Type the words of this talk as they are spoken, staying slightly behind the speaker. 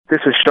This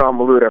is Sean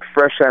Maluta,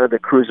 fresh out of the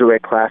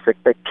Cruiserweight Classic,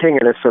 the king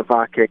of the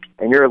Savate,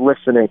 and you're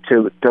listening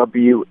to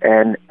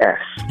WNS.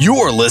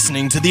 You're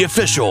listening to the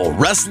official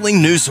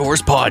Wrestling News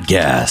Source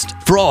podcast.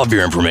 For all of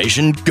your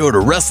information, go to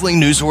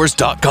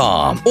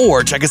WrestlingNewsSource.com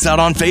or check us out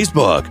on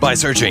Facebook by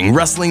searching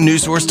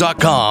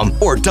WrestlingNewsSource.com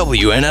or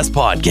WNS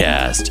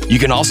Podcast. You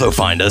can also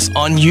find us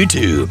on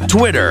YouTube,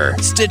 Twitter,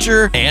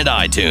 Stitcher, and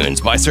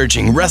iTunes by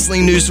searching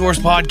Wrestling News Source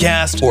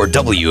Podcast or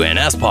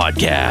WNS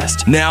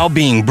Podcast. Now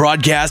being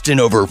broadcast in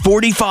over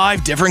 45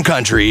 different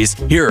countries,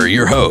 here are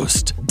your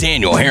hosts,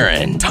 Daniel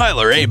Herron,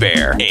 Tyler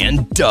Abear,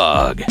 and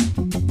Doug.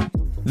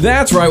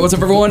 That's right. What's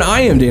up, everyone?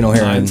 I am Daniel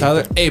Herron. I'm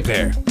Tyler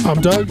Abear. I'm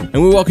Doug.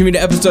 And we welcome you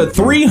to episode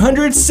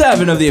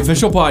 307 of the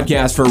official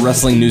podcast for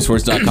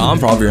WrestlingNewsSource.com.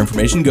 For all of your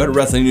information, go to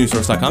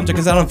WrestlingNewsSource.com. Check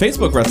us out on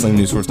Facebook,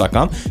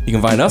 WrestlingNewsSource.com. You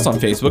can find us on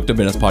Facebook,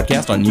 WNS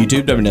Podcast, on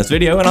YouTube, WNS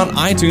Video, and on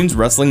iTunes,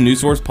 Wrestling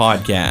News Source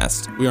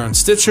Podcast. We are on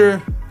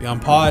Stitcher,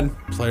 Beyond Pod,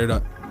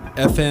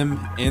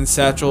 Player.fm, and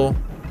Satchel.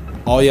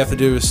 All you have to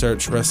do is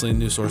search Wrestling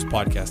News Source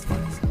Podcast.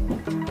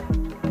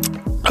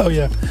 Oh,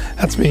 yeah.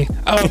 That's me.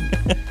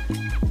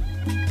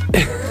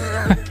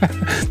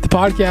 The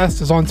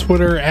podcast is on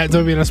Twitter at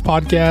WNS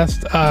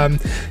Podcast.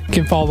 You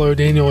can follow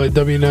Daniel at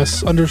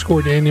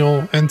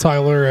WNS_Daniel and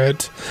Tyler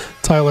at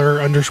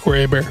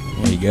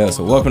Tyler_Abear. There you go.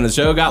 So welcome to the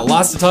show. Got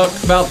lots to talk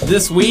about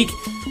this week.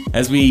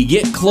 As we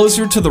get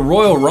closer to the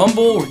Royal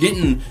Rumble, we're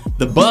getting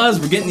the buzz,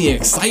 we're getting the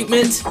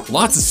excitement.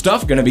 Lots of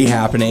stuff going to be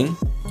happening.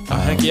 Oh,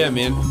 heck yeah,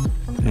 man.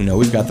 You know,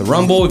 we've got the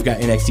Rumble, we've got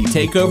NXT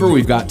TakeOver,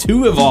 we've got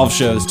 2 Evolve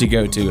shows to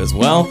go to as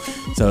well.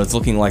 So it's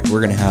looking like we're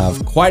going to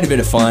have quite a bit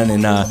of fun.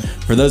 And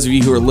for those of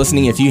you who are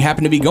listening, if you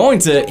happen to be going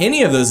to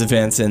any of those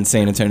events in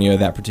San Antonio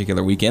that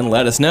particular weekend,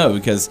 let us know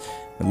because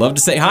I'd love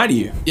to say hi to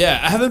you. Yeah,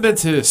 I haven't been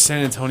to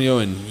San Antonio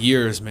in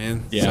years,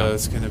 man. Yeah. So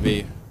it's going to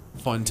be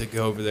fun to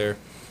go over there.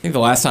 I think the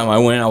last time I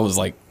went, I was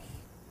like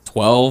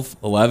 12,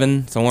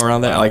 11, somewhere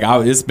around that. Like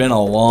it's been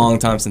a long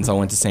time since I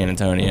went to San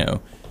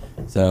Antonio.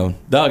 So,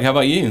 Doug, how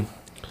about you?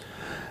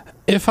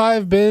 If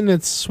I've been,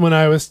 it's when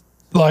I was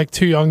like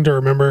too young to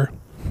remember.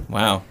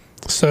 Wow.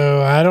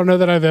 So I don't know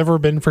that I've ever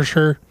been for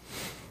sure.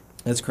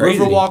 That's crazy.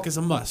 Riverwalk is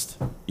a must.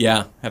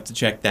 Yeah, have to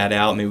check that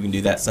out. Maybe we can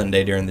do that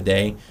Sunday during the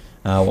day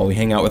while we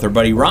hang out with our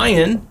buddy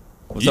Ryan.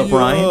 What's up,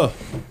 Ryan?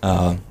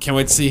 Can't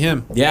wait to see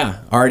him.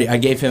 Yeah, already. I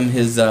gave him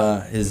his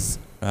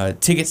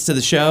tickets to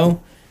the show,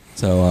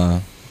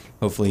 so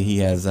hopefully he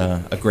has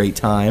a great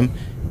time.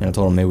 And I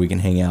told him maybe we can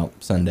hang out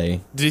Sunday.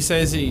 Did he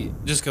say, is he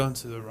just going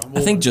to the Rumble?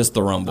 I think just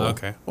the Rumble.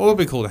 Okay. Well, it'll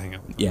be cool to hang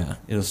out with him. Yeah,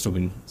 it'll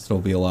still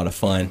be a lot of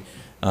fun.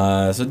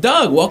 So,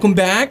 Doug, welcome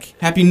back.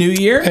 Happy New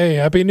Year. Hey,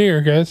 Happy New Year,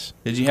 guys.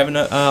 Did you have an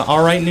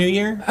all right New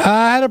Year?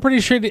 I had a pretty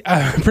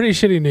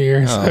shitty New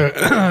Year. So.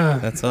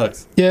 That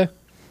sucks. Yeah.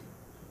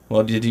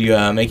 Well, did you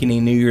make any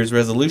New Year's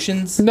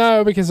resolutions?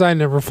 No, because I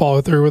never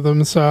follow through with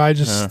them, so I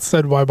just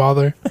said, why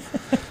bother?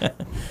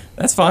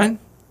 That's fine.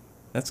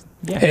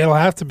 It'll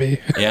have to be.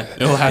 Yeah.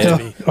 It'll have to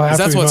be. Because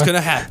that's what's going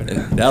to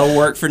happen. That'll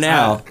work for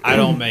now. I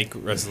don't make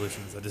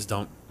resolutions. I just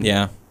don't.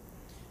 Yeah.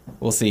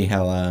 We'll see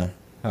how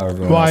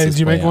everyone Why else's did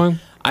you play make out. one?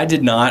 I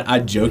did not. I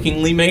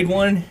jokingly made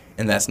one,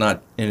 and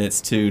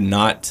it's to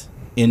not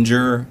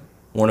injure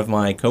one of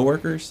my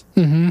coworkers.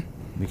 Mm-hmm.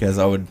 Because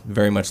I would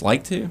very much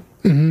like to.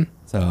 Mm-hmm.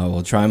 So I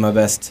will try my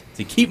best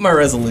to keep my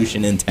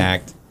resolution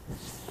intact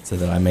so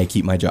that I may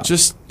keep my job.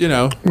 Just,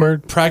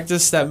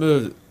 practice that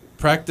move.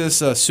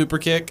 Practice a super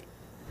kick.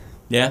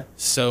 Yeah.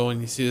 So when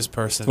you see this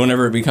person,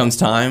 whenever it becomes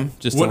time,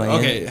 just to land.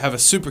 Okay, have a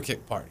super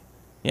kick party.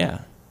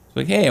 Yeah. It's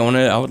like, hey,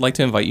 I would like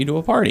to invite you to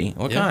a party.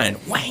 What kind?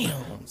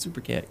 Wham!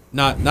 Super kick.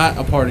 Not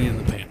a party in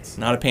the pants.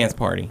 Not a pants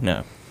party.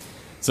 No.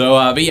 So,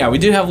 but yeah, we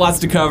do have lots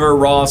to cover.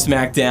 Raw,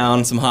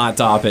 SmackDown, some hot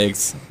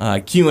topics,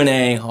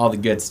 Q&A, all the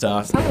good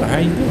stuff. How are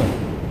you doing?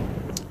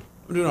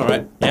 I'm doing all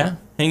right. Yeah,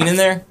 hanging in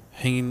there.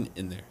 Hanging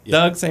in there. Yeah.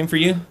 Doug, same for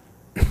you.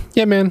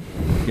 Yeah, man.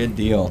 Good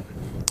deal.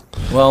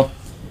 Well,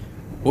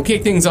 we'll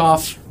kick things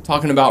off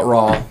talking about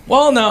Raw.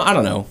 Well, no, I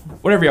don't know.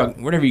 Whatever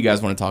you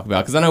guys want to talk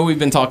about, because I know we've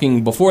been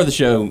talking before the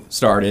show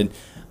started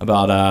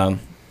about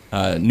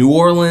New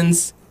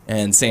Orleans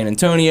and San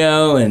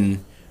Antonio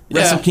and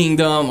Wrestle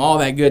Kingdom, all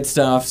that good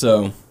stuff.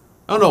 So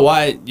I don't know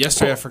why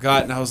yesterday I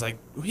forgot, and I was like,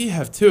 we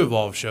have 2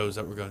 Evolve shows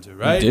that we're going to,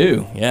 right? We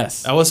do,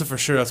 yes. I wasn't for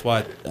sure. That's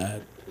why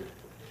I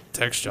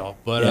text y'all.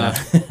 But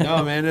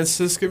no, man, it's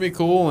just gonna be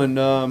cool, and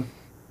I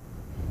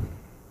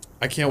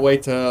can't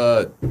wait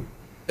to.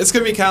 It's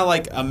gonna be kind of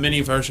like a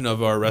mini version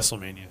of our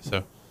WrestleMania.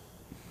 So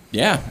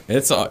yeah,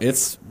 it's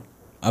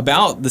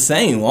about the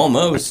same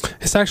almost.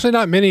 It's actually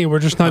not many. We're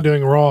just not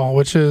doing Raw,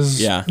 which is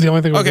the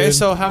only thing we did. Okay,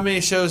 so how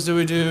many shows do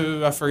we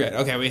do? I forget.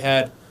 Okay, we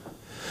had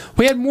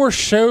more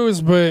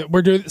shows, but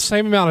we're doing the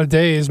same amount of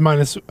days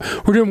minus.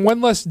 We're doing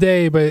one less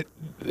day, but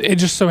it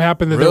just so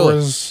happened that there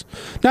was.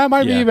 No, it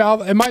might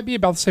be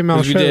about the same amount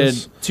of shows. We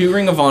did 2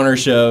 Ring of Honor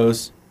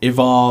shows,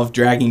 Evolve,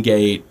 Dragon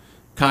Gate,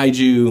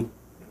 Kaiju,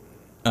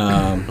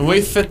 and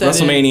we fit that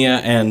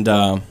WrestleMania, and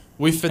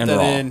we fit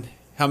that in.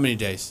 How many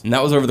days? And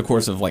that was over the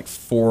course of like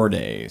 4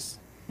 days.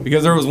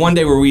 Because there was one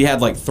day where we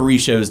had like 3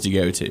 shows to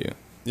go to.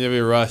 Yeah, we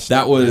rushed.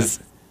 That was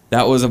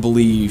That was, I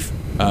believe,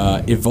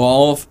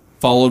 Evolve,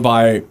 followed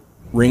by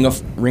Ring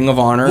of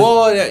Honor,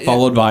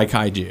 followed by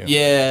Kaiju.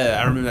 Yeah,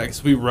 I remember that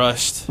because we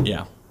rushed.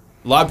 Yeah.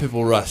 A lot of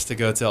people rushed to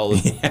go to all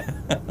this.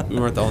 We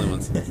weren't the only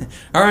ones.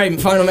 All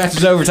right, final match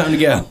is over. Time to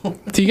go.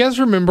 Do you guys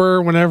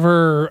remember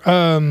whenever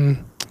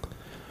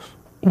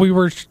we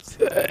were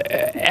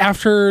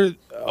after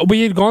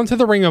we had gone to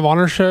the Ring of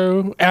Honor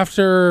show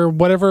after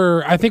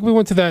whatever, I think we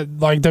went to that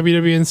like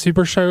WWN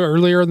Super show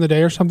earlier in the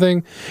day or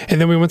something, and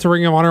then we went to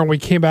Ring of Honor and we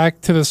came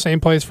back to the same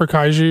place for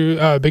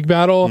Kaiju Big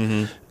Battle,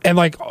 and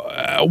like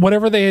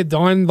whatever they had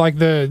done, like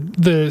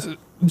the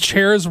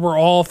chairs were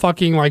all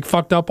fucking like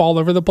fucked up all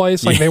over the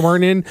place, like they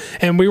weren't in,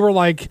 and we were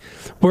like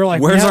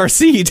where's our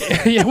seat?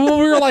 Yeah, well,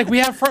 we were like,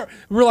 we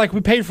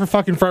paid for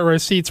fucking front row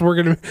seats. We're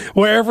gonna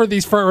wherever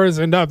these front rows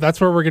end up, that's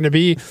where we're gonna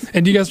be.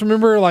 And do you guys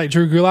remember like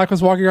Drew Gulak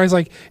was walking around? He's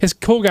like, "It's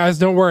cool, guys.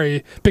 Don't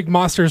worry. Big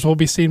monsters will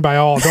be seen by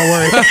all. Don't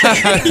worry."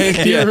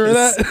 Do you remember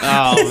that?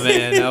 Oh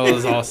man, that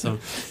was awesome.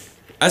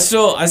 I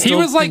still. He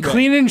was like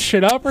cleaning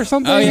shit up or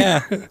something. Oh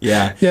yeah,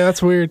 yeah. Yeah,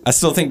 that's weird. I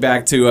still think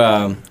back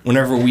to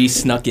whenever we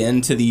snuck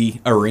into the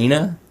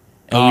arena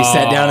and we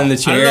sat down in the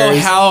chairs. I don't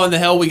know how in the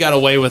hell we got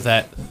away with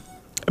that.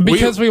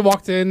 Because we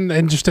walked in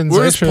and just didn't say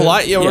We're just shit.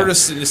 polite. Yeah, we're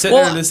just sitting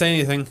there and didn't say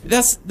anything.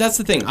 That's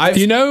the thing.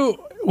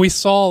 We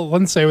saw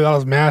Lindsay without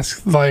his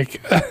mask.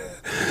 Like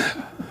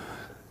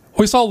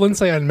we saw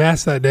Lindsay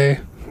unmasked that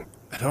day.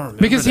 I don't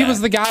remember because he was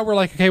the guy. We're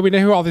like, okay, we know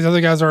who all these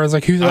other guys are. I was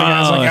like, who's that guy?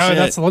 I was like, shit.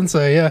 that's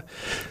Lindsay. Yeah.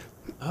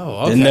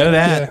 Oh, okay. Didn't know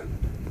that.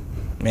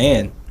 Yeah.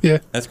 Man. Yeah.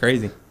 That's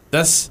crazy.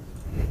 That's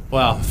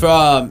wow.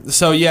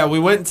 So yeah, we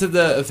went to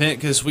the event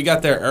because we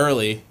got there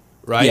early,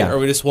 right? Yeah. Or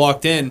we just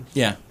walked in.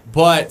 Yeah.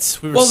 But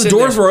we were the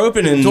doors were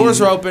open and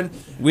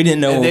we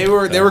didn't know. And they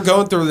were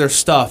going through their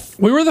stuff.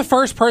 We were the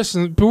first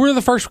person. We were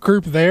the first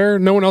group there.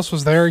 No one else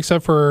was there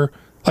except for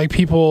like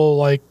people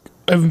like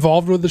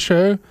involved with the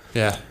show.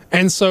 Yeah.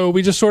 And so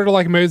we just sort of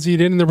like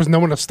moseyed in, and there was no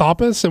one to stop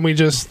us, and we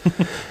just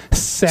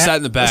sat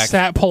in the back,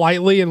 sat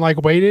politely, and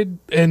like waited,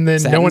 and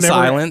then no one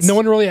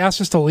really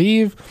asked us to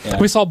leave. Yeah.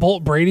 We saw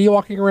Bolt Brady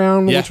walking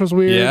around, which was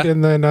weird,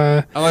 and then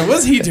I'm like,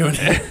 what's he doing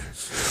here?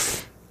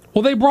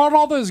 Well, they brought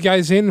all those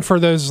guys in for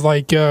those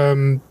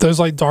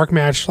dark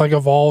match like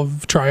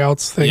Evolve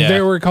tryouts thing. Yeah.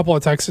 There were a couple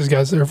of Texas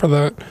guys there for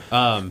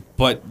that.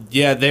 But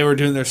yeah, they were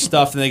doing their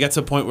stuff, and they got to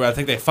a point where I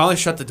think they finally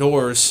shut the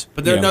doors.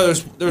 But there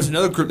was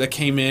another group that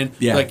came in.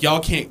 Yeah. Like y'all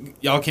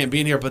can't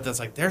be in here. But that's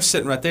like they're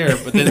sitting right there.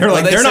 But then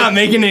they're not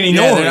making any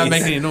noise. They're not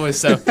making any noise.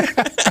 So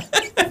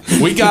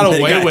we got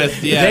away with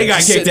they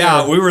got kicked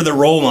out. We were the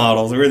role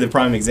models. We were the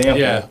prime example.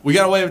 Yeah, we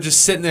got away with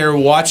just sitting there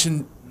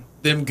watching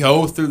them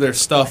go through their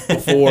stuff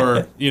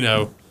before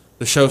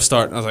the show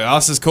started. And I was like, oh,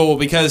 this is cool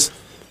because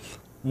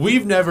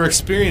we've never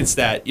experienced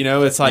that.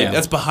 It's like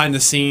that's behind the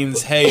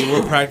scenes. Hey,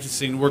 we're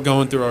practicing. We're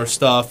going through our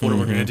stuff. What are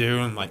we going to do?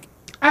 And like,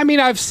 I mean,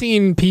 I've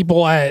seen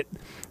people at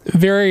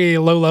very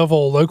low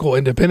level local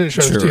independent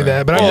shows do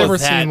that, but I've never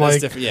seen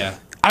like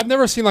I've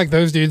never seen like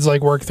those dudes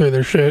like work through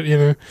their shit.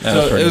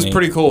 So it was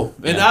pretty cool.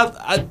 And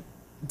I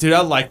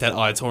like that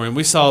auditorium.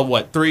 We saw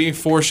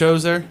 3-4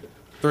 shows there.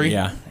 3.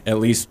 Yeah, at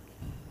least.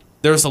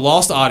 There was the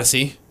Lost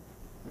Odyssey.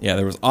 Yeah,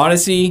 there was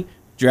Odyssey,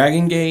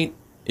 Dragon Gate,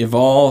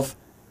 Evolve,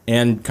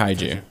 and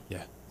Kaiju.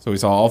 Yeah. So we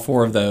saw all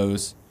 4 of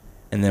those,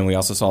 and then we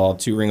also saw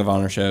 2 Ring of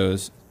Honor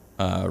shows,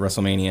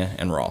 WrestleMania,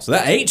 and Raw. So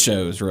that 8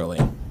 shows,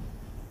 really.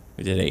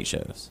 We did 8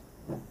 shows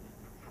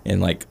in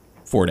like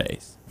 4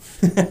 days.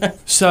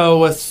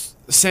 So with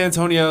San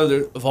Antonio,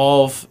 the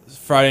Evolve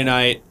Friday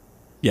night.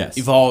 Yes.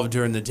 Evolve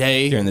during the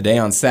day. During the day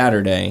on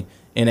Saturday.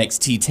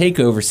 NXT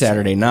TakeOver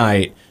Saturday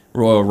night.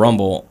 Royal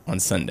Rumble on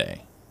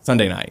Sunday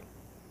night.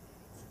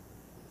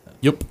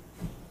 Yep.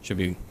 Should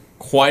be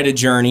quite a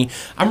journey.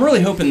 I'm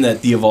really hoping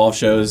that the Evolve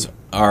shows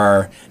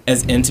are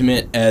as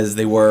intimate as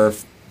they were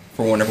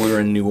for whenever we were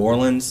in New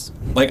Orleans.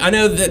 Like, I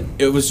know that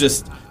it was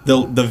just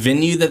the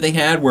venue that they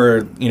had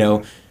where,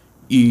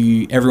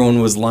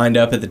 everyone was lined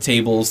up at the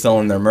tables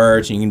selling their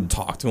merch, and you can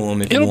talk to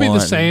them if you want. It'll be the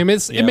same.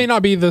 It may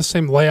not be the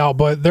same layout,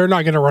 but they're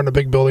not going to run a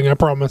big building, I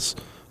promise.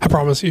 I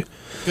promise you.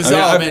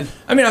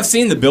 I've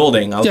seen the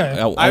building.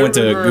 I went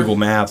to Google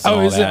Maps. And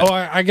all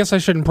that. I guess I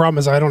shouldn't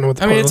promise. I don't know what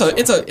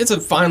the it's a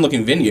fine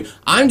looking venue.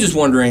 I'm just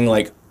wondering,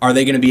 like, are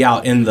they going to be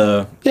out in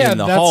the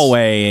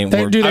hallway?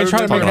 They're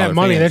trying to make that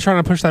money. They're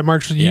trying to push that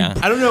merch. I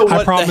don't know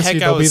what the heck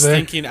I was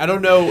thinking. I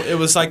don't know. It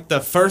was like the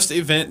first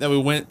event that we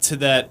went to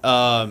that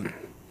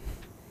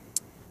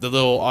the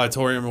little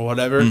auditorium or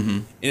whatever. Mm-hmm.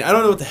 And I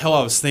don't know what the hell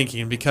I was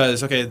thinking because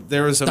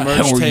there was a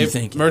merch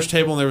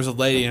table and there was a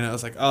lady and I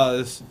was like,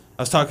 I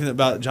was talking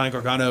about Johnny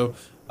Gargano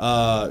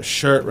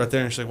shirt right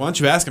there, and she's like, "Why don't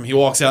you ask him?" He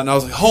walks out, and I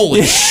was like,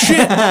 "Holy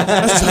shit,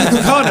 that's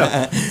Johnny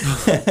Gargano!"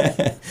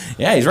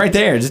 Yeah, he's right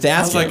there. Just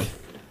ask him.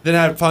 Then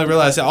I finally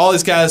realized that all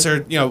these guys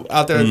are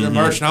out there in their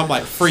merch, and I'm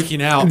like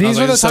freaking out. These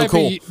are the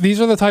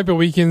type of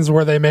weekends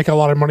where they make a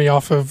lot of money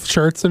off of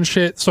shirts and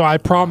shit. So I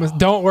promise,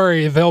 don't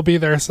worry, they'll be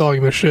there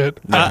selling the shit.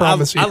 I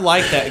promise you. I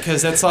like that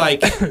because that's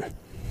like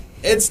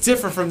it's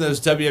different from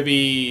those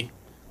WWE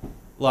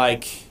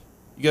like.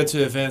 You go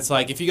to events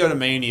like if you go to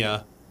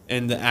Mania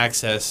and the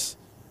Access,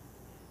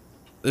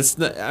 It's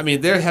not, I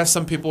mean, there have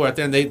some people out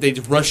there and they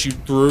just rush you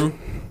through.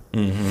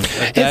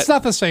 Like It's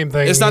not the same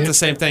thing. It's not the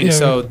same thing. Yeah.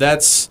 So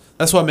that's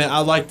what I meant. I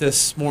like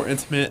this more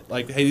intimate.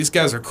 Like, hey, these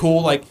guys are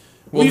cool. Like,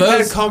 Well, we've had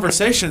those-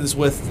 conversations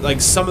with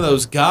like some of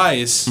those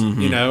guys,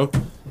 you know,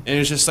 and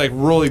it's just like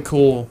really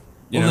cool.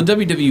 You Well, know?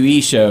 the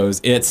WWE shows,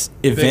 it's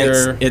events,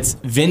 Bigger. it's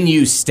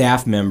venue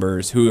staff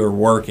members who are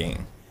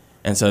working.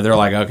 And so they're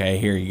like, okay,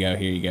 here you go,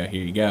 here you go,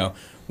 here you go.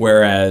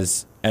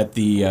 Whereas at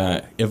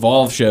the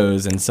Evolve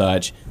shows and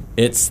such,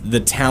 it's the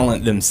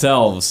talent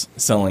themselves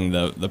selling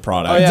the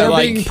product. Oh, yeah. They're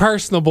like- being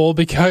personable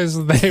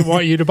because they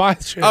want you to buy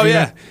the shirt. Oh you know?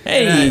 yeah.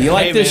 Hey, Yeah, you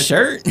like hey, this man.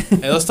 shirt?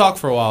 Hey, let's talk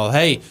for a while.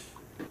 Hey,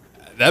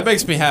 that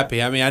makes me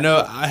happy. I mean, I know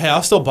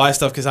I'll still buy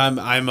stuff because I'm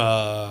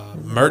a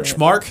merch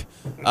mark.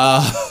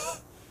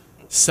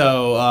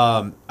 So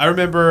I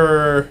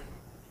remember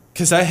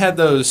because I had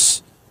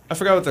those. I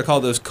forgot what they're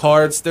called. Those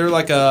cards. They're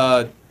like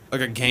a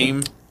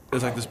game.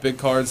 There's like this big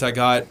cards I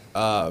got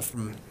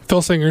from.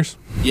 Phil Singers.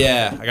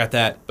 Yeah, I got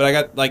that. But I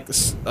got like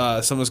some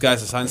of those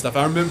guys to sign stuff.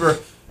 I remember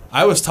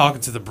I was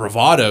talking to the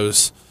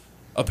Bravados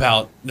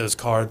about those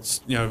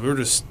cards. You know, we were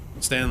just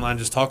standing in line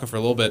just talking for a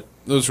little bit.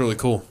 It was really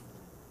cool.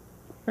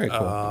 Very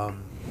cool.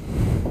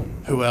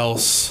 Who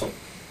else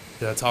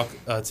did I talk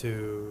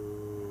to?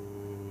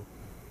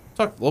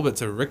 Talked a little bit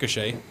to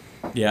Ricochet.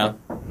 Yeah.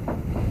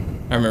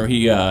 I remember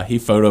he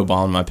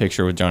photobombed my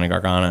picture with Johnny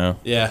Gargano,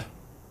 Yeah.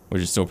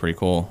 which is still pretty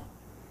cool.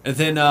 And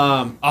then dude,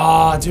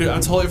 I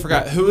totally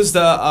forgot. Who was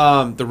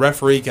the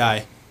referee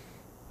guy?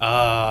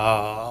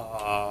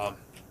 I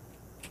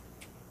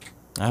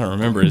don't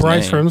remember his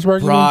Bryce name.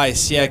 Remsburg.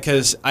 Bryce, yeah,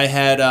 because I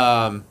had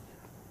one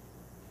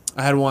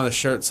of the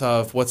shirts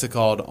of what's it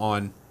called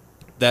on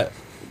that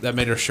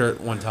made her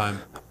shirt one time.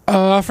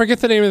 I forget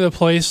the name of the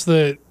place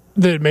that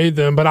made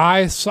them, but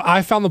I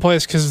found the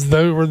place because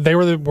they were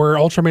where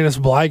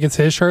Ultramanus Black gets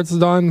his shirts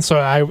done. So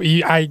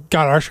I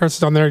got our shirts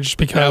done there just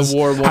because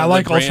I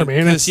like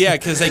Ultramanus. Yeah,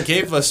 because they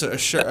gave us a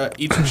shirt,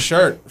 each a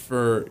shirt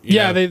for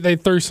Yeah, they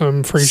threw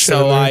some free shit.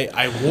 So in there.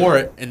 I wore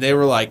it, and they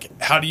were like,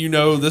 "How do you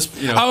know this?"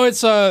 You know, Oh,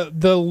 it's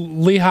the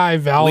Lehigh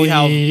Valley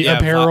Lehigh-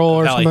 apparel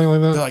or Valley. something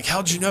like that. They're like,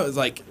 "How'd you know?" It's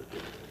like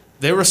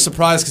they were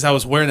surprised because I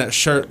was wearing that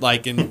shirt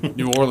like in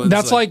New Orleans.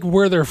 That's like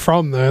where they're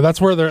from, though.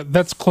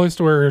 That's close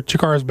to where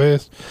Chikara's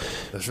based.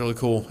 that's really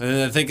cool. And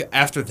then I think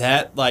after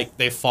that, like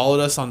they followed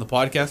us on the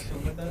podcast.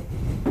 Like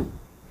that.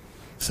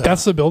 So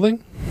That's the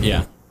building.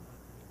 Yeah.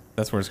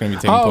 That's where it's going to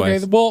be taking Oh,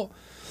 place. okay. Well,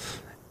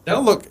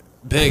 that'll look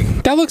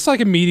big. that looks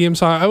like a medium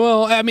size.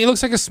 Well, I mean, it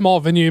looks like a small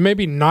venue. It may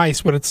be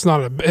nice, but it's not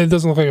it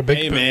doesn't look like a big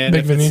Hey man,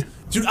 big if venue.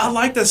 dude, I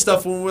like that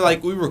stuff when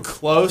we were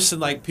close and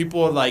like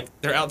people are like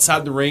they're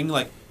outside the ring.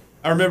 Like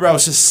I remember I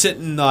was just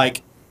sitting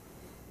like,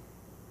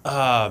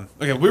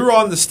 okay, we were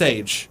on the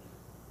stage,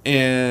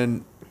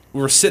 and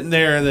we were sitting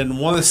there, and then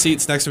one of the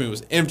seats next to me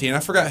was empty, and I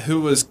forgot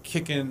who was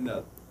kicking,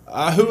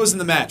 who was in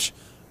the match,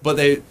 but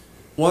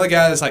one of the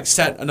guys like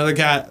sat another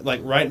guy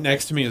like right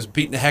next to me was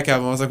beating the heck out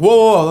of him. I was like,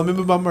 whoa, let me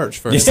move my merch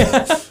first.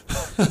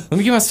 Let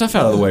me get my stuff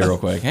out of the way real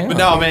quick. Hang But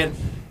on. no, man,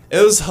 it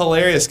was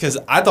hilarious because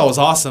I thought it was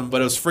awesome,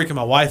 but it was freaking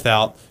my wife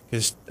out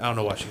because I don't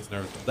know why she was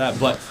nervous about that,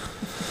 but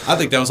I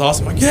think that was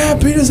awesome. Like, yeah,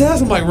 beat his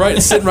ass. I'm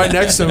like sitting right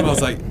next to him. I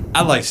was like,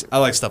 I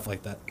like stuff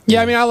like that.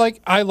 Yeah, I mean,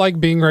 I like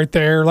being right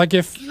there. Like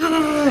if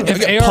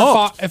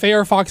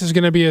AR Fox is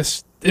gonna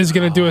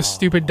do a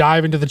stupid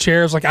dive into the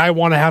chairs, like I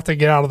want to have to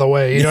get out of the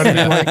way. You know what I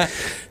mean? Like,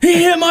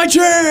 He hit my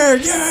chair!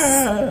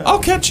 Yeah! I'll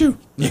catch you.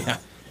 Yeah.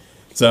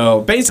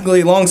 So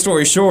basically, long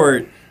story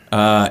short,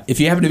 if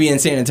you happen to be in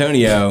San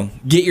Antonio,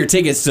 get your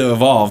tickets to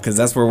Evolve because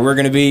that's where we're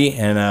going to be.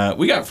 And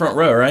we got front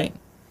row, right?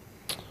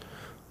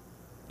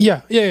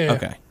 yeah.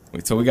 Okay.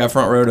 So we got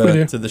front row We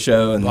do. to the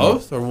show. And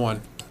Both or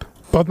one?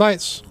 Both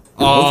nights.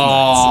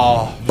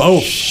 Oh,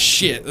 Both.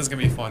 shit. This is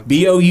gonna be fun.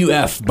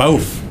 BOUF,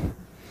 both.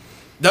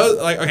 Those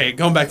okay,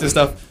 going back to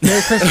stuff.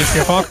 Merry Christmas,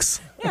 Jeff Fox.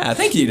 Yeah,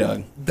 thank you,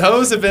 Doug.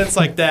 Those events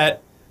like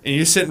that, and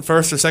you're sitting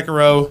first or second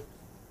row,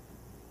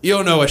 you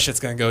don't know what shit's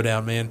gonna go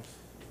down, man.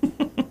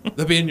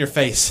 They'll be in your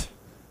face.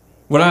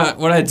 What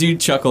I do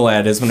chuckle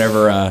at is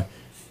whenever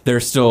they're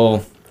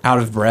still out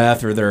of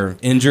breath or they're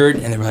injured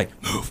and they're like,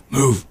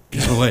 move,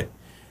 get out of the way.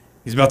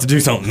 He's about to do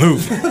something.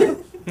 Move.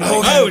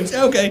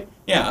 Oh, okay.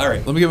 Yeah, all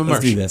right. Let me get my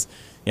Let's merch. do this.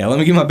 Yeah, let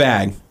me get my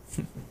bag.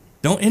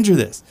 Don't injure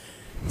this.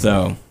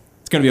 So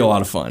it's going to be a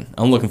lot of fun.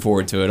 I'm looking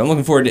forward to it. I'm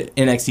looking forward to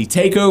NXT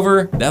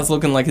TakeOver. That's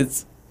looking like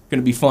it's going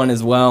to be fun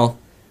as well.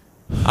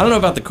 I don't know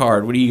about the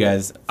card. What do you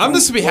guys? I'm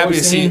just gonna be happy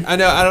to see. Seen? I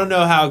don't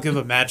know how good of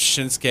a match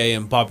Shinsuke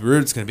and Bobby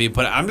Roode's gonna be,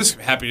 but I'm just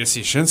happy to see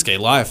Shinsuke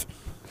live.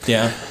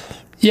 Yeah.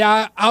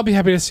 Yeah, I'll be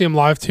happy to see him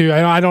live too.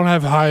 I don't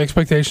have high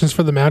expectations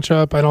for the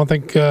matchup. I don't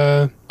think.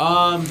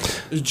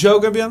 Is Joe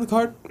gonna be on the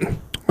card?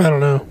 I don't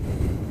know.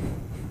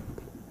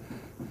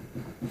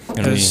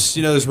 Gonna be, Because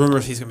there's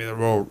rumors he's gonna be in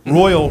the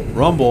Royal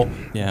Rumble,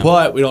 Yeah.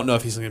 but we don't know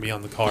if he's gonna be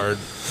on the card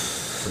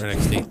for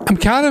NXT. I'm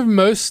kind of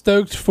most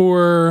stoked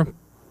for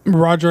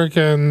Roderick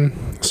and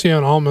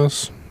Cien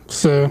Almas.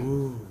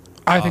 So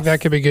I think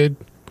that could be good.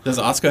 does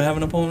Asuka have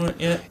an opponent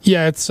yet?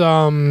 Yeah, it's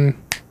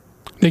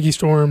Nikki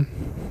Storm.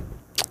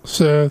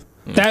 So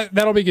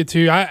That'll be good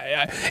too.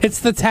 It's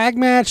the tag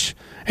match,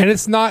 and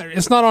it's not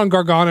on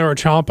Gargano or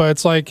Ciampa.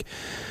 It's like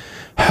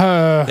They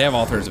have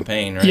Authors of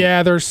Pain, right?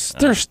 yeah, they're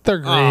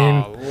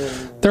green.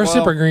 They're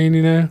super green,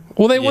 you know.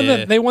 Well,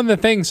 they won the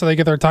thing, so they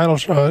get their title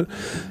shot.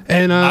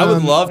 And I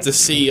would love to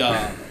see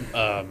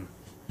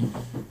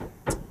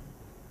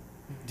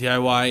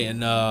DIY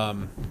and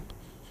the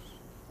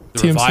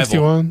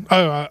Revival.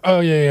 TM61. Oh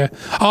yeah.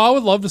 Oh, I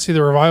would love to see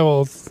the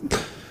Revival.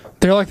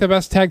 They're like the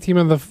best tag team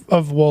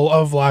of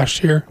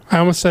last year. I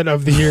almost said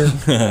of the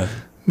year,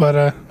 but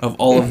Of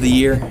all of the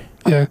year.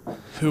 yeah.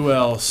 Who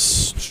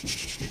else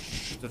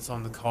that's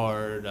on the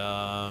card?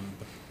 I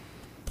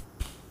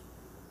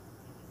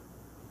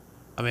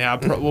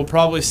mean, we'll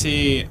probably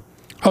see.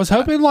 I was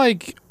hoping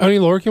like Oni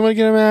Lorcan would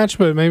get a match,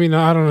 but maybe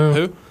not. I don't know.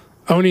 Who?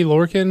 Oni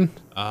Lorcan.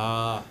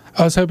 I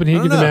was hoping he'd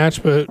don't get the know.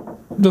 match,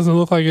 but doesn't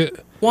look like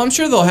it. Well, I'm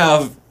sure they'll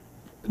have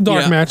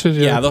Dark matches.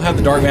 Yeah, they'll have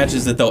the dark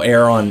matches that they'll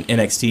air on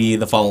NXT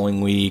the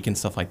following week and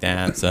stuff like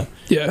that. So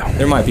Yeah.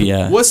 there might be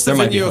What's the there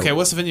might be venue? hope. Okay,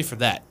 what's the venue for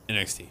that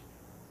NXT?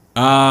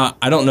 I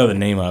don't know the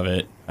name of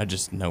it. I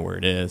just know where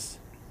it is.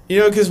 You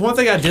know, because one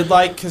thing I did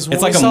like, because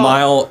It's like a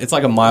mile. It's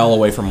like a mile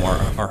away from our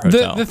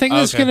hotel. The thing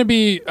that's Okay. going to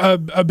be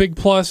a big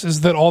plus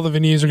is that all the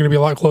venues are going to be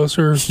a lot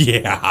closer.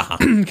 Yeah.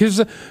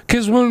 Because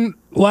when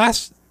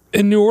last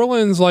in New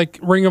Orleans, like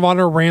Ring of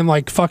Honor ran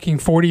like fucking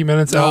 40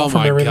 minutes out Oh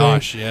from my everything,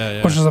 gosh, yeah.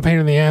 which was a pain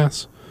in the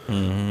ass.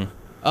 When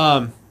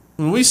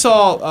we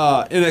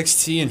saw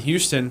NXT in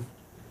Houston,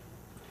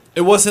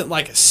 it wasn't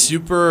like a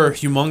super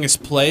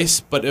humongous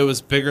place, but it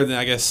was bigger than,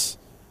 I guess.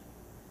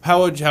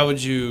 How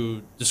would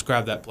you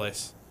describe that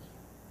place?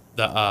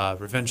 The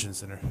Revention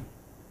Center.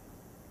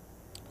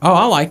 Oh,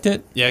 I liked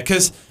it. Yeah,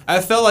 because I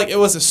felt like it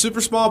wasn't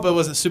super small, but it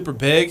wasn't super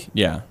big,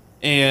 Yeah.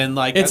 and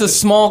like It's a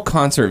small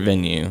concert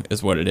venue,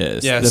 is what it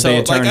is. yeah. that So they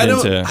had like turned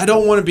into. I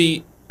don't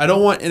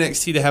want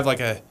NXT to have like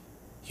a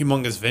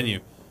humongous venue,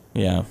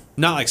 Yeah.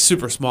 not like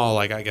super small,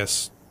 like I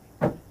guess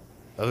the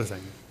other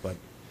thing, but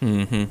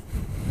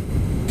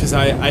because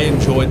I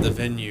enjoyed the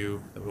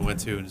venue that we went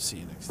to see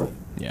NXT.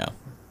 Yeah.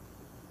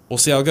 We'll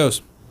see how it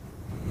goes.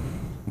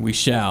 We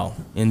shall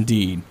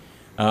indeed.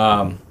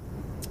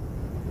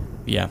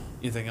 Yeah.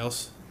 Anything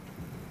else?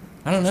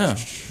 I don't know.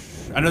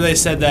 I know they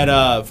said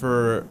that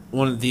for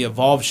one of the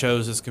Evolve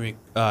shows, it's gonna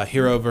be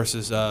Hero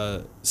versus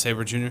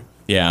Sabre Jr.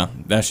 Yeah,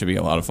 that should be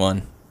a lot of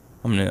fun.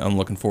 I'm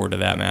looking forward to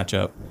that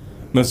matchup.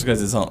 Mostly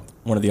because it's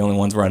one of the only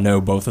ones where I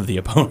know both of the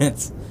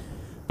opponents.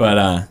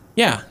 But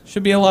yeah,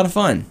 should be a lot of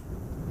fun.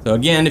 So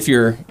again, if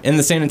you're in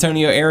the San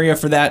Antonio area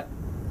for that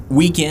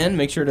weekend,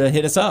 make sure to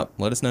hit us up.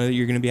 Let us know that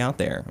you're going to be out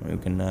there. We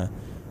can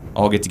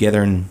all get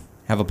together and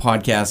have a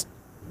podcast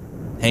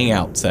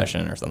hangout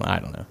session or something. I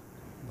don't know.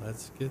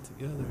 Let's get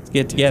together. Let's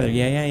get together.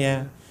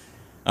 Yeah.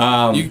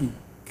 You can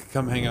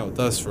come hang out with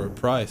us for a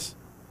price.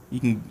 You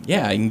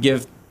can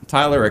give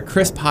Tyler a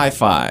crisp high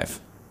five.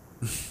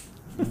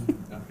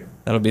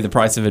 That'll be the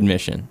price of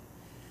admission.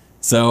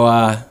 So,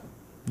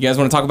 you guys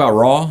want to talk about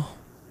Raw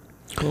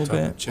a little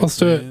bit? Let's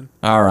do it.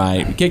 All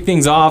right. We kick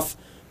things off.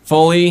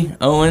 Foley,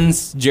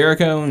 Owens,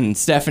 Jericho, and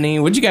Stephanie.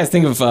 What'd you guys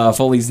think of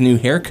Foley's new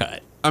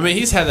haircut? I mean,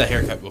 he's had that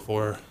haircut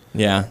before.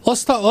 Yeah.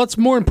 Let's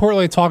more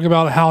importantly talk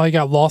about how he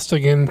got lost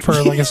again for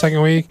like a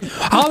second week.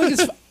 I don't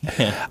think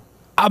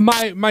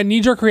it's my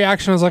knee jerk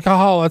reaction was like,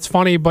 oh, that's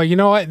funny, but you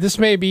know what? This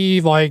may be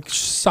like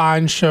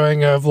signs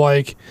showing of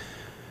like,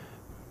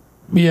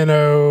 you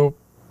know,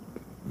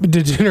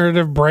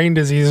 degenerative brain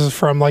diseases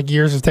from like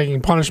years of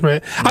taking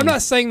punishment. I'm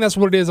not saying that's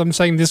what it is. I'm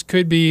saying this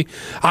could be.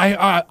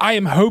 I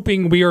am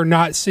hoping we are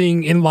not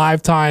seeing in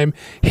live time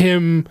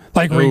him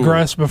like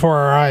regress before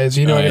our eyes.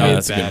 You know what I mean?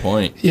 That's a good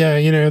point. Yeah,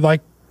 you know,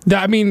 like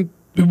that. I mean,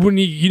 when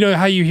you know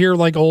how you hear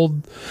like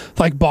old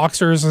like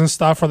boxers and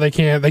stuff where they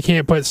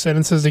can't put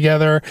sentences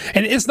together,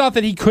 and it's not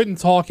that he couldn't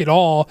talk at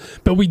all,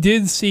 but we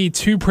did see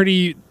two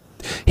pretty.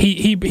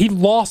 He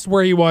lost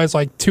where he was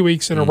like 2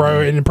 weeks in a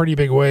row in pretty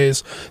big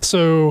ways.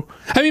 So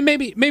I mean,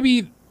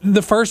 maybe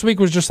the first week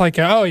was just like,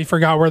 oh, he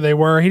forgot where they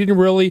were. He didn't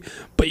really,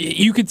 but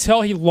you could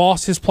tell he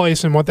lost his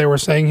place in what they were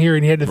saying here,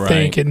 and he had to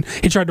think, and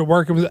he tried to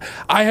work.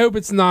 I hope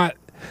it's not,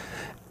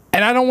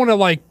 and I don't want to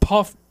like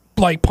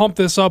pump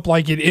this up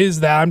like it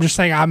is that. I'm just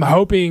saying I'm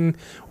hoping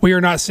we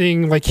are not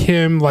seeing like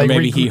him like Or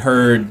maybe he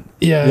heard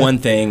one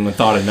thing and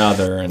thought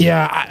another. And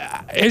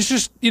it's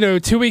just, you know,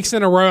 2 weeks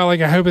in a row. Like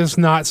I hope it's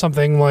not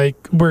something like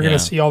we're gonna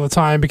see all the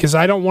time, because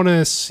I don't want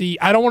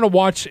to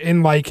watch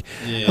in like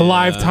a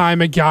live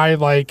time a guy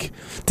like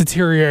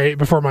deteriorate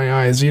before my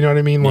eyes. You know what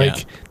I mean?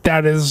 Like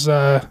that is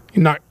not.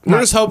 We're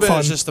just hoping fun.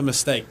 it's just a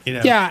mistake. You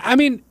know? Yeah, I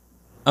mean.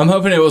 I'm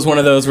hoping it was one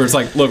of those where it's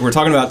like, look, we're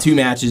talking about two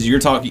matches.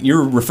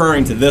 You're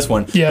referring to this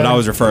one, but I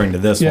was referring to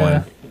this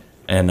one.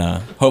 And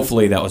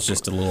hopefully that was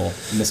just a little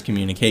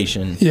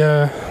miscommunication.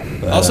 Yeah.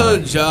 But,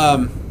 also,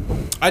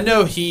 I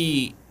know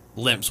he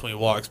limps when he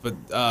walks, but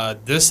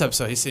this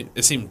episode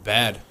it seemed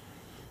bad.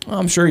 well,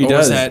 I'm sure he Or does.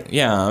 was that-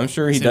 Yeah, I'm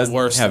sure he does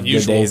worse have than good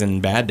usual? days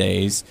and bad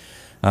days.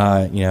 You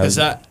know, Is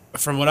that,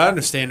 from what I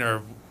understand,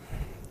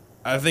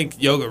 I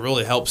think yoga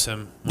really helps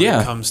him when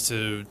it comes to,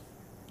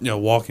 you know,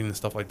 walking and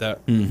stuff like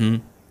that. Mm-hmm.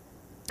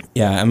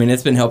 Yeah, I mean,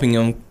 it's been helping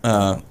him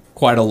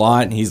quite a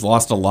lot. He's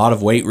lost a lot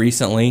of weight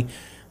recently,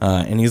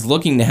 and he's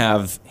looking to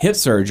have hip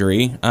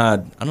surgery. I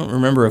don't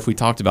remember if we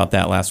talked about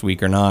that last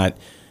week or not,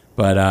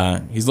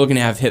 but he's looking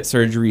to have hip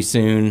surgery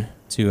soon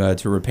to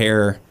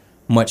repair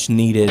much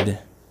needed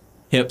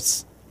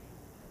hips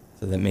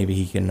so that maybe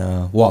he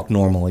can walk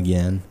normal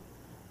again.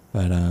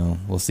 But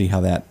we'll see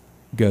how that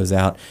goes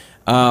out.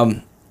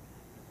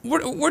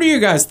 What are your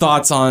guys'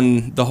 thoughts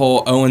on the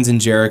whole Owens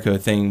and Jericho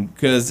thing?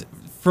 Because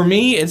for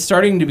me, it's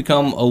starting to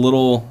become a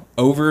little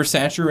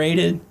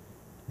oversaturated.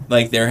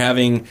 Like, they're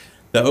having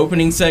the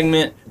opening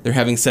segment, they're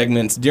having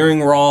segments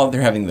during Raw,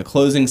 they're having the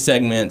closing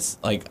segments.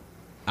 Like,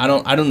 I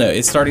don't know.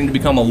 It's starting to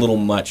become a little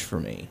much for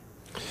me.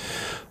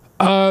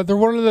 They're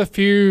one of the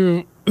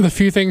few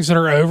things that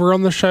are over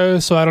on the show,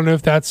 so I don't know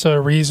if that's a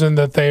reason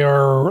that they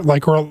are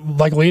like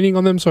leaning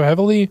on them so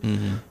heavily.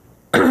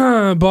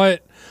 Mm-hmm.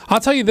 But I'll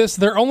tell you this: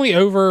 they're only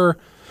over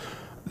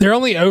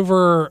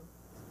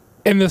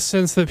in the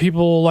sense that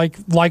people like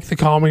the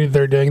comedy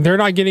they're doing. They're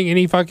not getting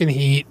any fucking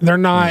heat. They're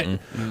not.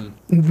 Mm-hmm.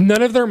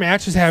 None of their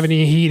matches have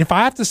any heat. If I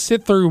have to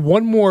sit through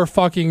one more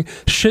fucking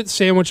shit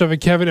sandwich of a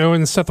Kevin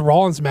Owens Seth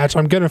Rollins match,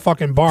 I'm gonna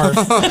fucking barf.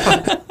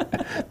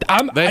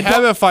 They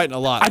have been fighting a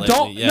lot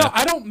lately. No,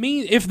 I don't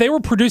mean if they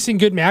were producing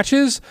good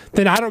matches,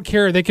 then I don't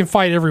care. They can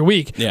fight every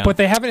week. Yeah. But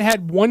they haven't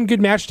had one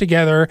good match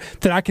together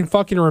that I can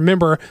fucking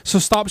remember. So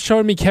stop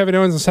showing me Kevin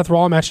Owens and Seth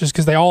Rollins matches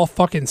because they all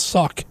fucking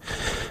suck.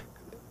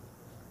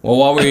 Well,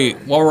 while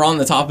we're on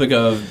the topic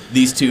of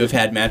these two have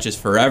had matches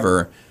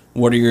forever,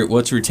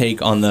 what's your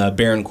take on the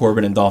Baron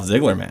Corbin and Dolph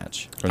Ziggler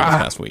match from this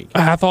past week?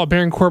 I thought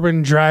Baron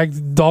Corbin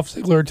dragged Dolph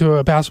Ziggler to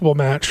a passable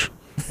match.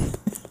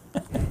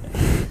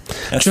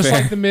 That's just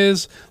fair. like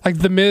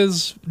the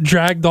Miz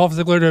dragged Dolph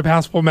Ziggler to a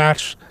passable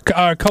match.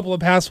 A couple of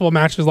passable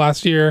matches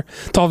last year.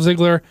 Dolph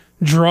Ziggler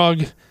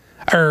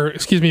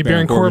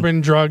Baron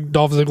Corbin drugged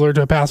Dolph Ziggler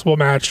to a passable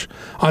match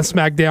on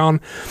SmackDown.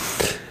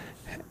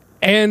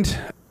 And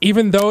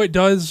even though it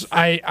does,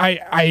 I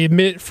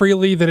admit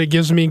freely that it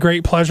gives me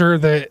great pleasure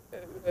that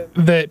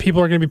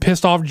people are going to be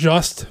pissed off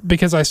just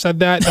because I said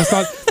that.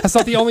 That's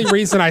not the only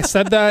reason I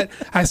said that.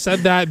 I said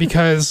that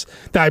because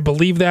I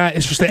believe that.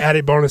 It's just the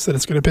added bonus that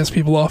it's going to piss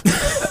people off.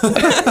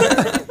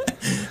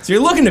 So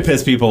you're looking to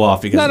piss people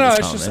off because of this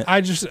it's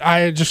comment. just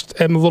I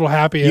just am a little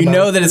happy. You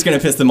know that it's going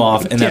to piss them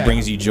off, and that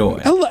brings you joy.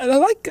 I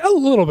like a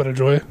little bit of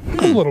joy.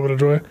 A little bit of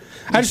joy.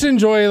 I just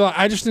enjoy.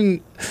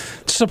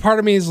 Just a part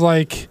of me is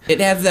like,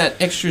 it adds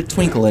that extra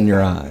twinkle in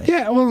your eye.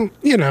 yeah. Well,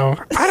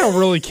 I don't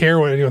really care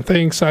what anyone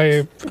thinks.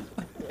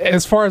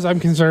 As far as I'm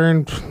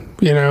concerned,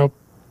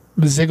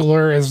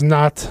 Ziggler is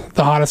not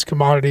the hottest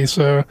commodity.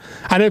 So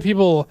I know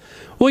people.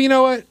 Well, you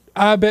know what?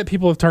 I bet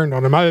people have turned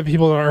on him. I bet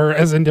people are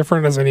as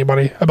indifferent as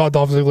anybody about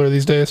Dolph Ziggler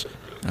these days.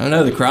 I don't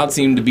know. The crowd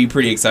seemed to be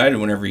pretty excited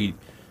whenever he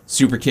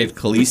super kicked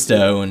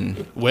Kalisto and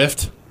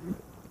Whiffed.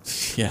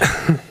 Yeah.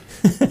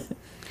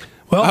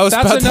 Well, I was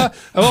that's about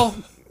enough. Well,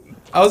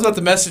 I was about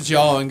to message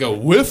y'all and go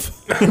whiff.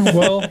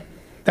 well,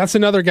 that's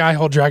another guy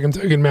who'll drag him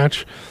to a good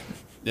match.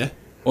 Yeah.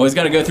 Well, he's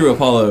got to go through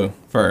Apollo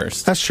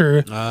first. That's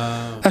true.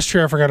 That's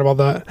true. I forgot about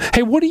that.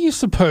 Hey, what do you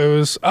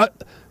suppose?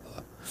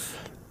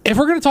 If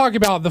we're going to talk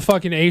about the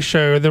fucking A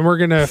show, then we're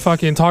going to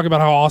fucking talk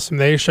about how awesome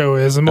the A show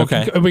is, and we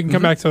can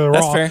come back to the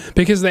That's Raw fair.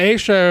 because the A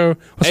show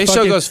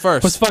goes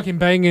first. Was fucking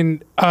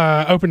banging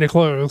open to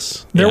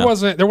close. There Yeah.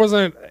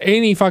 wasn't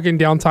any fucking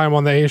downtime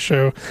on the A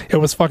show. It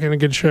was fucking a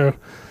good show.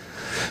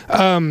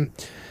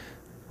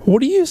 What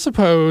do you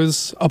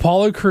suppose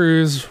Apollo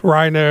Crews,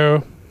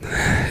 Rhino,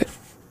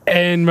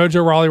 and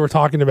Mojo Rawley were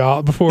talking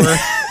about before?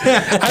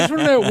 I just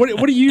want to know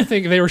what do you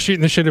think they were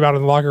shooting the shit about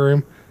in the locker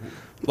room?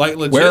 Like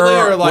legitly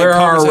Where or like are our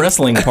conversation?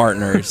 wrestling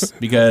partners?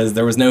 Because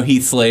there was no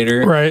Heath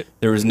Slater. Right.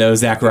 There was no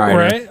Zack Ryder.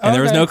 Right. And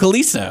there was Okay. no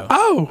Kalisto.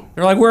 Oh,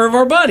 They're like, where are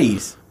our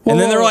buddies? Well,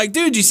 and then they're like,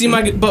 dude, you see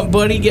my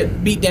buddy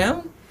get beat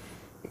down?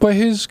 but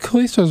who's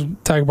Kalisto's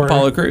tag partner?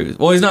 Apollo Crews.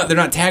 Well, they're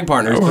not tag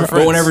partners. We're But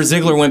friends. whenever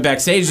Ziggler went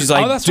backstage, he's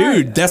like, that's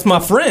dude, right. that's my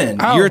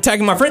friend. Oh. You're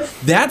attacking my friend.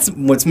 That's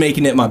what's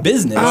making it my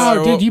business.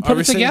 Oh, dude, you Are put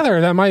we it saying-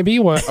 together. That might be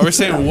what. Are we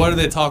saying what are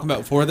they talking about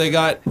before they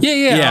got?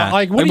 Yeah.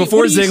 Like,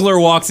 before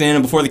Ziggler walks in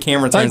and before the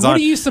camera turns what on.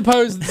 do you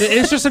suppose?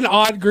 It's just an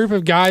odd group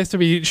of guys to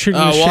be shooting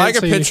the shit. Well, I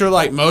can so you- picture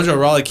like Mojo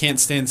Rawley can't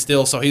stand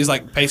still, so he's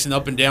like pacing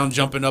up and down,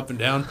 jumping up and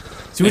down.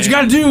 See, what you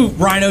got to do,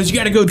 Rhinos, you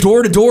got to go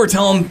door to door,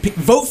 tell them,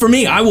 vote for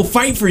me. I will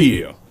fight for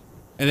you.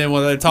 And then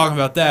when they're talking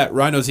about that,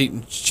 Rhino's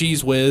eating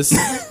cheese whiz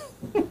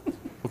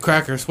with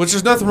crackers, which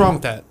there's nothing wrong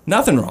with that.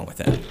 Nothing wrong with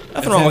that. Nothing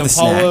And wrong then with a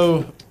snack.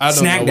 Apollo, I don't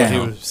Snack know what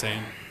down. he was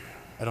saying.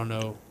 I don't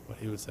know what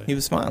he would say. He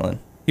was smiling.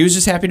 He was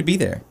just happy to be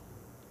there.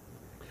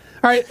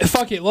 All right,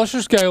 fuck it. Let's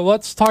just go.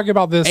 Let's talk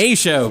about this. A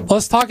show.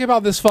 Let's talk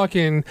about this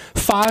fucking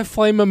 5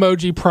 flame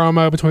emoji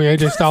promo between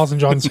AJ Styles and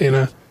John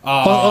Cena.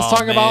 Let's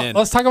talk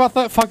man. about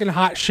that fucking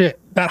hot shit.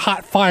 That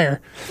hot fire.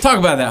 Talk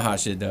about that hot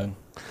shit, Doug.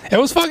 It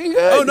was fucking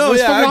good. Oh It no, was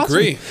yeah, fucking I awesome.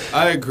 agree.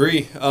 I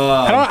agree.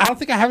 I don't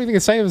think I have anything to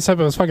say except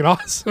it was fucking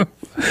awesome.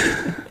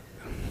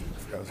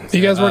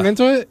 You guys weren't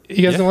into it?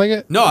 You guys didn't like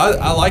it? No,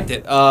 I liked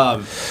it.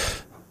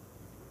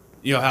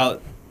 You know how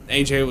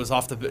AJ was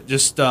off the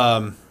just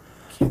can't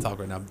can't talk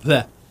right now.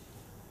 Bleh.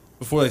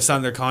 Before they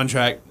signed their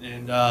contract,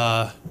 and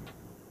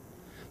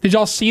Did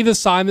y'all see the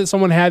sign that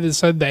someone had that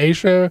said the A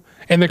show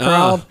in the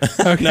crowd?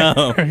 Okay.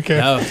 No. Okay.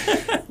 no,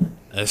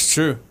 that's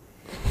true.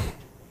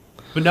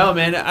 But no,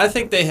 man, I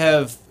think they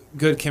have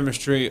good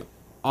chemistry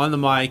on the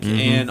mic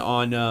and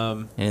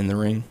on In the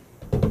ring.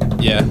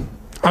 yeah.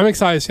 I'm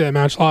excited to see that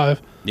match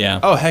live. Yeah.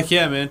 Oh heck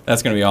yeah, man.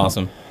 That's gonna be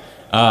awesome.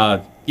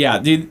 Yeah,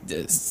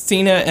 dude,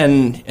 Cena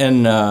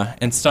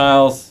and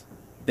Styles,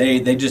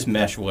 they just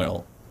mesh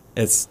well.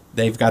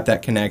 They've got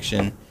that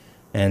connection,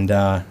 and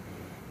yeah,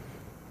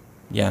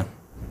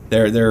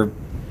 the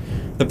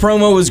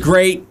promo was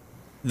great.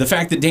 The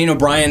fact that Daniel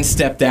Bryan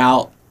stepped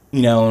out,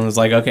 and was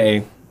like,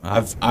 okay,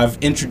 I've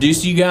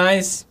introduced you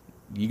guys.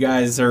 You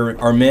guys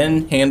are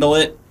men. Handle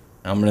it.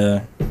 I'm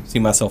gonna see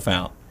myself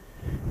out.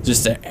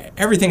 Just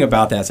everything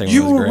about that segment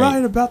You was were great.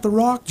 right about The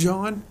Rock,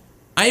 John.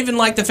 I even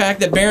like the fact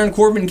that Baron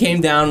Corbin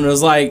came down and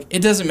was like,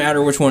 it doesn't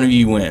matter which one of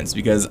you wins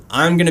because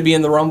I'm going to be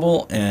in the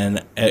Rumble,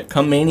 and at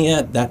Come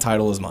Mania, that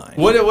title is mine.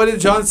 What did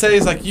John say?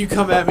 He's like, you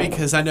come at me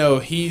because I know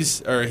he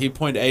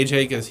pointed to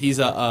AJ because he's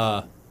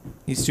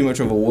He's too much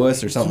of a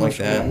wuss or something like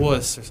that.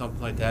 wuss or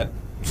something like that.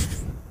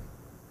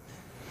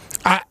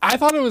 I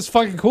thought it was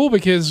fucking cool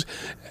because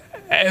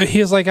he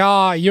was like,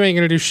 you ain't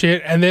gonna do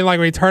shit. And then, like,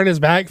 when he turned his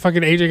back,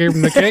 fucking AJ gave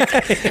him the kick.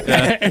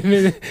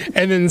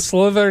 and then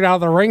slithered out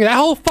of the ring. That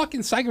whole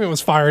fucking segment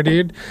was fire,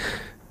 dude.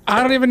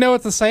 I don't even know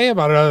what to say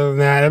about it other than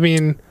that. I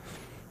mean,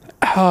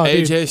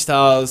 AJ dude.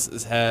 Styles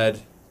has had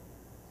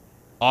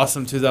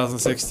awesome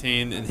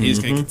 2016, and he's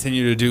going to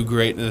continue to do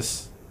great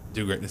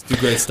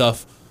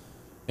stuff.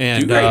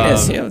 And Do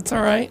greatness. Yeah, it's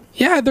all right.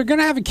 Yeah, they're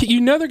gonna have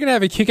they're gonna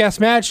have a kick-ass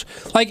match.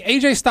 Like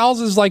AJ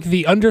Styles is like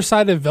the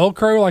underside of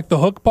Velcro, like the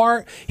hook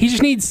part. He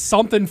just needs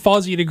something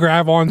fuzzy to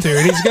grab onto,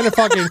 and he's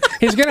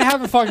gonna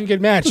have a fucking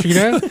good match. He's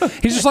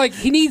just like,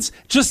 he needs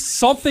just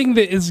something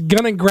that is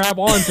gonna grab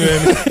onto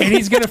him, and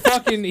he's gonna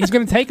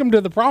take him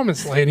to the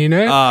promised land.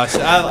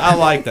 I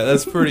like that.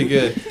 That's pretty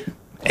good.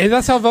 And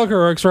that's how Velcro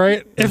works,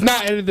 right? If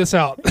not, edit this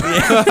out.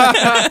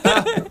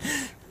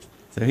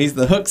 So he's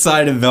the hook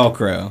side of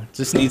Velcro.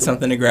 Just needs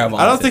something to grab on.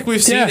 I don't think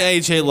we've seen Yeah.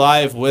 AJ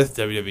live with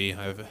WWE,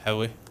 have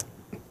we?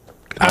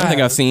 I don't think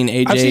I've seen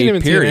AJ, I've seen him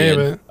in period.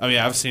 TNA, I mean,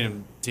 I've seen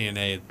him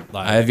TNA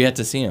live. I have yet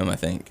to see him, I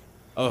think.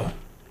 Oh,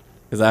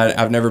 Because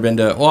I've never been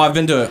to... Well, I've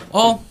been to...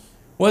 Well,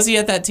 was he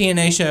at that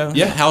TNA show?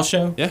 Yeah. House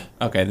show? yeah.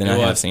 Okay, then He I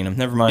have was. seen him.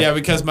 Never mind. Yeah,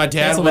 because my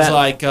dad Cancel was that.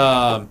 like,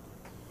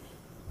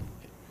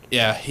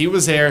 yeah, he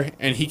was there,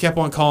 and he kept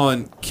on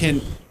calling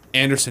Ken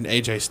Anderson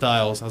AJ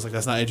Styles. I was like,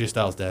 that's not AJ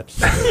Styles, Dad.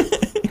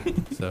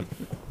 So,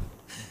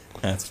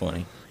 That's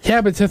funny.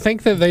 Yeah, but to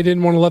think that they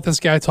didn't want to let this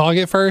guy talk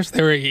at first,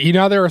 they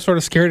were sort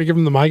of scared to give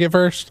him the mic at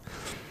first.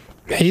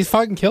 He's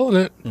fucking killing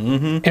it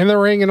in the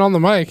ring and on the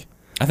mic.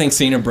 I think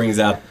Cena brings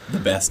out the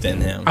best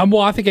in him.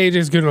 I think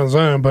AJ's good on his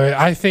own, but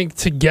I think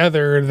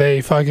together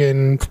they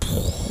fucking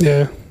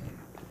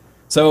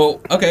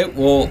So, okay,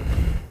 well,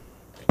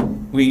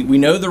 we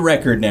know the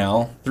record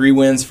now. 3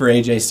 wins for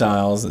AJ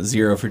Styles,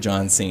 0 for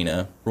John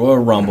Cena. Royal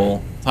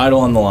Rumble, title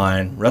on the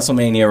line,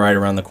 WrestleMania right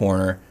around the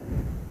corner.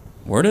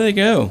 Where do they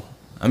go?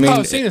 I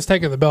mean, Cena's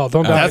taking the belt.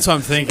 Don't doubt that's it. what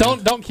I'm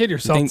thinking. Don't kid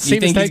yourself. you Cena's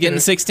think he's taking getting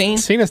it. 16?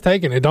 Cena's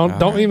taking it.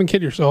 Don't even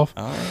kid yourself.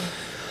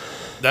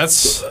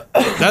 That's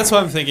what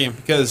I'm thinking,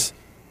 because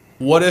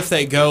what if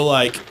they go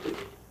like,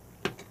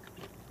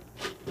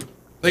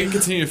 they can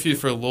continue to feud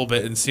for a little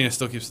bit and Cena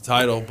still keeps the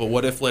title, but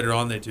what if later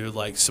on they do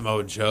like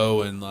Samoa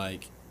Joe and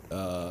like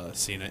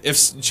Cena?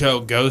 If Joe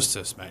goes to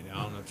SmackDown,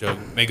 I don't know if Joe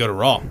may go to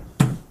Raw.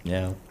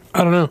 Yeah.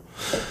 I don't know.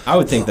 I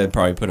would think they'd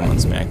probably put him on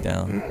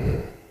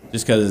SmackDown.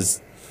 Just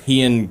because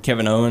he and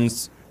Kevin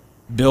Owens,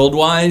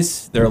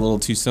 build-wise, they're a little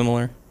too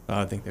similar. So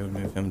I think they would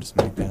move him to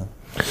SmackDown.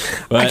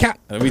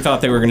 But we thought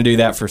they were going to do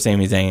that for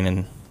Sami Zayn,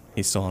 and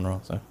he's still on Raw.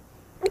 So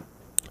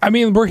I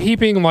mean, we're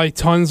heaping like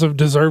tons of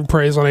deserved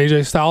praise on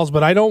AJ Styles,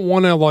 but I don't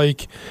want to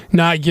like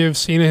not give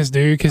Cena his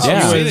due because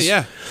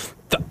I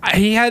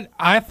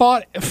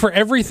thought for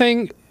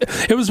everything,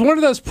 it was one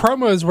of those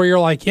promos where you're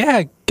like,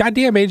 yeah,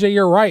 goddamn AJ,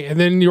 you're right, and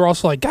then you're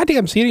also like,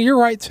 goddamn Cena, you're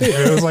right too. And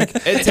it was like,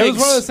 it was one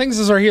of those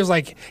things where he was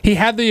like, he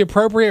had the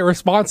appropriate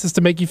responses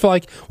to make you feel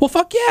like, well,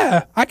 fuck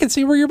yeah, I can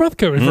see where you're both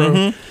coming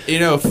from.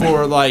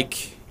 For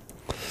like,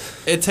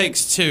 it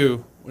takes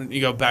two when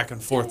you go back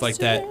and forth like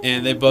that,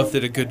 and they both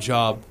did a good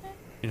job.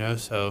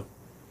 So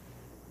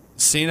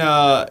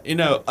Cena,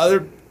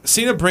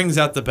 Cena brings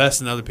out the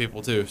best in other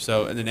people too.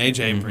 So, and then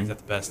AJ brings out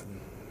the best in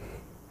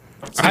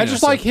Cena, I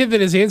just like him that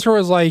his answer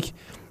was like,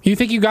 you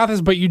think you got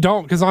this, but you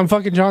don't, because I'm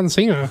fucking John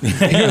Cena.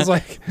 He was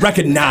like,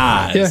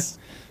 recognize,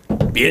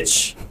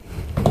 bitch.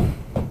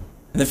 And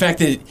the fact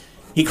that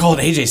he called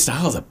AJ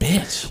Styles a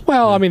bitch.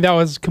 well, I mean, that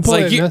was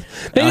completely.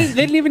 It's they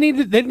didn't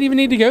even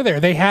need to go there.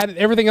 They had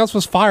everything else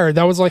was fired.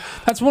 That was like,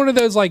 that's one of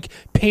those like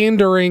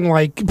pandering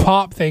like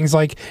pop things.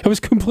 Like, it was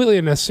completely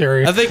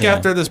unnecessary. I think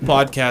after this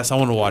podcast, I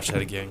want to watch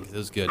that again because it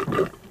was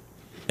good.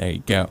 There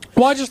you go.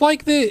 Well, I just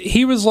like that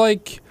he was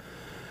like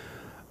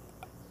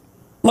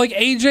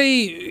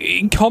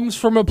AJ comes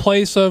from a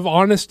place of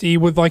honesty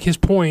with like his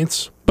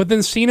points, But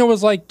then Cena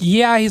was like,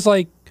 yeah, he's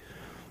like,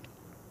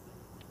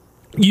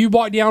 you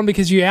walk down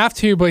because you have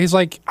to, but he's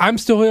like, I'm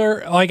still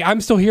here. Like,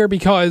 I'm still here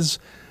because,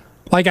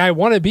 like, I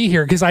want to be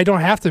here because I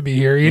don't have to be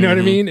here. You know what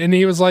I mean? And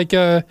he was like,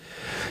 and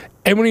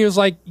when he was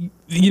like,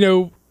 you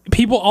know,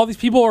 all these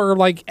people are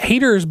like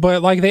haters,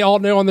 but like they all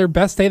know on their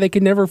best day they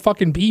can never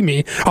fucking be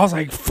me. I was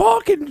like,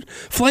 fucking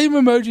flame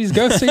emojis,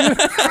 go Cena.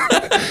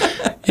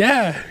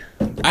 Yeah,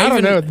 I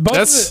don't know.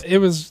 It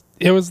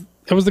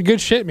was the good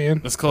shit,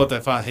 man. Let's call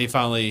it that. He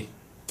finally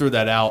threw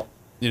that out,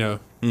 you know,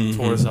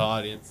 towards the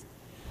audience.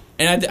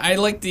 And I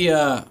like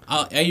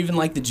I even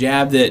like the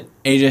jab that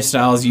AJ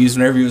Styles used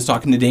whenever he was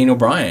talking to Daniel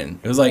Bryan.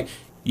 It was like,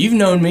 you've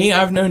known me,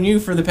 I've known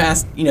you for the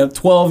past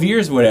 12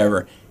 years,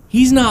 whatever.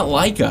 He's not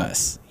like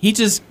us. He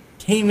just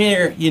came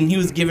here and he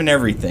was given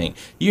everything.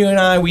 You and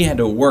I, we had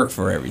to work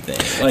for everything.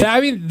 Like, I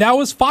mean, that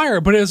was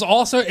fire, but it's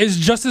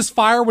just as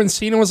fire when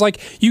Cena was like,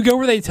 you go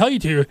where they tell you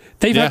to.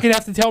 They fucking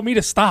have to tell me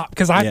to stop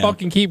because I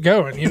fucking keep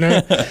going, you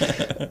know?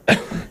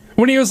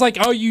 When he was like,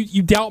 oh,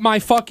 you doubt my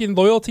fucking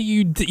loyalty,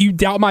 you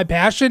doubt my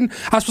passion.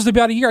 I was supposed to be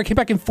out a year. I came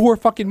back in 4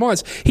 fucking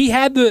months. He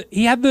had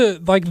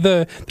the like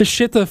the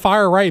shit to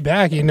fire right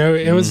back, you know?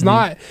 It was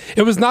not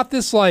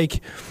this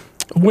like,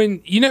 when,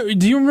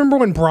 do you remember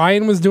when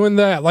Bryan was doing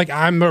that, like,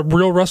 I'm a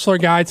real wrestler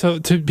guy to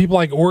people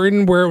like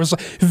Orton, where it was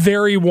like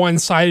very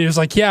one-sided? It was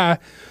like, yeah,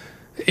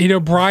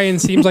 Bryan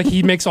seems like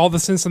he makes all the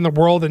sense in the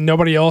world and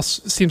nobody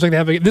else seems like they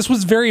have this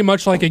was very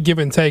much like a give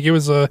and take. It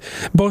was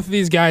both of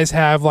these guys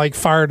have like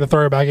fire to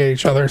throw back at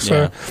each other.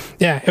 So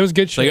yeah, it was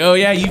good shit. Like, oh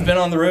yeah, you've been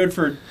on the road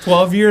for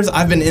 12 years.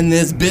 I've been in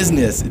this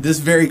business, this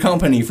very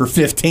company for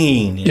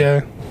 15.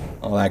 Yeah.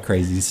 All that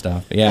crazy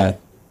stuff. But yeah.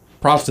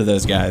 Props to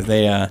those guys.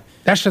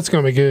 That shit's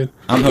gonna be good.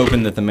 I'm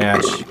hoping that the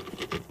match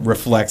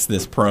reflects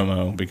this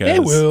promo because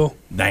it will.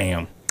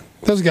 Damn,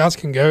 those guys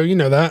can go. You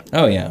know that.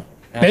 Oh yeah,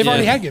 they've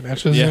already had good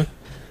matches. Yeah,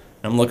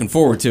 I'm looking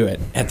forward to it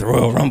at the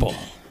Royal Rumble.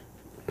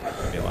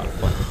 It'll be a lot of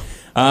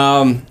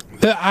fun.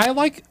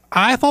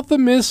 I thought the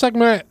Miz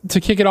segment to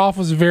kick it off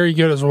was very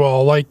good as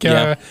well. Like,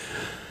 I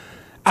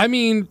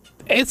mean,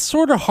 it's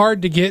sort of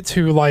hard to get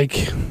to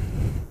like.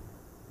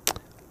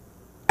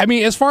 I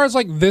mean, as far as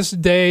like this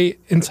day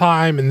and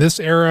time and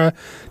this era,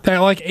 that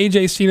like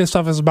AJ Cena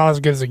stuff is about as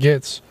good as it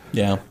gets.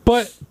 Yeah.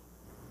 But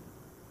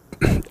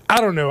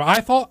I don't know.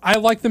 I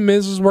like the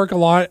Miz's work a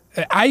lot.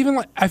 I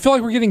feel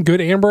like we're getting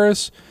good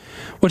Ambrose,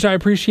 which I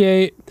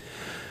appreciate.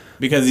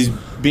 Because he's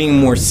being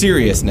more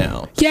serious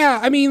now. Yeah,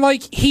 I mean,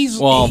 like he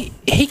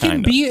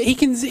can be.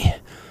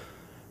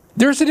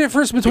 There's a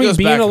difference between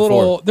being a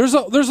little. There's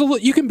a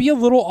you can be a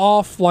little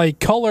off like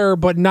color,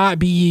 but not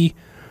be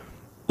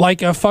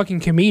like a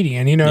fucking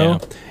comedian,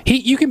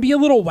 you can be a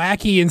little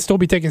wacky and still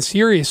be taken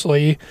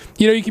seriously.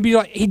 You can be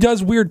like, he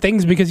does weird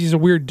things because he's a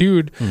weird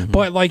dude,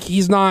 but like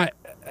he's not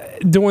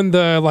doing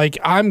the like,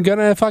 I'm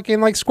gonna fucking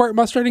like squirt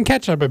mustard and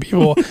ketchup at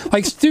people,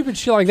 like stupid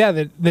shit like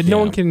that no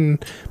one can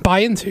buy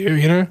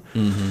into.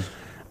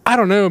 I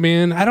don't know,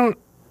 man.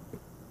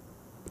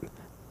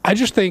 I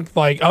just think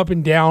like up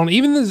and down.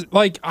 Even this,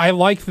 like I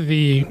like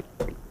the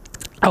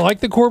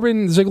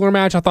Corbin Ziggler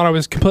match. I thought it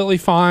was completely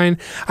fine.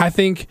 I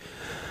think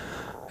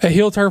a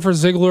heel turn for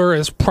Ziggler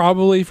is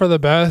probably for the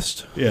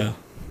best. Yeah.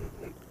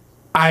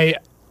 I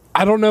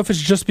don't know if it's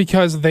just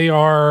because they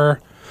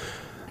are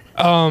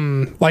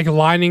like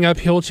lining up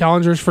heel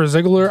challengers for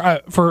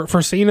Ziggler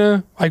for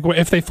Cena. Like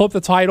if they flip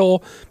the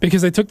title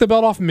because they took the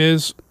belt off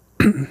Miz,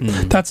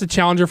 that's a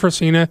challenger for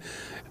Cena.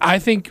 I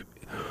think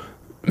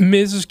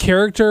Miz's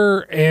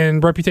character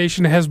and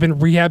reputation has been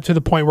rehabbed to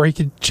the point where he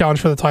could challenge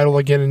for the title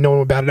again and no one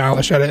would bat an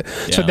eyelash at it.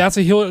 Yeah. So that's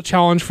a heel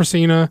challenge for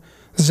Cena.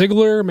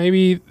 Ziggler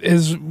maybe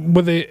is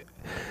with it.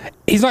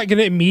 He's not going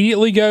to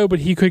immediately go, but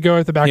he could go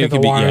at the back of the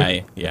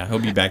line. Yeah, he'll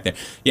be back there.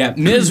 Yeah,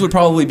 Miz would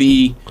probably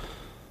be.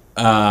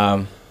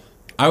 I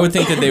would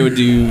think that they would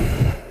do.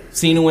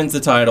 Cena wins the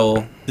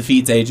title,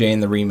 defeats AJ in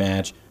the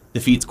rematch,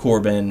 defeats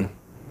Corbin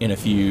in a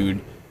feud.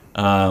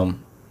 I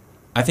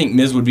think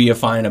Miz would be a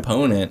fine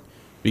opponent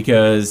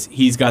because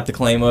he's got the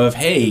claim of,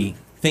 hey,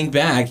 think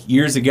back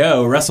years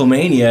ago,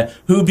 WrestleMania,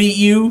 who beat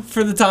you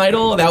for the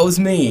title? That was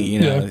me.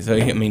 Yeah. So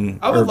I mean,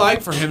 I would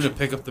like for him to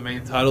pick up the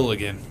main title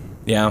again.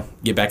 Yeah,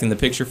 get back in the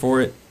picture for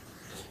it.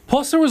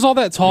 Plus, there was all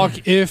that talk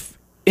if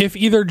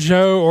either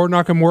Joe or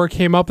Nakamura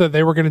came up that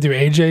they were going to do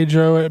AJ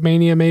Joe at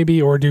Mania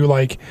maybe, or do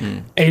like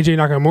AJ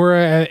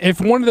Nakamura. If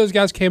one of those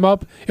guys came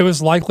up, it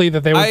was likely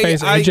that they would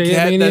face AJ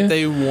at Mania. I get that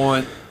they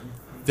want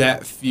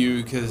that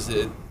feud because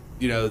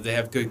they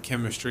have good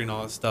chemistry and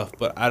all that stuff,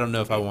 but I don't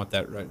know if I want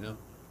that right now.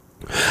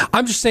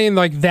 I'm just saying,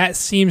 like, that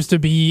seems to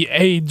be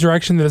a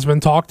direction that has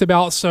been talked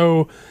about.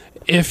 So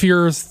if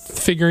you're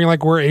figuring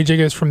like where AJ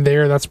goes from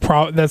there, that's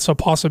a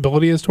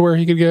possibility as to where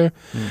he could go.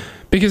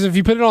 Because if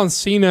you put it on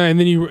Cena and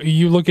then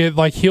you look at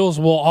like heels,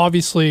 well,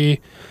 obviously,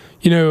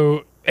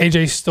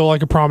 AJ's still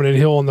like a prominent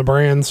heel in the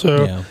brand.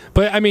 So,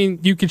 but I mean,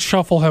 you could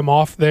shuffle him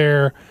off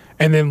there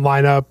and then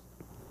line up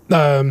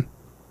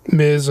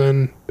Miz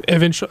and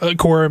eventually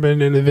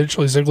Corbin and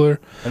eventually Ziggler.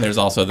 And there's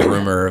also the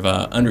rumor of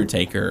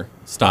Undertaker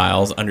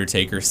Styles,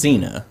 Undertaker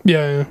Cena.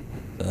 Yeah.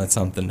 So that's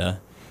something to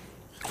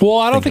Well,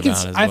 I don't think about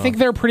it's. as I well. think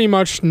they're pretty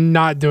much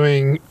not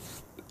doing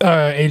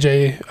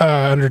AJ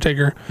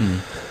Undertaker.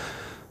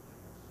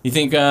 You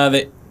think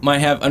they might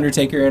have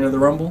Undertaker enter the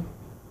Rumble?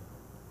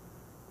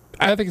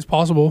 I think it's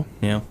possible.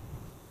 Yeah.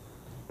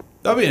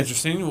 That'd be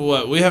interesting.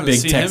 What we haven't Big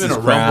seen Texas him in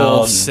a crowd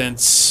Rumble and-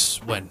 since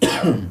when? Been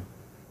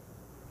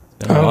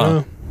I a don't while.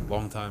 know.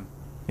 Long time.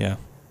 Yeah.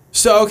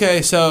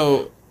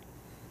 So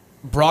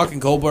Brock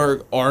and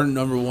Goldberg are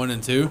number 1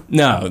 and 2.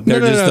 No, they're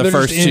no, just no, the they're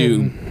first just two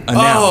in. announced.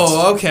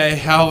 Oh,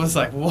 okay. I was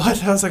like,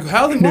 what? I was like,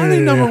 how are they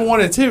number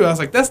 1 and 2? I was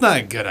like, that's not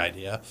a good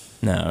idea.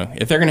 No,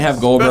 if they're gonna have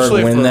Goldberg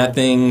Especially win for that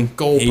thing, he's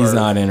Goldberg.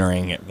 not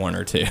entering at 1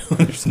 or 2.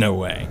 There's no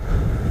way.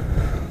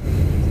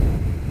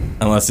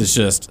 Unless it's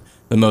just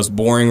the most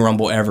boring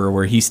Rumble ever,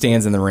 where he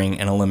stands in the ring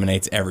and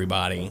eliminates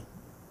everybody,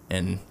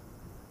 and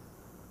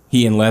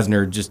he and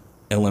Lesnar just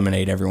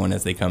eliminate everyone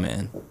as they come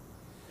in.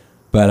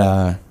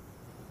 But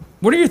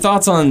what are your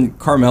thoughts on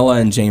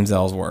Carmella and James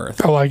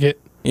Ellsworth? I like it.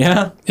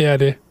 Yeah, Yeah, I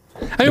do.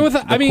 I mean, the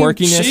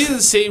quirkiness. She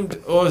seemed,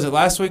 what was it,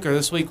 last week or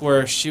this week,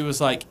 where she was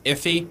like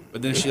iffy,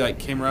 but then she like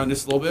came around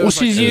just a little bit. It Well, was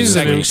like she's a using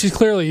second. him. She's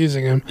clearly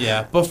using him.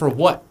 Yeah, but for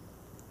what?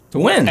 to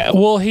win.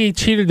 Well, he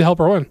cheated to help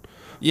her win.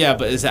 Yeah,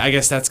 but I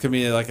guess that's gonna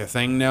be like a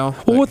thing now.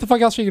 Well, what the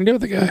fuck else are you gonna do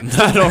with the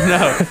guy? I don't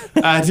know.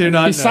 I do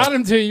not You know. signed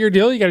him to a year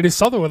deal. You got to do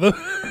something with him.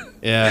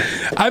 Yeah.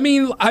 I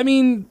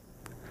mean,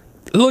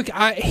 look,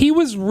 he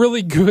was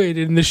really good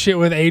in the shit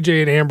with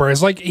AJ and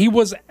Ambrose. Like he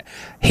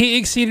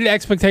exceeded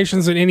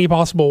expectations in any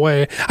possible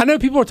way. I know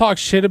people talk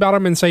shit about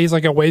him and say he's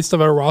like a waste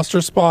of a roster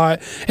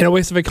spot and a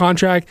waste of a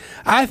contract.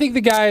 I think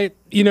the guy,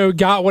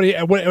 got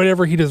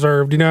whatever he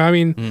deserved. I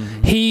mean,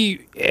 he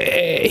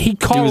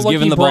caught He was lucky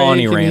given the ball and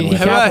he break ran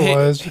with it.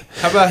 capitalized.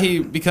 How about he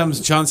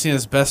becomes John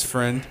Cena's best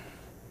friend?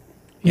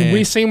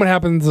 We've seen what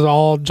happens to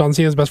all John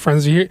Cena's best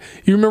friends. You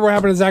remember what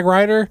happened to Zack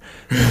Ryder?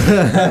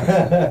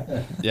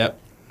 Yep.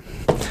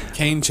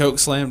 Kane choke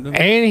slammed him.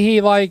 And he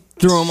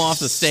Threw him off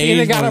the stage.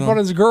 Cena got up on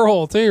his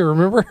girl too.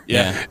 Remember?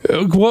 Yeah.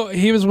 Well,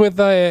 he was with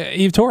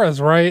Eve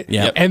Torres, right?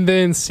 Yep. And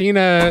then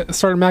Cena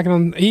started macking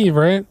on Eve,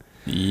 right?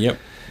 Yep.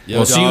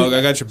 Yo, dog,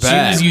 I got your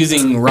back. She was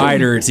using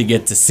Ryder to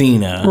get to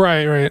Cena,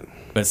 Right.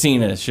 but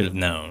Cena should have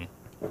known.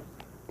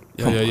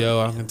 Yo,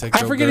 I'm gonna take I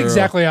your forget girl.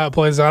 exactly how it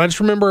plays out. I just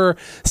remember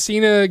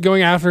Cena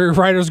going after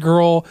Ryder's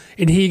girl,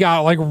 and he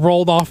got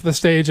rolled off the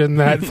stage in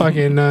that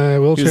fucking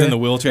wheelchair. He was in the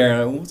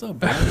wheelchair. What's up,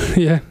 bro?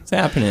 Yeah, What's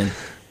happening?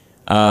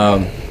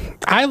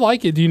 I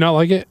like it. Do you not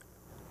like it?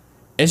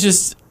 It's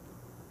just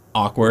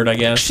awkward, I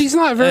guess. She's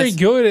not very That's-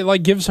 good.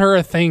 It gives her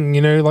a thing,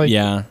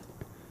 Yeah.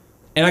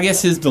 And I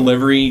guess his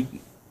delivery,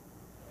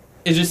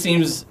 it just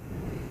seems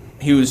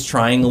he was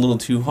trying a little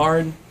too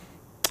hard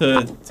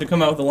to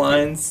come out with the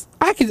lines.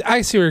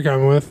 I see where you're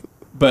going with.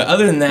 But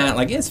other than that,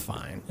 it's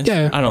fine.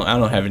 Yeah. I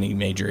don't have any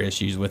major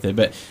issues with it.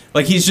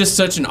 But he's just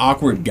such an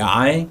awkward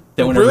guy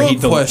that The whenever real he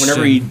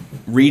question-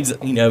 reads,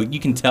 you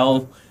can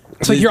tell.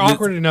 It's like you're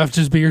awkward enough.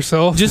 Just be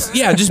yourself. Just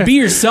be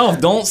yourself.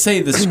 Don't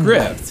say the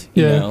script.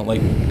 Yeah.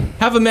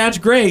 Have a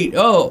match great.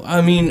 Oh,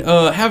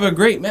 have a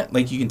great match.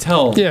 You can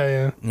tell.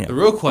 yeah. The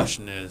real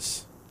question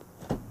is,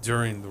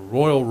 during the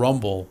Royal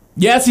Rumble.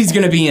 Yes, he's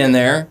going to be in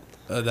there.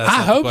 That's I not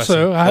the hope question.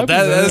 so. I hope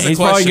that he does. is the He's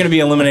probably question. going to be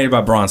eliminated by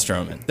Braun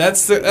Strowman.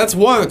 That's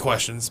one of the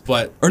questions,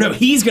 but Or no,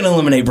 he's going to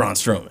eliminate Braun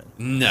Strowman.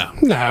 no.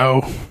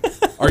 No,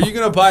 Are you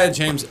gonna buy a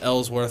James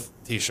Ellsworth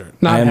T-shirt?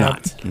 not I am now.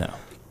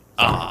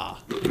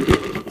 not.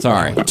 No.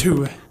 Sorry.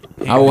 Two.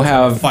 I will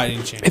have Fighting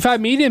champion. If I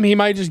meet him, he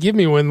might just give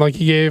me one, like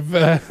he gave.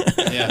 Yeah.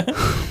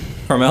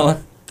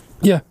 Carmella.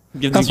 Yeah,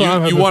 Give that's the- what I'm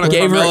You hoping want a for.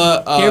 Gave her-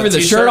 Carmella gave her the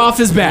T-shirt? shirt off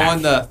his back. The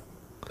one that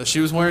she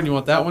was wearing. You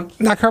want that one?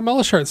 That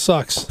Carmella shirt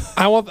sucks.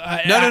 I want.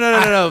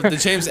 No. The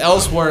James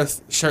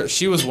Ellsworth shirt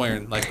she was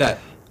wearing, like that.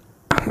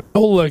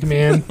 Oh look,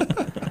 man,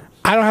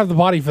 I don't have the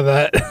body for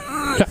that.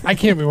 I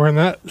can't be wearing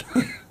that.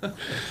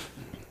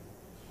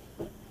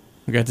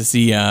 We got to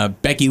see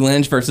Becky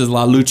Lynch versus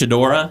La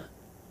Luchadora.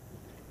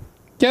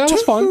 Yeah, that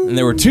was fun. And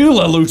there were two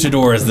La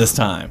Luchadoras this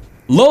time.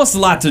 Los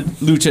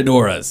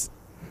Luchadoras.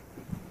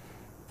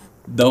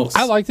 Those.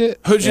 I liked it.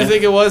 Who'd you Yeah.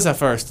 think it was at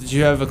first? Did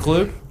you have a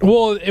clue?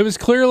 Well, it was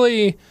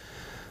clearly.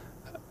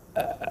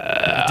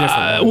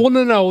 Different. Well,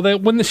 no.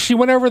 That when she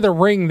went over the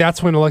ring,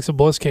 that's when Alexa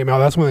Bliss came out.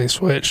 That's when they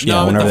switched.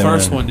 Yeah, no, whenever the they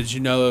first were- one. Did you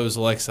know it was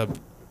Alexa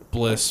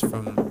Bliss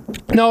from?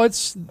 No,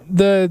 it's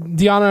the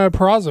Deonna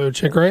Purrazzo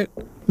chick, right?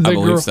 The I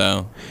believe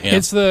so. Yeah.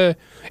 It's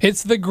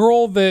the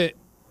girl that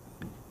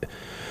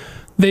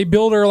they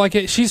build her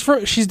she's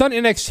done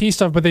NXT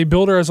stuff, but they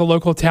build her as a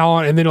local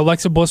talent, and then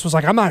Alexa Bliss was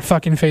like, "I'm not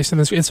fucking facing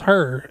this. It's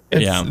her.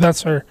 Yeah.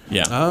 That's her."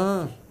 yeah.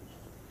 Ah.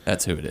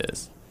 That's who it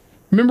is.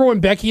 Remember when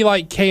Becky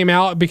came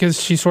out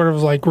because she sort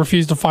of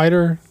refused to fight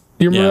her?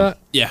 Do you remember Yeah. that?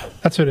 Yeah.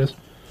 That's who it is.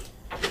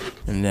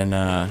 And then,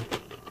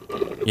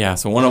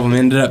 so one of them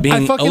ended up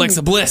being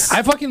Alexa Bliss.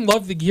 I fucking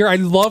love the gear. I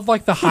love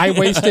the high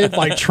waisted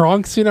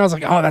trunks. I was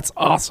like, oh, that's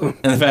awesome.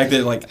 And the fact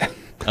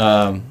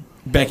that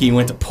Becky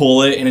went to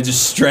pull it and it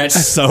just stretched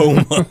so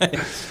much.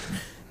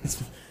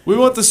 We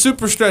want the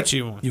super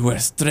stretchy one. You wear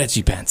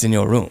stretchy pants in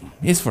your room.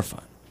 It's for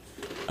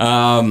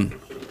fun.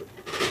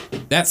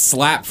 That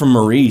slap from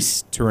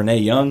Maurice to Renee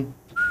Young.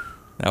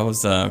 That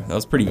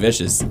was pretty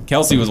vicious.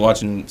 Kelsey was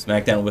watching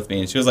SmackDown with me,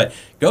 and she was like,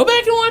 "Go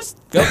back and watch.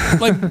 Go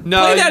play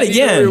that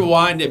again."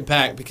 Rewind it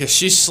back because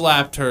she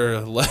slapped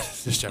her.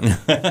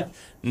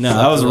 No,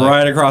 that was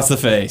right across the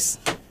face.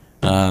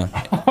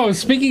 Oh,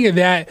 speaking of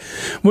that,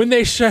 when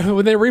they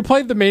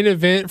replayed the main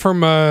event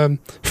from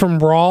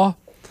Raw,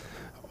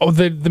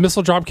 the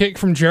missile drop kick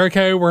from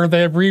Jericho, where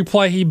they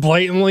replay, he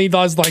blatantly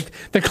does like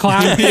the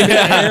clap in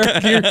the air.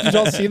 Did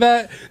y'all see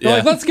that? They're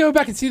like, let's go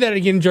back and see that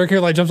again.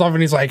 Jericho like jumps off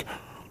and he's like,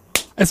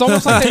 it's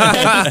almost like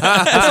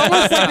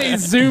they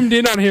zoomed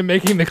in on him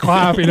making the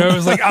clap. You know, it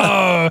was like,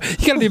 oh,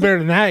 you gotta do better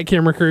than that,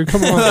 camera crew.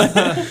 Come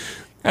on,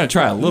 gotta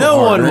try a little. No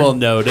harder. one will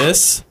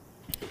notice.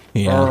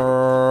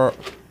 Yeah.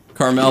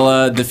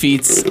 Carmella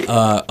defeats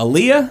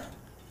Aaliyah.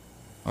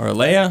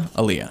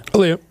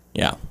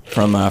 Yeah,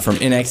 from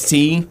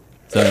NXT.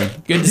 So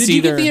good to Did see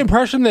you get the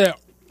impression that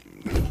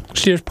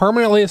she is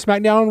permanently a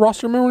SmackDown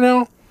roster member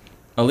now?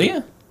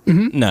 Aaliyah?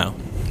 Mm-hmm.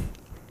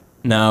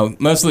 No,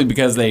 mostly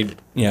because they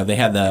had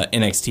the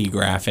NXT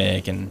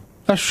graphic and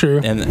that's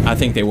true. And I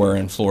think they were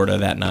in Florida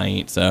that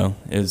night, so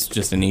it was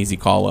just an easy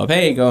call up.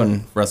 Hey, go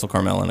and wrestle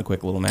Carmella in a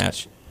quick little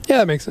match. Yeah,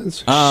 that makes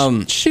sense.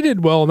 She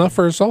did well enough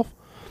for herself.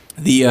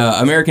 The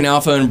American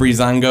Alpha and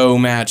Breezango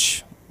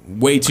match,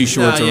 way too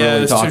short to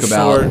really talk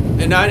about. Short.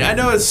 And I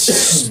know it's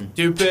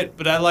stupid,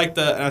 but I like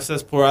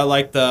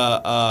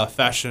the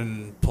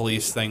fashion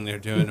police thing they're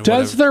doing.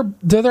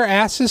 Do their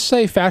asses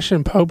say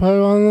fashion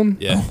popo on them?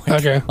 Yeah.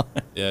 Okay.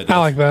 Yeah, I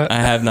like that. I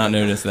have not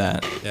noticed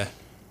that. Yeah.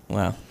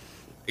 Wow.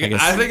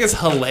 I think it's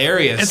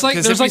hilarious. It's like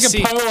there's like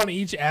a po on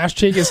each ass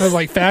cheek. It says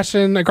like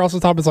fashion across the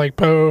top. It's like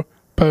po.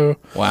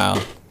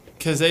 Wow.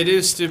 Because they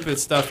do stupid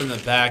stuff in the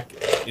back,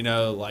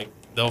 like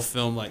they'll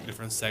film like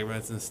different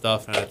segments and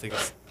stuff, and I think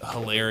it's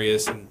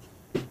hilarious. And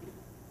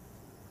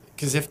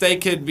because if they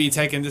could be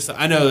taken just,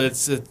 I know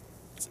it's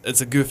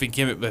a goofy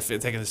gimmick, but if they're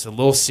taking this a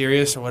little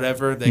serious or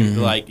whatever, they could be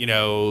like,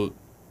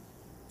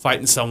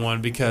 fighting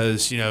someone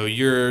because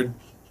you're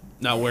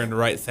not wearing the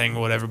right thing or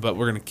whatever, but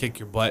we're gonna kick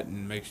your butt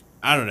and make.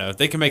 I don't know.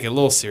 They can make it a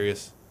little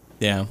serious.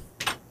 Yeah.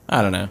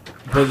 I don't know.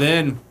 But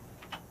then,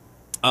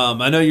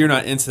 I know you're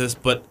not into this,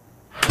 but.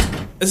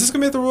 Is this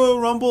going to be at the Royal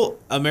Rumble?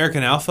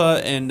 American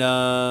Alpha and...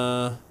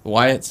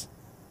 Wyatt's?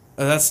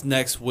 That's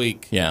next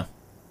week. Yeah.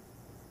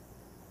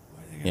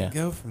 Where are they going to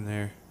go from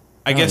there?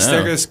 I guess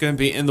they're just going to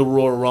be in the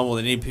Royal Rumble.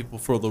 They need people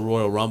for the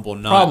Royal Rumble,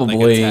 not probably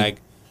like a tag.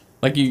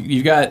 Like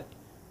you've got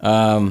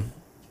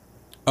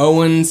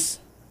Owens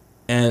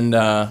and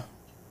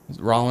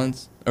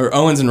Rollins? Or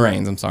Owens and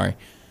Reigns, I'm sorry.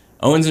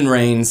 Owens and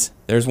Reigns,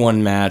 there's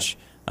one match.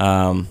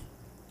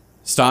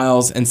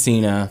 Styles and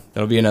Cena,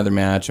 that'll be another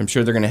match. I'm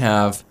sure they're going to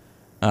have...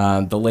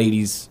 the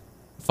ladies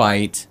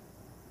fight.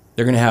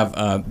 They're going to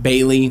have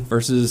Bayley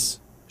versus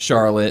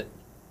Charlotte.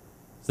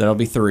 So that'll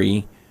be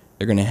 3.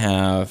 They're going to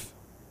have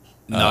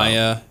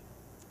Nia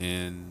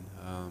and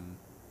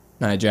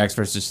Nia Jax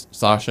versus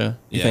Sasha,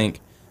 you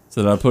think?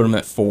 So that'll put them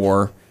at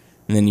 4.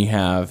 And then you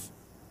have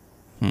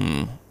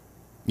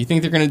you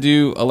think they're going to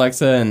do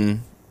Alexa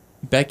and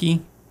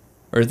Becky?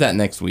 Or is that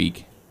next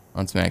week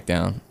on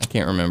SmackDown? I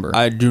can't remember.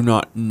 I do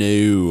not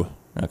know.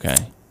 Okay.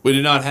 We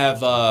do not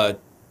have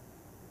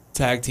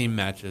tag team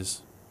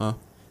matches, huh?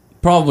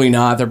 Probably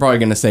not. They're probably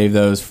going to save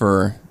those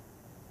for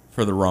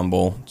the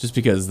Rumble, just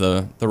because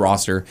the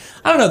roster.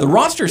 I don't know. The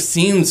roster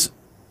seems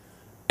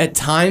at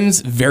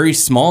times very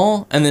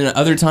small, and then at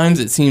other times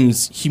it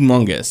seems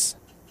humongous.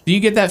 Do you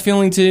get that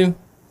feeling too?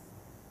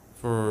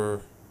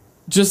 For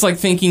just like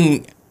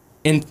thinking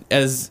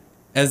as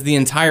the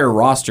entire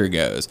roster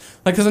goes,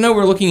 like because I know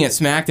we're looking at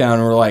SmackDown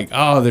and we're like,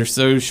 oh, they're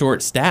so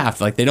short staffed,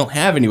 like they don't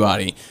have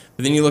anybody.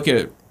 But then you look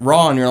at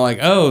Raw and you're like,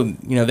 oh,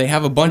 they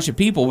have a bunch of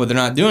people, but they're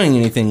not doing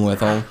anything with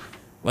them.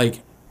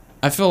 Like,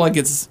 I feel like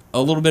it's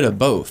a little bit of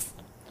both.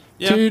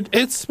 Yeah. Dude,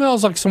 it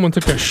smells like someone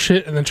took a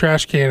shit in the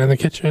trash can in the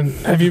kitchen.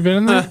 Have you been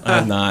in there? I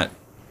have not.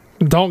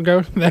 Don't go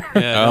there.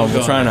 Yeah,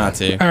 we'll try not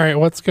to. All right,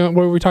 what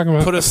are we talking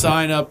about? Put a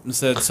sign up and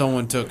said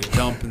someone took a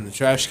dump in the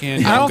trash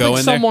can. I don't think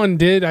someone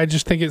did. I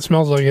just think it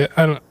smells like it.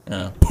 I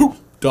don't. Poop.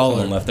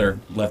 Someone left their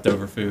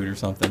leftover food or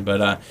something.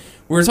 But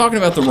we were talking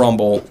about the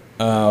Rumble.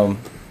 So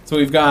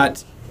we've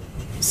got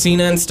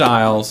Cena and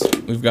Styles.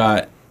 We've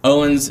got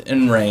Owens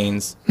and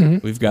Reigns.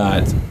 Mm-hmm. We've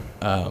got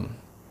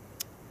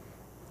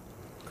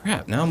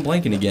crap. Now I'm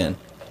blanking again.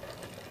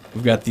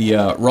 We've got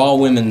the Raw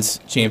Women's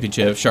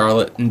Championship,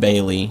 Charlotte and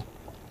Bayley.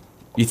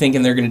 You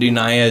thinking they're going to do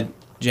Nia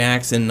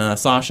Jax and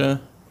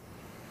Sasha?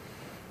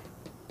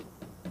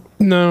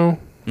 No.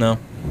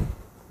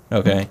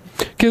 Okay.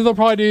 Because they'll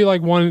probably do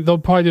they'll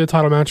probably do a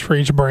title match for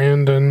each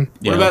brand. And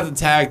what about the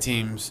tag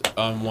teams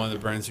on one of the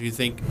brands? Do you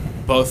think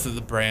both of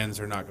the brands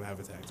are not going to have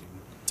a tag team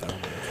title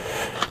match?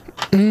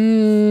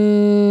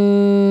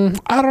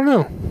 I don't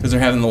know. Because they're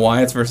having the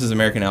Wyatts versus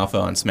American Alpha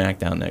on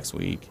SmackDown next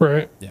week.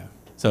 Right. Yeah.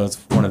 So it's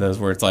one of those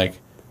where it's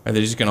like, are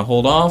they just going to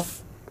hold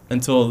off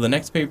until the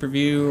next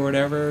pay-per-view or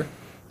whatever?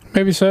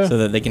 Maybe so. So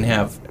that they can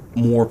have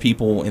more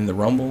people in the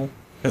Rumble?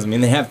 Because,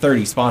 they have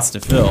 30 spots to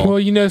fill.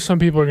 Well, some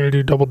people are going to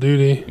do double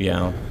duty.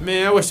 Yeah.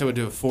 Man, I wish they would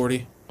do a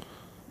 40.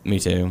 Me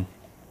too.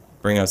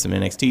 bring up some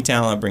NXT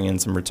talent, bring in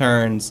some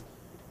returns,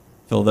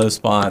 fill those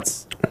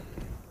spots.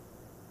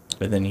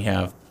 But then you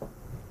have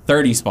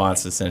 30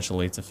 spots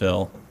essentially to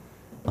fill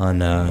on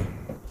the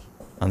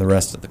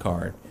rest of the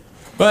card.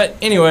 But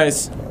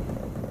anyways,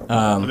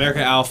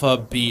 American Alpha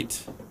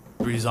beat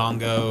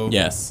Breezango.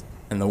 yes,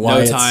 and the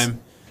Wyatts, No time.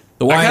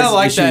 the I kinda Wyatts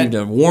like issued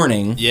that. a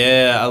warning.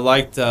 Yeah, I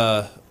liked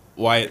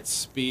Wyatt's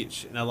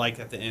speech, and I liked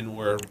at the end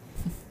where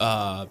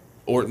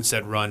Orton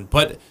said "run,"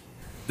 but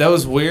that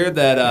was weird.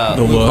 That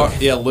The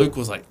look. Luke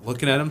was like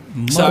looking at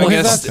him. So Well, I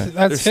guess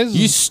that's his.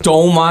 You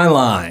stole my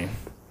line.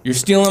 You're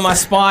stealing my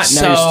spot.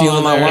 Now you're So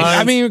stealing my there's- line.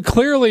 I mean,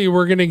 clearly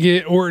we're gonna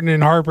get Orton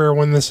and Harper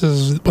when this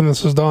is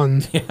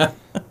done. Yeah.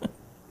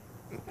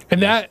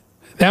 And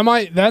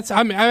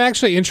I'm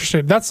actually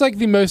interested. That's like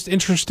the most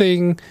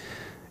interesting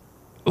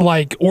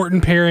like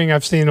Orton pairing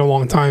I've seen in a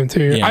long time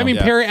too. Yeah. I mean,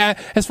 Yeah. pairing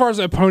as far as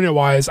opponent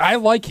wise, I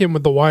like him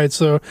with the Wyatt.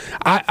 So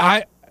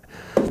I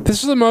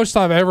this is the most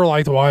I've ever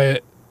liked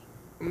Wyatt.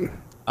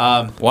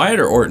 Wyatt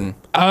or Orton?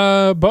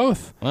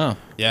 Both. Wow.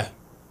 yeah.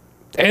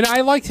 And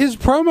I liked his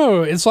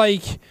promo. It's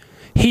like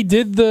he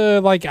did the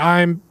like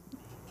I'm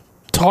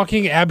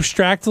talking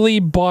abstractly,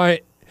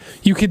 but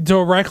you could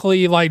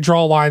directly like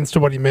draw lines to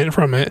what he meant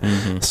from it.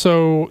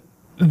 So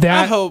I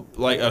that hope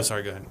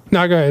sorry, go ahead.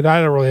 no, go ahead.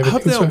 I don't really have I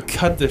hope they anything don't to say.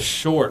 cut this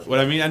short. What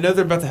I mean, I know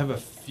they're about to have a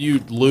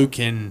feud, Luke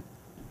and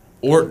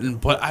Orton,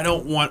 but I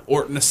don't want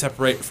Orton to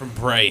separate from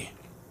Bray.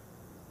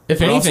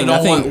 If I also anything, don't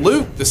I think. want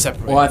Luke to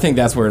separate. Well, I think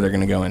that's where they're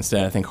going to go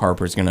instead. I think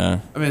Harper's going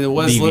to. I mean,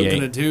 what is Luke deviate.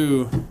 going to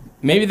do?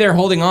 Maybe they're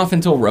holding off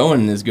until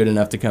Rowan is good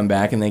enough to come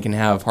back, and they can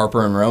have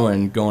Harper and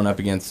Rowan going up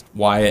against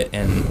Wyatt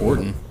and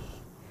Orton.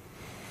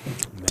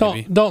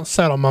 Maybe. Don't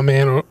settle my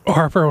man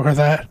Harper with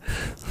that.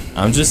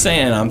 I'm just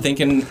saying. I'm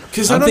thinking.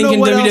 'Cause I I'm don't know thinking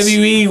what else-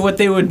 WWE what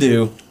they would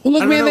do. Well,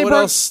 look, I don't man, know they what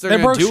broke else they're they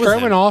gonna broke do with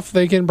Strowman him. off.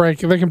 They can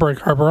break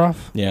Harper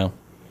off. Yeah.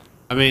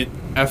 I mean,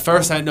 at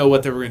first I didn't know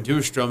what they were going to do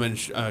with Strowman.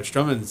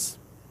 Strowman's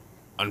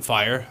on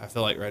fire, I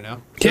feel like, right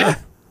now. Yeah,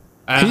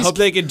 And I He's- hope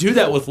they can do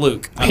that with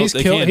Luke. I he's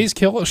hope they can.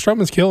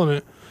 Strowman's killing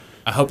it.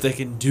 I hope they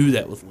can do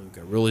that with Luke.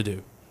 I really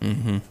do.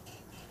 Mm-hmm.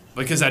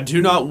 Because I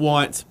do not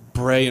want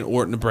Bray and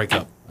Orton to break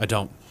up. I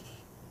don't.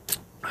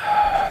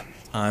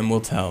 Time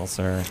will tell,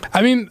 sir.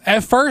 I mean,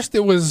 at first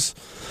it was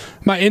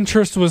my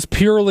interest was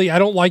purely I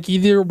don't like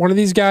either one of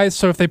these guys.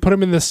 So if they put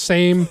them in the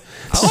same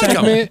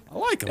segment, I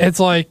like them. it's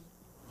like,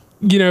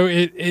 you know,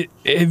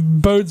 it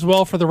bodes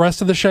well for the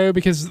rest of the show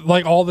because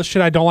like all the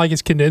shit I don't like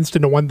is condensed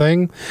into one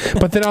thing.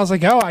 But then I was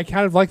like, oh, I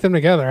kind of like them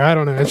together. I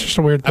don't know. It's just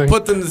a weird thing.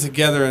 Put them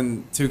together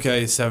in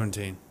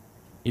 2K17.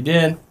 You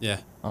did? Yeah.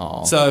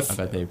 Oh, So if, I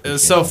bet they it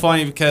was so appreciate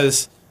funny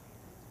because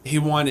he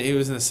won. He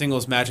was in a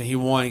singles match and he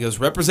won. He goes,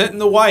 representing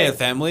the Wyatt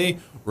family,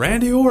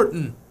 Randy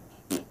Orton.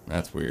 it.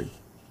 That's weird.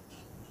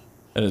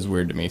 That is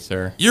weird to me,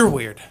 sir. You're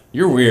weird.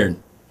 You're weird.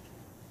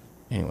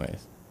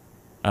 Anyways.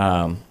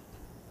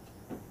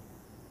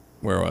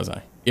 Where was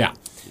I? Yeah.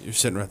 You're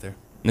sitting right there.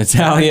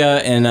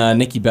 Natalia and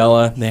Nikki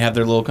Bella, they have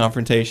their little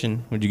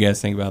confrontation. What'd you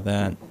guys think about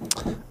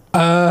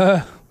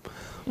that?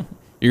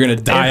 You're going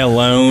to die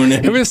alone.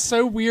 It was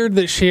so weird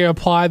that she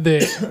applied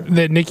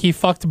that Nikki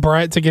fucked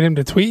Brett to get him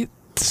to tweet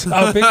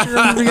a picture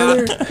of them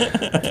together.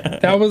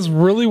 That was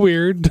really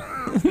weird.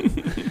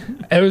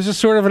 It was just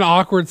sort of an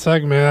awkward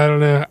segment.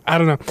 I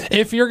don't know.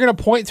 If you're gonna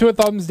point to a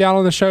thumbs down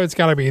on the show, it's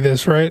got to be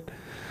this, right?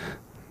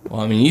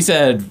 Well, I mean, you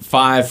said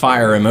 5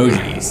 fire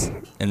emojis,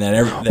 and then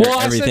everything.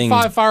 I said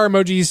 5 fire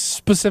emojis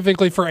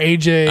specifically for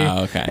AJ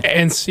Oh, okay.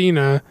 and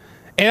Cena.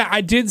 And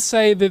I did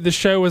say that the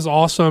show was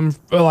awesome,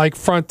 like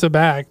front to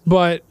back.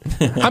 But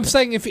I'm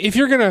saying if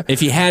you're gonna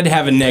If you had to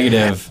have a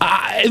negative,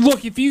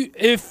 look,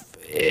 if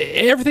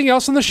everything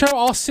else on the show,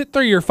 I'll sit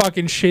through your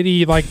fucking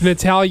shitty like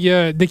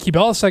Natalia Nikki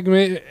Bella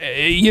segment.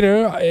 You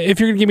know, if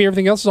you're gonna give me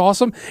everything else is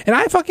awesome, and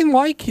I fucking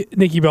like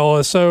Nikki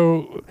Bella,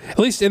 so at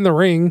least in the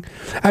ring.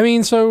 I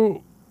mean,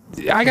 so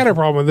I got a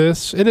problem with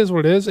this. It is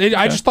what it is.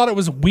 I just thought it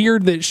was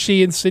weird that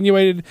she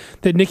insinuated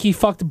that Nikki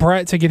fucked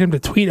Brett to get him to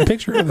tweet a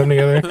picture of them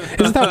together.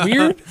 Isn't that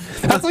weird?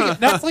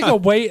 That's like a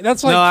way.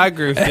 That's like No, I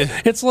agree with you.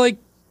 it's like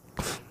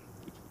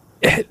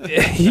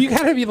you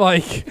gotta be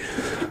like.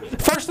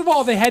 First of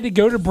all, they had to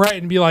go to Brett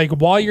and be like,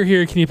 "While you're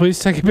here, can you please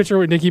take a picture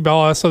with Nikki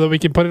Bella so that we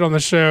can put it on the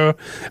show?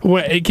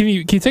 Can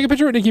you take a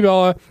picture with Nikki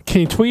Bella?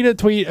 Can you tweet a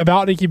tweet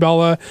about Nikki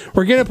Bella?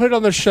 We're gonna put it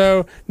on the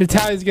show.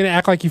 Natalia's gonna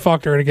act like you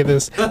fucked her to get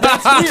this.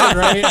 That's weird,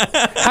 right?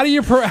 How do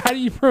you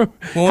well,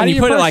 when you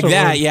put it like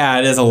that, yeah,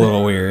 it is a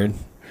little weird.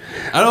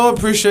 I don't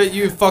appreciate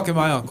you fucking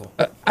my uncle.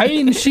 I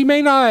mean, she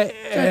may not.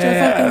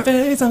 Fucking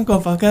face, Uncle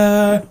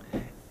Fucker.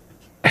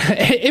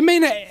 It may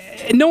not.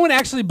 No one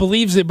actually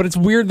believes it, but it's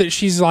weird that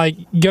she's like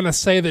gonna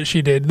say that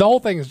she did. The whole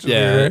thing is just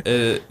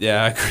weird.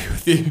 Yeah, I agree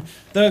with you.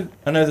 Doug,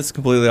 I know this is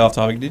completely off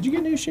topic. Did you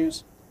get new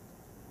shoes?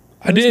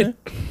 I did.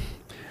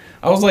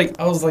 I was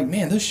like,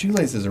 man, those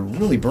shoelaces are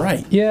really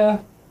bright. Yeah,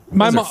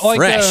 my Those are mom like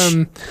fresh.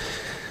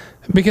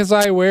 because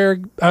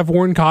I've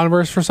worn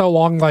Converse for so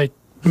long. Like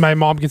my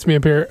mom gets me a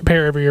pair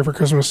every year for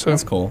Christmas. So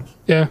That's cool.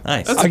 yeah,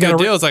 Nice. That's I a good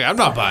gotta deal. It's like, I'm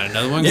not buying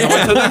another one. 'Cause I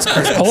went to the next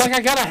Christmas. Well, like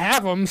I gotta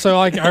have them, so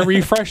like I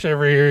refresh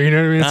every year. You know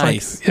what I mean? It's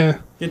Nice. like, yeah.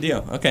 Good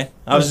deal. Okay.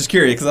 I was just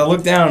curious because I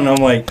looked down and I'm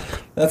like,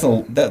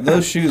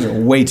 those shoes are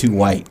way too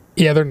white.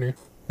 Yeah, they're new.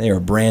 They are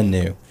brand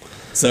new.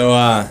 So,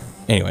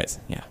 anyways,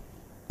 yeah.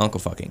 Uncle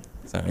fucking.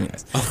 So,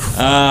 anyways.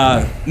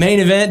 Main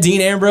event,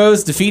 Dean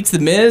Ambrose defeats The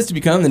Miz to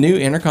become the new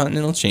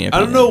Intercontinental Champion. I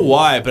don't know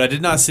why, but I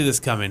did not see this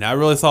coming. I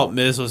really thought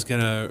Miz was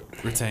going to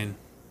retain.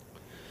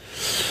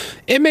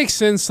 It makes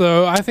sense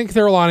though. I think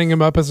they're lining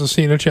him up as a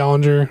Cena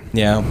challenger.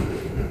 Yeah.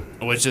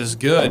 Which is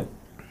good.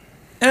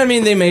 And I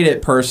mean, they made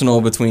it personal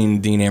between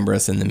Dean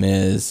Ambrose and The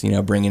Miz,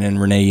 bringing in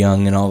Renee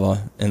Young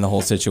and the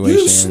whole situation.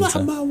 You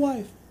slapped my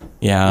wife.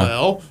 Yeah.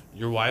 Well,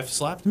 your wife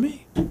slapped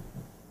me.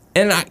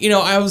 And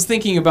I was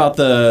thinking about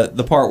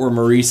the part where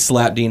Maurice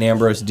slapped Dean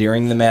Ambrose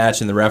during the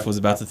match, and the ref was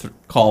about to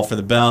call for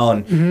the bell,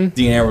 and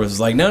Dean Ambrose was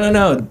like,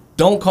 "No,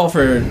 don't call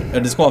for a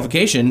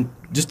disqualification.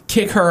 Just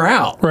kick her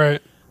out."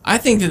 Right. I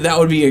think that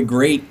would be a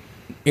great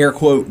air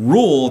quote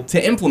rule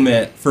to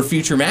implement for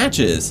future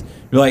matches.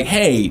 Be like,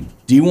 hey,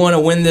 do you want to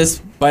win this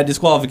by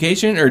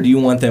disqualification, or do you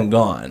want them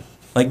gone?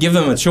 Like, give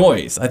them a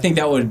choice. I think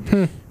that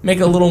would make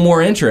it a little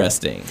more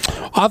interesting.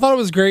 I thought it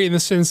was great in the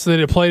sense that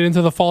it played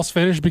into the false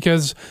finish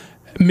because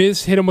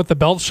Miz hit him with the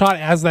belt shot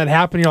as that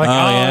happened. You're like,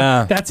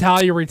 yeah. That's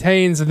how he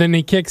retains, and then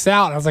he kicks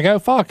out. And I was like, oh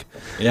fuck.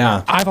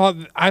 Yeah. I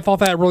thought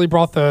that really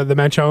brought the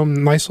match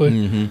home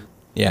nicely.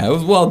 Yeah, it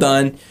was well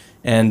done.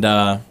 And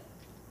I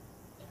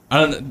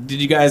don't know, did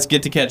you guys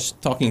get to catch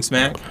Talking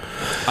Smack?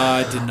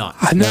 I did not.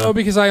 No,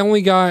 because I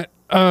only got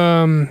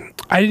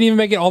I didn't even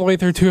make it all the way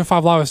through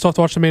 205 Live. I still have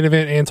to watch the main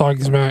event and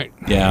Talking Smack.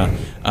 Yeah.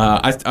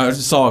 I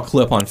just saw a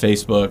clip on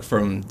Facebook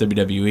from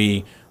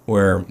WWE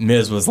where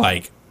Miz was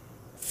like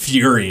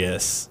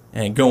furious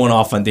and going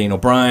off on Daniel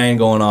Bryan,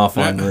 going off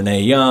on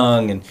Renee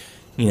Young, and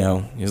he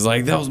was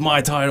like, that was my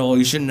title,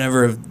 you should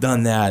never have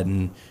done that,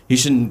 and he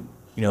shouldn't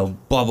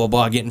blah blah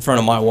blah get in front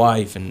of my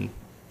wife. And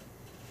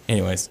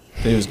anyways,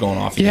 he was going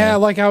off again. Yeah,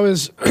 like I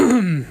was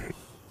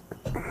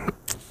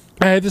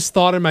I had this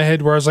thought in my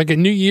head where I was like, a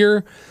new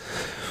year,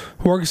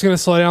 work's going to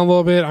slow down a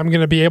little bit. I'm going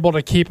to be able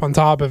to keep on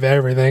top of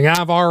everything.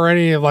 I've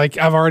already been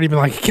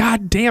like,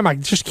 God damn, I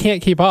just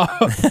can't keep up.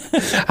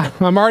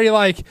 I'm already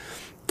like,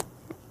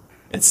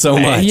 it's so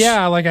much.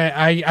 yeah, like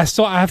I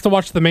have to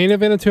watch the main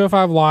event of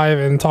 205 Live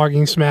and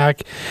Talking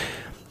Smack.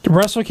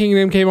 Wrestle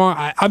Kingdom came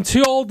on. I'm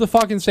too old to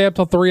fucking stay up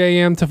till 3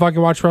 a.m. to fucking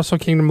watch Wrestle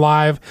Kingdom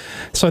live.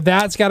 So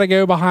that's got to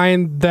go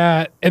behind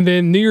that. And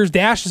then New Year's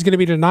Dash is going to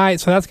be tonight.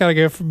 So that's got to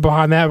go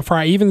behind that before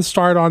I even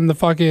start on the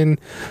fucking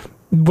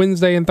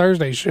Wednesday and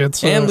Thursday shit.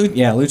 So. And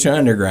Lucha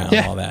Underground,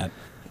 Yeah. all that.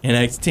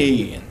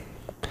 NXT.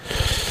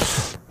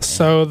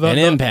 So And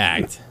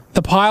Impact.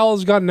 the pile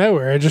has gone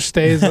nowhere. It just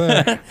stays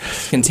there.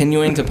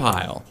 Continuing to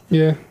pile.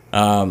 Yeah.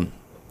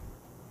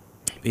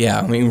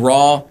 Yeah, I mean,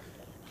 Raw,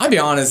 I'll be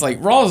honest,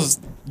 like, Raw's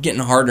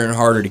getting harder and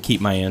harder to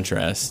keep my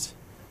interest.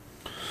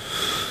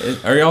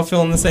 Are y'all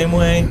feeling the same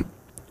way?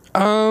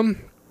 Well,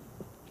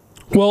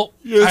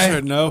 Yes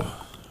or no?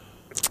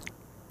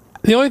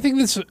 the only thing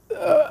that's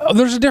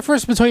there's a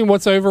difference between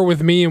what's over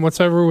with me and what's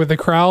over with the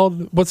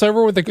crowd. What's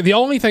over with the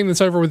only thing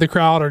that's over with the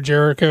crowd are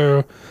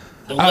Jericho,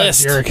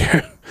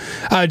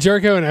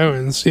 Jericho and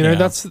Owens. You know, Yeah.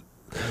 that's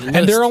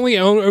and they're only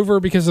over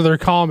because of their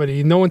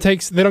comedy. They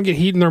don't get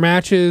heat in their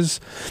matches.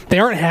 They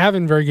aren't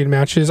having very good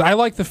matches. I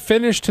like the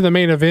finish to the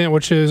main event,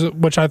 which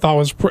I thought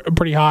was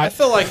pretty I hot.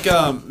 feel like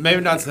maybe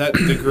not to that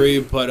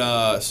degree, but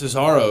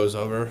Cesaro's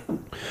over.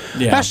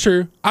 Yeah. That's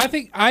true. I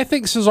think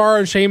Cesaro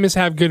and Sheamus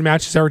have good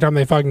matches every time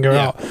they fucking go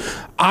out.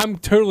 I'm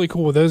totally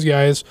cool with those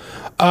guys.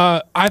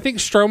 I think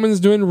Strowman's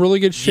doing really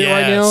good shit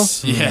right now.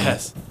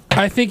 Yes.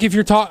 I think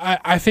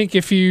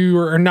if you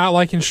are not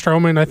liking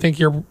Strowman, I think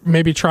you're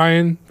maybe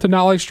trying to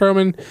not like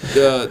Strowman.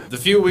 The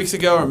few weeks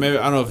ago, or maybe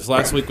I don't know if it was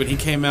last week, when he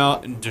came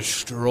out and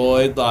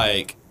destroyed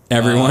like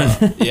Everyone.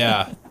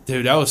 Yeah,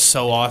 dude, that was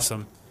so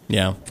awesome.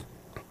 Yeah.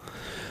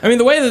 I mean,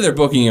 the way that they're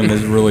booking him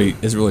is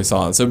really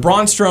solid. So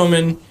Braun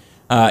Strowman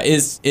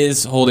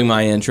is holding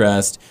my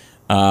interest,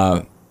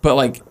 but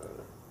like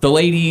the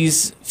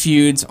ladies'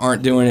 feuds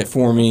aren't doing it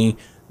for me.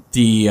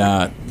 The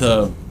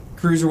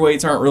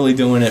cruiserweights aren't really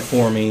doing it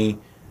for me.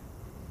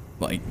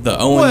 Like the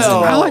Owens.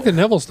 Well, I like the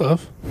Neville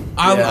stuff.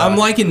 I'm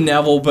liking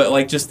Neville, but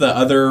like just the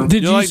other.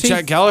 Did You you like see?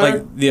 Jack Gallagher?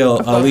 Like the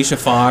Alicia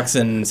Fox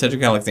and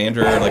Cedric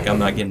Alexander, like I'm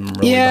not getting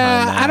really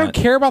Yeah, behind that. I don't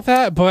care about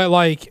that, but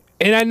like,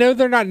 and I know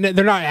they're not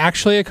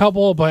actually a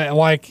couple, but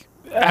like,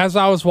 as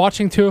I was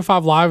watching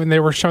 205 Live and they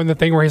were showing the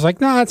thing where he's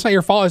like, "No, it's not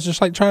your fault. It's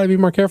just like trying to be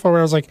more careful." Where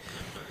I was like,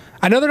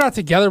 I know they're not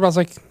together, but I was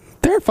like,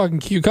 they're a fucking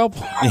cute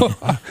couple.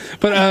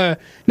 But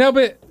no,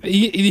 but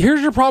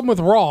here's your problem with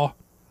Raw.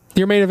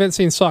 Your main event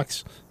scene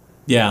sucks.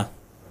 Yeah,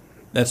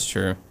 that's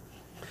true.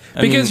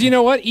 Because you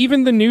know what?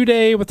 Even the New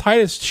Day with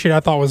Titus shit I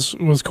thought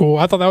was cool.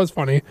 I thought that was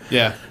funny.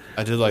 Yeah,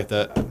 I did like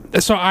that.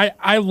 So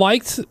I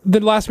liked the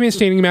Last Man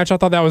Standing match. I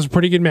thought that was a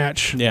pretty good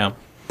match. Yeah.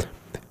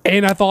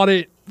 And I thought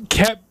it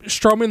kept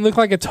Strowman look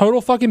like a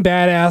total fucking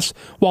badass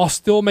while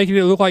still making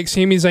it look like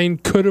Sami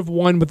Zayn could have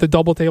won with the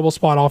double table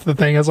spot off the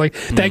thing. I was like,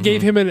 that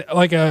gave him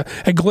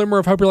a glimmer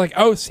of hope. You're like,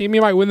 oh, Sami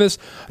might win this.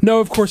 No,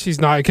 of course he's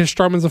not, because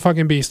Strowman's a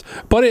fucking beast.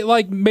 But it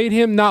like made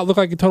him not look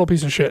like a total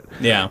piece of shit.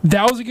 Yeah.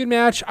 That was a good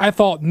match. I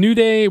thought New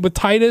Day with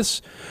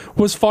Titus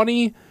was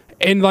funny.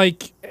 And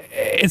like,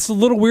 it's a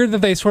little weird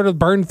that they sort of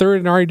burned through it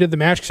and already did the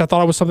match, because I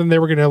thought it was something they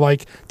were going to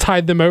like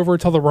tide them over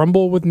till the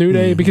Rumble with New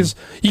Day, because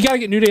you got to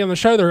get New Day on the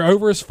show. They're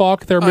over as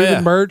fuck. They're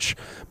moving merch.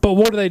 But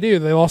what do?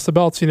 They lost the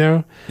belts, you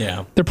know?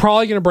 Yeah. They're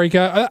probably going to break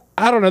up.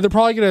 I don't know. They're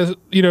probably going to,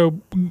 you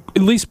know,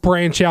 at least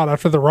branch out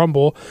after the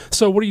Rumble.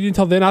 So what do you do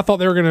until then? I thought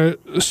they were going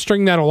to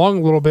string that along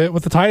a little bit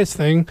with the Titus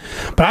thing.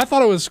 But I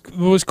thought it was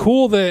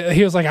cool that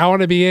he was like, I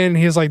want to be in.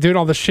 He was like doing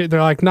all this shit.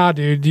 They're like, nah,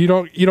 dude, you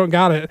don't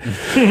got it. But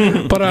he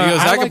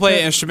goes, I can like play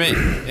an instrument.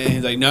 And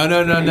he's like, no.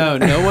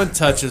 No one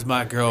touches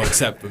my girl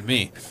except for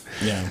me.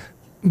 Yeah.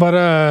 But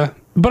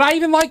I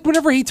even like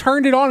whenever he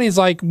turned it on, he's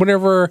like,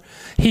 whenever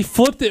he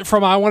flipped it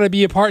from I want to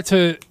be a part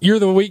to you're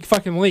the weak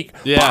fucking link.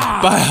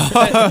 Yeah.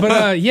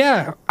 But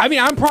yeah. I mean,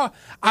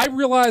 I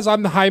realize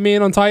I'm the high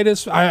man on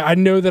Titus. I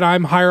know that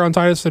I'm higher on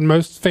Titus than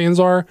most fans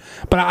are,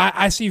 but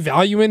I see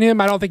value in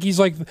him. I don't think he's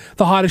like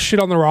the hottest shit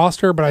on the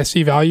roster, but I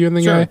see value in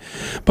the guy.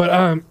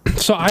 But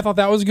so I thought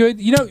that was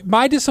good. You know,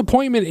 my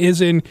disappointment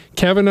is in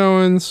Kevin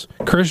Owens,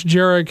 Chris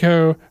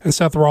Jericho, and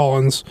Seth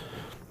Rollins.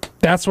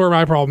 That's where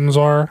my problems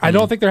are. I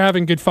don't think they're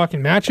having good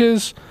fucking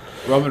matches.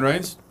 Roman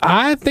Reigns?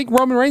 I think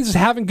Roman Reigns is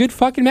having good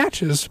fucking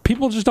matches.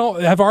 People just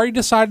have already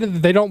decided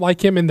that they don't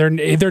like him, and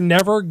they're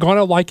never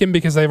gonna like him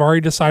because they've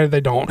already decided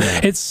they don't. Yeah.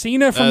 It's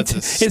Cena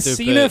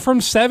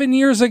from 7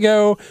 years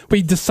ago.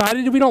 We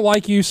decided we don't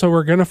like you, so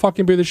we're gonna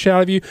fucking boo the shit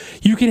out of you.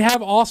 You can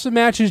have awesome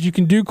matches. You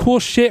can do cool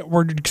shit.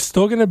 We're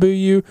still gonna boo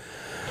you.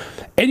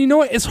 And you know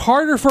what? It's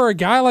harder for a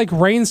guy like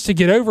Reigns to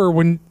get over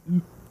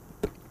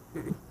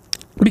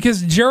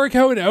because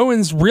Jericho and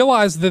Owens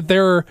realize that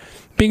they're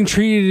being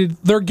treated,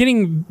 they're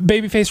getting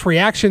babyface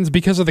reactions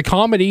because of the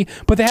comedy,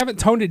 but they haven't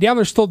toned it down.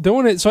 They're still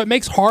doing it, so it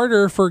makes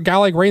harder for a guy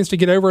like Reigns to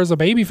get over as a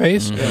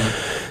babyface.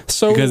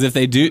 So because if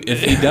he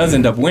does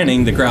end up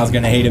winning, the crowd's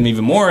going to hate him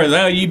even more.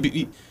 Oh, you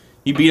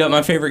beat up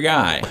my favorite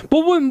guy.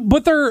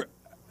 But they're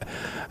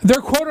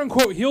quote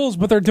unquote heels,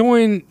 but they're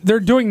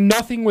doing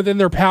nothing within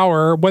their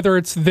power, whether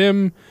it's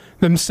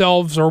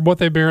themselves or what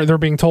they're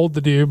being told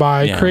to do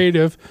by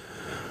creative.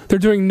 They're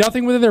doing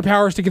nothing within their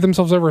powers to get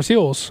themselves over as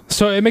heels.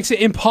 So it makes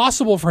it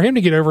impossible for him to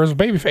get over as a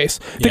babyface.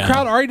 The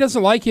crowd already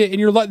doesn't like it, and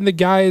you're letting the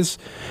guys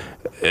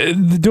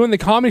doing the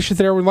comedy shit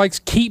that everyone likes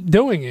keep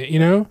doing it, you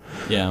know?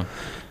 Yeah.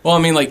 Well, I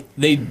mean, like,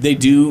 they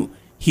do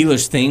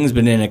heelish things,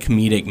 but in a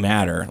comedic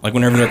manner. Like,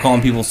 whenever they're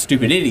calling people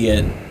stupid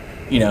idiot,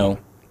 you know.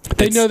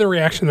 They know the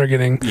reaction they're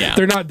getting. Yeah.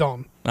 They're not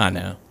dumb. I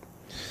know.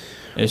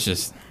 It's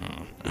just...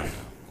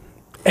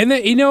 And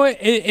then, you know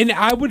what? And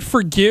I would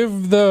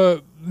forgive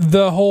the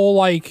whole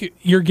like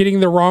you're getting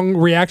the wrong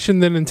reaction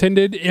than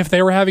intended if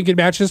they were having good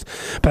matches,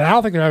 but I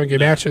don't think they're having good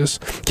matches.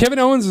 Kevin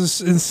Owens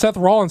and Seth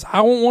Rollins,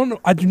 I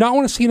do not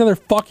want to see another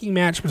fucking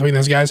match between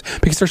those guys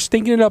because they're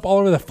stinking it up all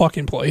over the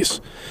fucking place.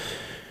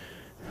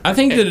 I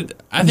think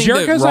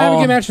Jericho's not having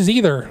good matches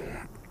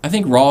either. I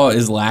think Raw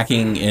is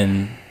lacking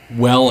in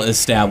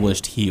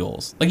well-established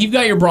heels. Like, you've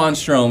got your Braun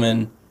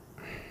Strowman,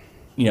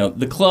 you know,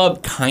 the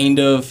club kind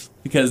of,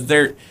 because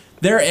they're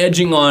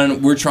edging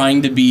on, we're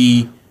trying to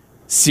be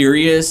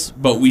serious,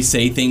 but we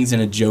say things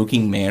in a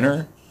joking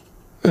manner.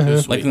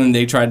 Like when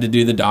they tried to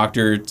do the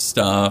doctor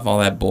stuff, all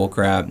that bull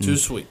crap. Too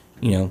sweet.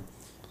 You know.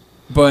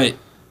 But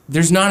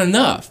there's not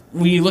enough.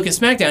 When you look at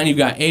SmackDown, you've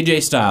got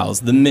AJ Styles,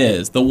 The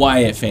Miz, the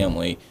Wyatt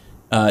family.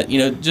 You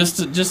know, just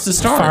to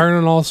start. Firing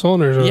on all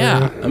cylinders over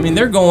there. I mean,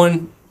 they're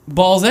going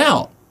balls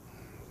out.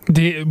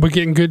 We're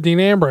getting good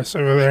Dean Ambrose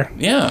over there.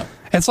 Yeah.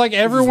 It's like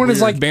everyone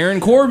is like... Baron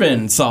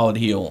Corbin, solid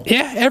heel.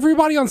 Yeah,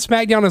 everybody on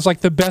SmackDown is like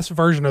the best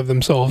version of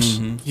themselves.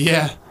 Mm-hmm.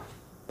 Yeah.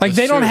 Like,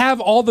 they don't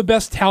have all the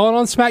best talent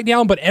on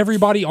SmackDown, but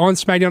everybody on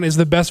SmackDown is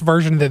the best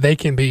version that they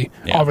can be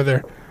over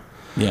there.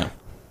 Yeah.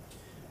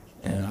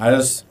 And I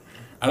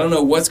don't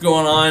know what's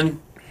going on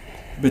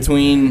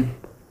between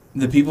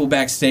the people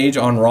backstage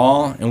on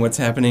Raw and what's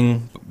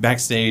happening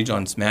backstage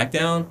on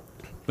SmackDown.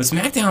 But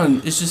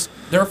SmackDown is just,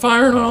 they're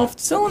firing on all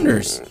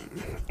cylinders.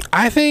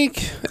 I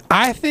think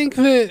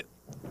SmackDown's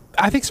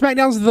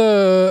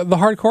the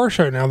hardcore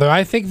show now, though.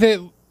 I think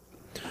that...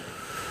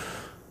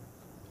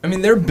 I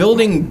mean, they're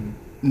building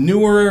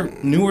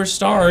newer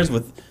stars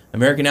with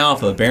American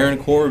Alpha,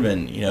 Baron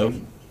Corbin, you know,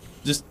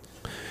 just...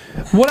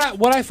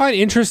 What I find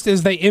interesting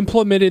is they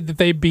implemented that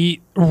they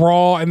beat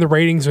Raw and the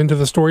ratings into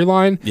the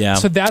storyline. Yeah.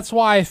 So that's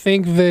why I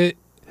think that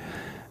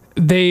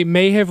they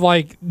may have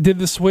like did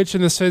the switch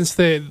in the sense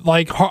that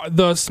like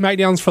the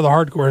SmackDowns for the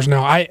hardcores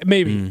now.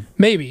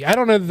 Maybe I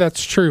don't know that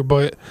that's true,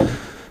 but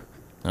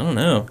I don't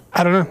know.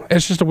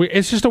 It's just a weird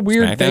thing.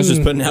 SmackDown's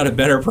just putting out a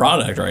better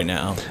product right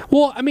now.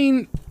 Well, I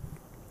mean,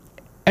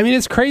 I mean,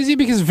 it's crazy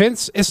because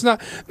Vince, it's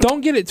not,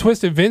 don't get it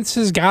twisted. Vince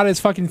has got his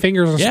fucking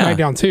fingers on Yeah.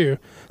 SmackDown too.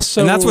 So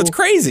And that's what's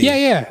crazy.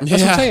 Yeah. That's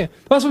what I'm saying.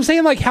 That's what I'm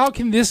saying. Like, how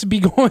can this be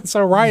going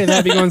so right and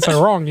that be going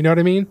so wrong? You know what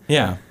I mean?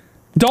 Yeah.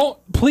 Don't,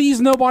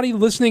 please, nobody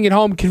listening at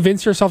home,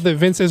 convince yourself that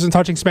Vince isn't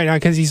touching SmackDown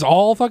because he's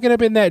all fucking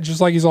up in that just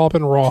like he's all up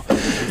in Raw.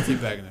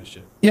 Keep bagging that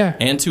shit. Yeah.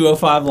 And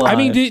 205 Live. I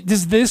mean,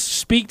 does this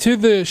speak to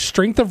the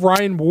strength of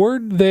Ryan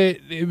Ward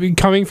that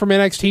coming from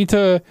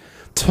NXT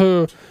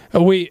to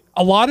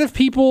a lot of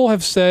people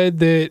have said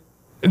that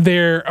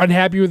they're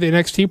unhappy with the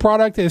NXT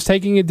product is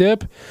taking a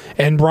dip,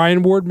 and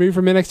Ryan Ward moved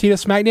from NXT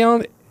to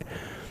SmackDown.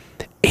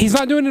 He's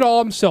not doing it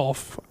all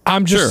himself.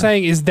 I'm just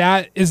saying, is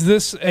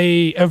this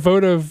a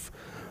vote of,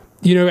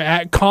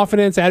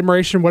 confidence,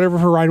 admiration, whatever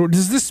for Ryan Ward?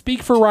 Does this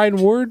speak for Ryan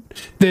Ward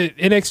that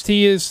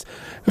NXT is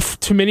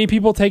to many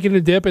people taking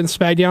a dip and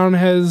SmackDown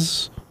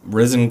has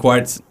risen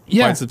quite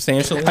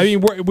substantially. I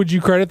mean, would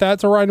you credit that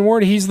to Ryan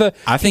Ward?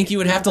 I think you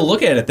would have to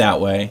look at it that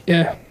way.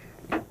 Yeah.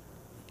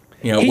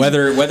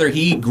 Whether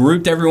he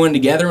grouped everyone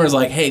together and was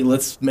like, hey,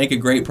 let's make a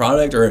great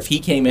product, or if he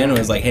came in and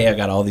was like, hey, I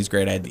got all these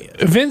great ideas.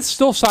 Vince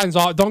still signs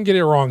off. Don't get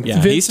it wrong. Yeah,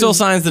 he still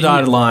signs the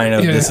dotted line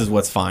of this is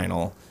what's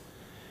final.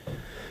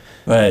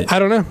 But I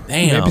don't know.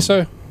 Damn. Maybe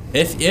so.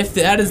 If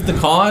that is the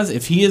cause,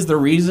 if he is the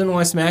reason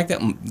why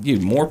SmackDown,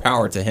 dude, more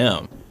power to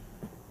him.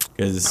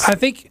 Because I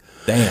think.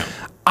 Damn.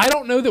 I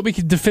don't know that we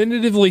could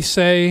definitively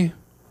say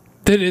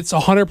that it's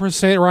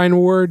 100% Ryan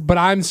Ward, but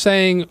I'm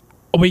saying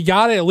we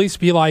got to at least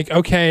be like,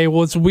 okay,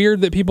 well, it's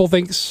weird that people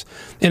think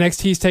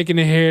NXT's taking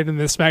a hit and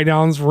that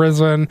SmackDown's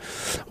risen.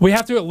 We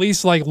have to at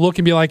least like look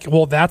and be like,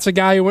 well, that's a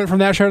guy who went from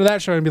that show to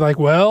that show, and be like,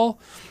 well,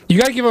 you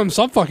got to give him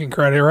some fucking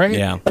credit, right?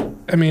 Yeah.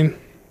 I mean,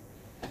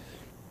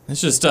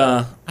 it's just,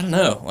 I don't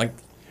know. Like,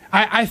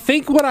 I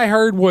think what I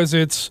heard was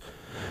it's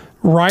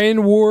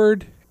Ryan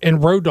Ward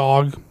and Road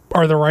Dogg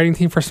are the writing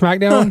team for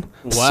SmackDown.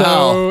 Wow.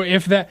 So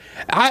if that,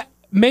 I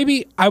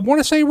want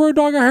to say Road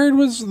Dogg I heard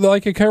was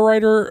like a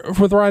co-writer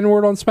with Ryan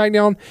Ward on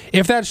SmackDown.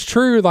 If that's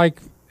true, like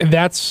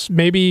that's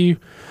maybe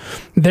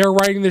they're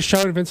writing the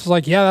show and Vince is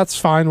like, yeah, that's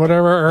fine,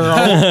 whatever. Or,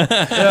 Yeah,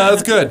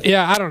 that's good.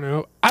 yeah, I don't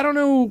know.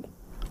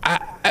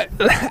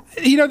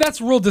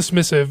 That's real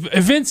dismissive.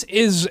 Vince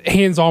is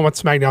hands-on with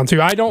SmackDown too.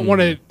 I don't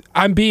want to.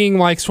 I'm being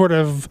like sort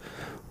of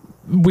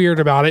weird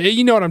about it.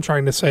 You know what I'm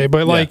trying to say,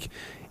 but like.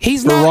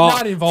 He's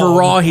not involved. For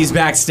Raw, he's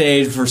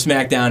backstage. For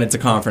SmackDown, it's a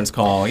conference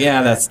call.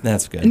 Yeah,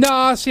 that's good.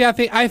 No, see, I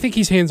think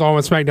he's hands on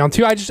with SmackDown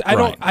too. I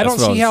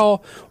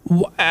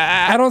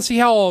don't see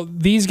how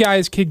these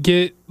guys could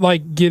get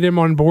him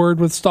on board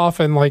with stuff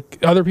and like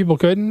other people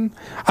couldn't.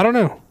 I don't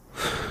know.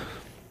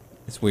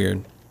 It's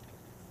weird.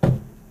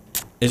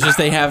 It's just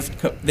they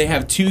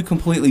have two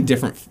completely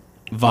different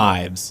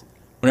vibes.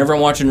 Whenever I'm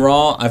watching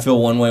Raw, I feel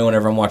one way.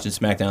 Whenever I'm watching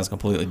SmackDown, it's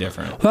completely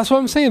different. That's what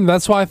I'm saying.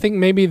 That's why I think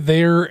maybe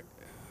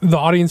the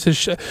audience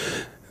is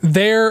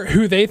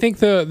who they think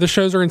the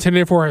shows are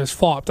intended for has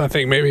flopped. I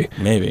think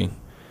maybe.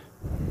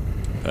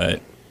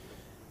 But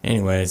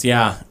anyways,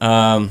 yeah.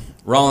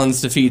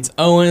 Rollins defeats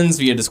Owens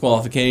via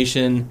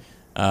disqualification.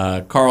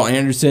 Carl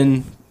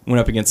Anderson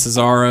went up against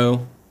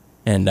Cesaro,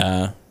 and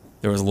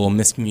there was a little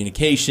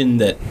miscommunication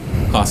that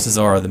cost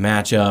Cesaro the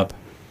matchup.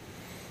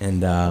 And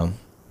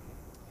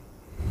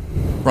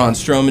Braun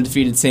Strowman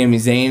defeated Sami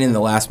Zayn in the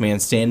Last Man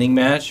Standing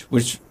match,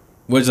 which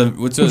was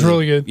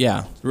really good.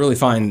 Yeah, really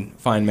fine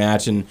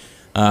match, and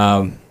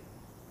it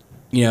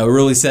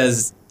really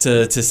says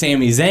to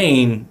Sami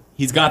Zayn,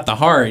 he's got the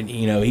heart.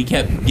 He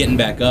kept getting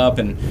back up,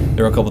 and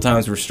there were a couple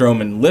times where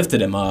Strowman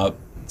lifted him up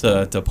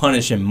to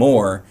punish him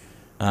more,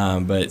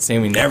 but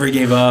Sami never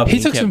gave up. He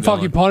took some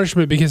fucking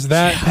punishment because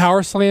that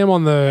power slam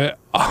on the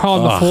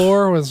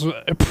floor was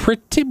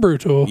pretty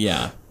brutal.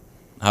 Yeah,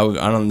 I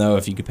don't know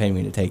if you could pay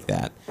me to take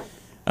that.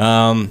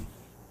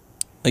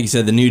 Like you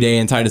said, the New Day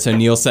and Titus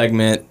O'Neil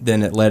segment,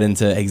 then it led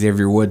into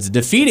Xavier Woods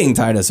defeating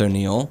Titus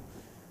O'Neil.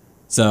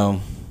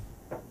 So,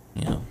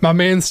 my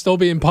man's still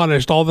being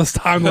punished all this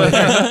time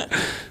later.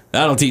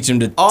 That'll teach him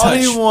to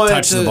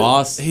touch the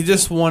boss. He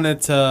just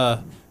wanted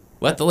to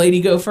let the lady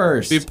go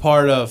first. Be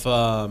part of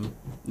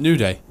New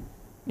Day.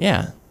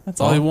 Yeah, that's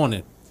all he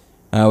wanted.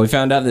 We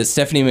found out that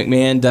Stephanie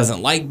McMahon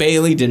doesn't like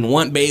Bayley, didn't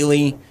want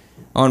Bayley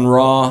on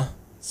Raw,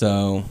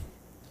 so...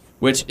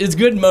 Which is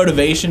good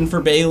motivation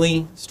for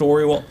Bayley,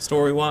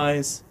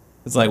 story-wise.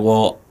 It's like,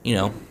 well,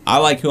 I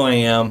like who I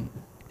am,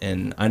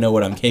 and I know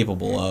what I'm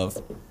capable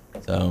of,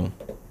 so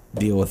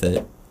deal with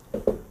it.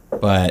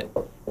 But,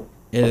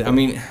 I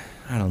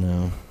don't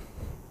know.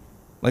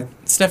 Like,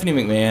 Stephanie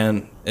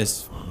McMahon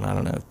is, I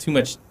don't know, too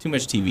much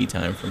TV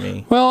time for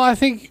me. Well, I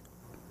think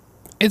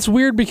it's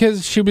weird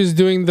because she was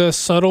doing the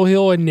subtle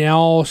heel and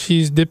now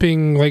she's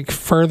dipping like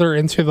further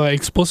into the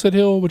explicit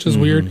heel, which is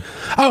weird.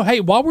 Oh, hey,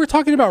 while we're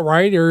talking about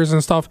writers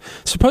and stuff,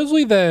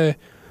 supposedly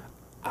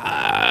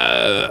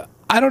I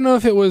don't know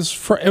if it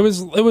was it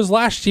was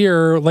last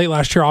year, late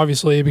last year,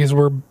 obviously, because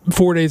we're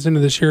 4 days into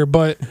this year,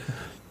 but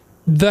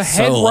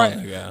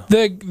the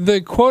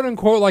the quote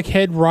unquote like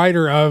head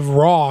writer of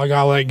Raw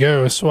got let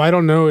go. So I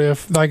don't know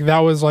if like that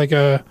was like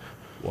a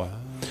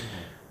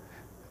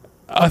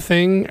a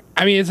thing.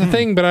 I mean, it's a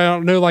thing, but I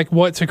don't know like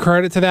what to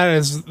credit to that.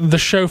 Is the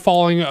show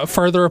falling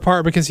further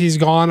apart because he's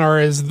gone,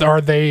 or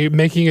are they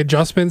making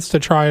adjustments to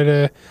try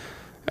to?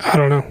 I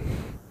don't know.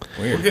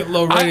 We'll get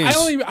low ratings.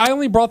 I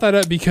only brought that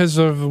up because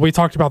we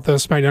talked about the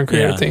SmackDown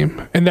creative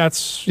team, and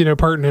that's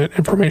pertinent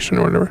information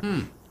or whatever.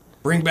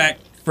 Bring back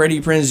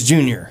Freddie Prinze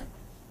Jr.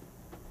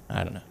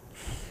 I don't know.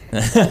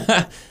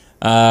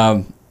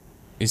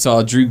 You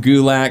saw Drew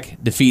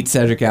Gulak defeat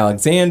Cedric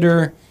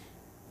Alexander.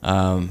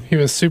 He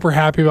was super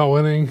happy about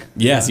winning.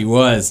 Yes, he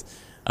was.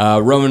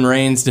 Roman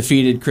Reigns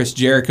defeated Chris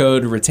Jericho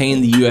to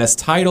retain the U.S.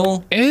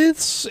 title. It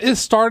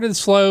started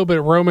slow,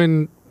 but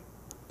Roman,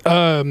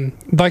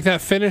 like that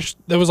finish,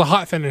 it was a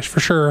hot finish for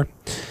sure.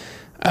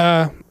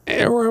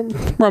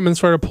 Roman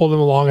sort of pulled him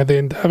along at the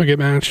end to have a good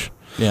match.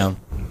 Yeah.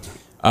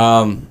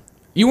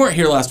 You weren't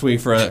here last week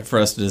for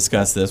us to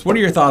discuss this. What are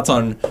your thoughts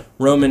on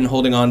Roman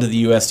holding on to the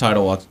U.S.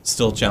 title while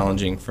still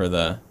challenging for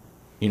the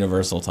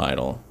Universal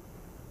title?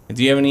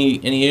 Do you have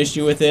any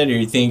issue with it, or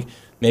you think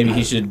maybe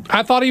he should?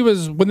 I thought he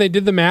was, when they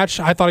did the match,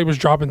 I thought he was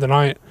dropping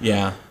tonight.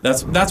 Yeah,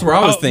 that's where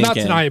I was thinking. Not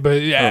tonight, but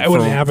it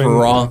wouldn't happen. For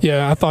Raw.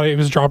 Yeah, I thought he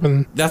was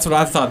dropping. That's what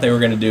I thought they were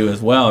going to do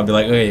as well. I'd be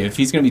like, okay, if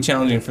he's going to be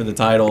challenging for the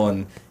title,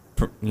 and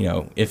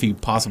if he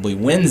possibly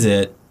wins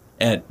it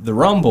at the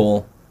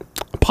Rumble.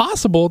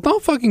 Possible.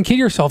 Don't fucking kid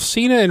yourself.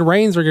 Cena and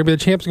Reigns are going to be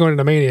the champs going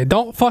into Mania.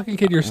 Don't fucking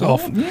kid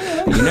yourself.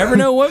 Yeah, you never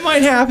know what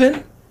might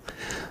happen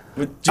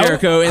with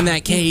Jericho in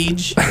that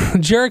cage.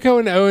 Jericho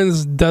and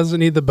Owens doesn't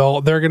need the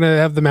belt. They're going to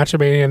have the match at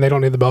Mania, and they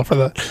don't need the belt for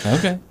that.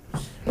 Okay.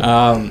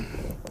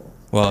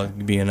 Well, it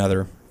could be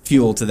another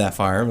fuel to that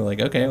fire. We're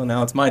like, okay, well,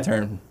 now it's my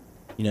turn.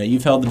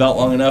 You've held the belt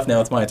long enough.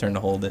 Now it's my turn to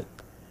hold it.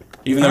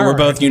 Even though we're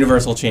both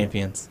Universal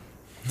champions.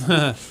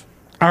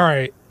 All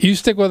right, you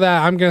stick with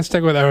that. I'm going to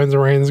stick with Owens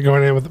and Reigns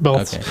going in with the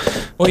belts.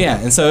 Okay. Well, yeah,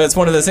 and so it's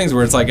one of those things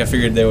where it's like I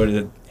figured they would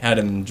have had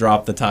him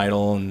drop the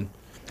title and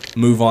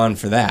move on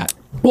for that.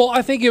 Well,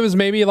 I think it was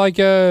maybe like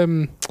not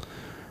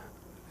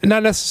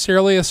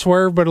necessarily a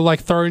swerve, but like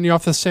throwing you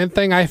off the scent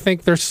thing. I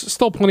think there's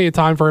still plenty of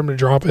time for him to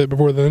drop it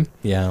before then.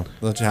 Yeah,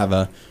 let's have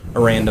a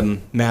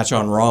random match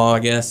on Raw, I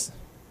guess,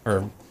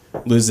 or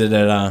lose it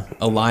at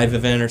a live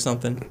event or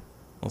something.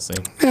 We'll see.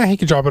 Yeah, he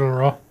could drop it on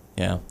Raw.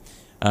 Yeah.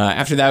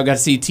 After that, we got to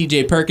see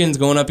T.J. Perkins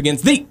going up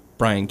against the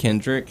Brian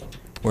Kendrick,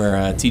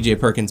 where T.J.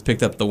 Perkins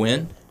picked up the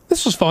win.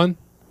 This was fun.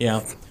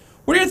 Yeah.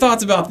 What are your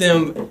thoughts about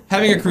them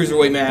having a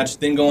cruiserweight match,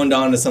 then going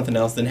on to something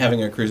else, then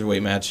having a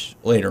cruiserweight match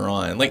later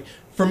on? Like,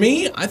 for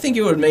me, I think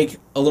it would make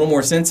a little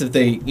more sense if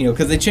they,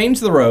 because they change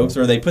the ropes,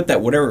 or they put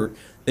that whatever,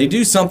 they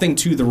do something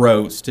to the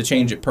ropes to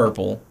change it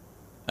purple,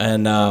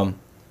 and then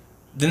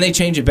they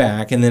change it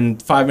back, and then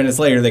 5 minutes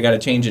later, they got to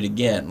change it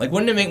again. Like,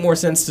 wouldn't it make more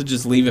sense to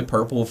just leave it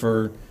purple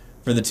for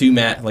the two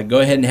match, like go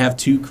ahead and have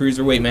two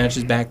cruiserweight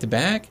matches back to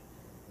back?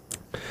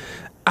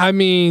 I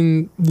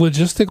mean,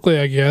 logistically,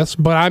 I guess,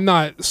 but I'm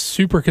not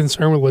super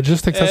concerned with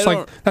logistics.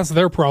 That's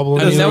their problem.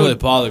 That doesn't really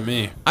bother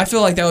me. I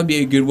feel like that would be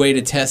a good way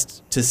to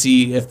test to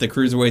see if the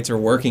cruiserweights are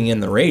working in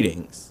the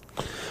ratings.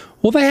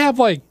 Well, they have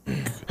like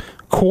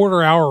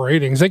quarter-hour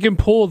ratings. They can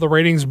pull the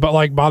ratings, but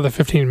like by the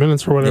 15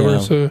 minutes or whatever. Yeah.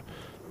 So,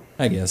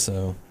 I guess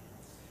so.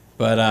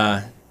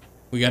 But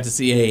we got to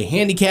see a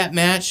handicap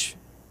match.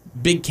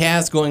 Big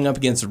Cass going up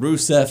against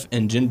Rusev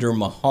and Jinder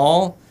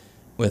Mahal,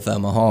 with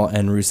Mahal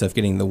and Rusev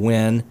getting the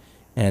win.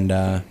 And,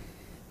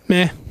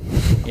 meh.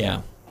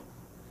 Yeah.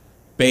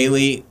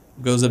 Bayley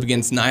goes up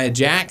against Nia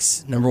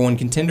Jax, #1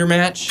 contender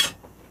match.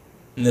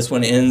 And this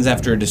one ends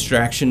after a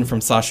distraction from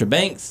Sasha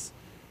Banks.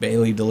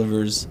 Bayley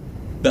delivers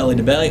belly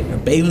to belly, or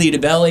Bayley to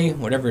belly,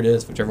 whatever it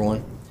is, whichever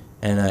one.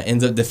 And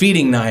ends up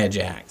defeating Nia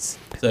Jax.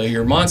 So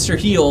your monster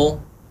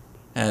heel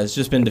has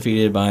just been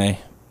defeated by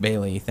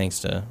Bayley thanks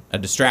to a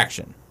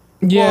distraction.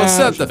 Yeah, well, it's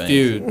not the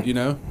feud,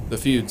 the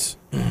feuds,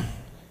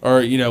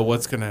 or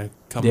what's gonna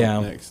come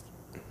up next.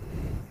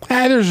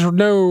 There's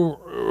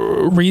no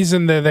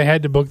reason that they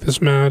had to book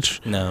this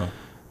match. No,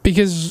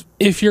 because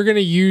if you're gonna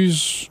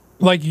use,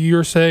 like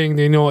you're saying,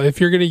 Daniel, if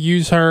you're gonna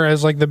use her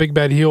as like the big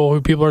bad heel who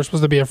people are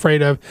supposed to be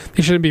afraid of,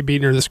 they shouldn't be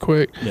beating her this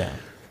quick. Yeah.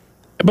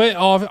 But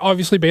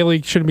obviously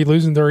Bayley shouldn't be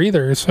losing to her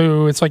either.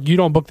 So it's like you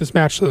don't book this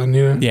match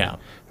then, Yeah.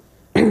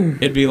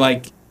 It'd be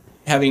like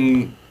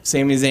having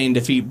Sami Zayn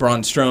defeat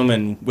Braun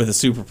Strowman with a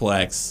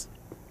superplex,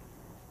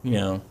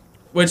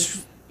 which,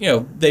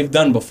 they've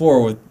done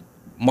before with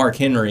Mark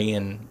Henry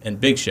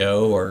and Big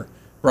Show or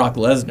Brock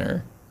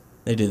Lesnar.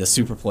 They did a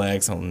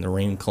superplex and the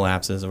ring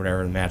collapses or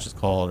whatever the match is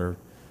called or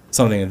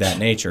something of that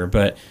nature.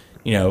 But,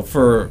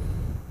 for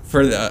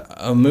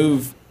a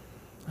move,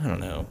 I don't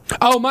know.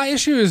 Oh, my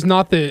issue is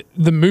not the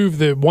move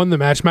that won the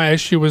match. My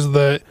issue was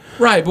the...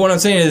 Right, but what I'm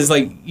saying is,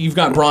 like, you've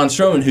got Braun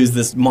Strowman, who's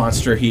this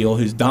monster heel,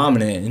 who's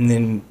dominant, and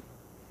then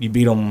you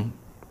beat him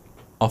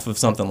off of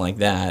something like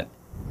that.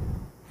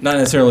 Not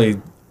necessarily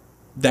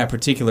that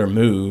particular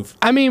move.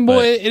 I mean,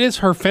 well, it is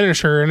her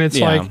finisher, and it's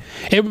like,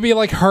 it would be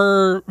like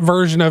her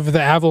version of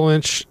the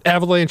Avalanche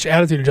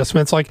attitude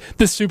adjustment. It's like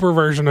the super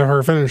version of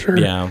her finisher.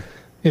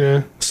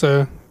 Yeah.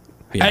 So...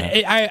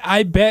 Yeah.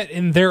 I bet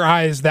in their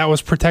eyes that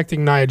was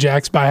protecting Nia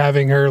Jax by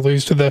having her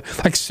lose to the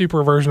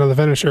super version of the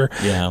finisher.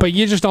 Yeah. But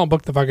you just don't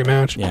book the fucking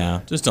match.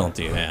 Yeah, just don't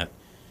do that.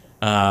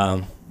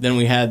 Then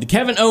we had the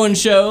Kevin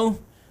Owens show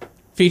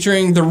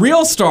featuring the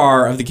real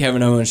star of the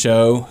Kevin Owens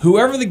show,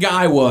 whoever the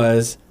guy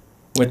was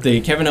with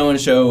the Kevin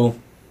Owens show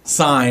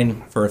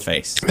sign for a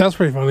face. That was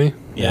pretty funny.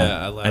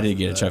 Yeah, I did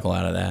get a chuckle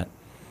out of that.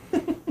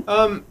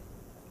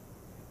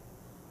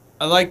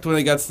 I liked when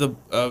they got to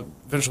the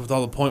finish with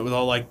all the point with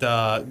all like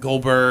the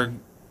Goldberg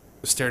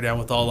stare down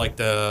with all like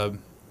the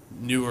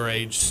newer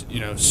age,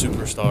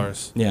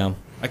 superstars. Yeah.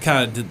 I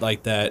kind of did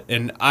like that,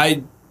 and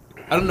I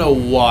don't know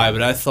why,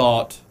 but I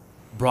thought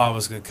Braun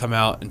was going to come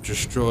out and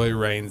destroy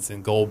Reigns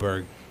and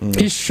Goldberg.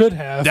 He should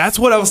have. That's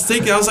what I was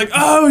thinking. I was like,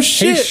 oh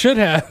shit! He should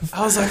have.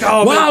 I was like,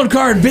 oh, Wild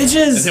card,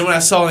 bitches! And then when I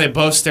saw them, they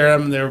both stared at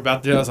him, and they were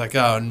about to do it, I was like,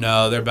 oh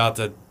no, they're about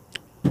to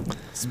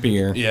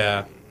Spear.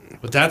 Yeah,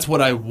 but that's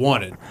what I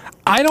wanted.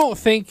 I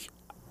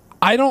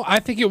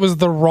think it was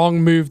the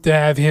wrong move to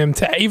have him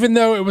even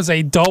though it was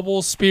a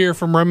double spear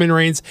from Roman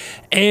Reigns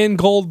and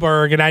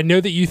Goldberg, and I know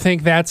that you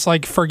think that's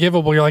like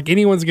forgivable. You're like,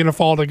 anyone's going to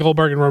fall to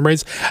Goldberg and Roman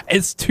Reigns.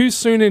 It's too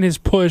soon in his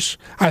push,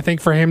 I think,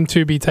 for him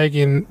to be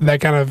taking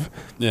that kind of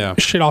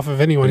shit off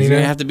of anyone. He's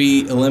going to have to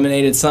be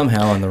eliminated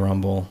somehow in the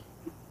Rumble.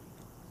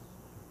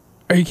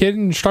 Are you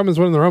kidding? Strowman's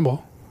winning the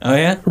Rumble. Oh,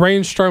 yeah?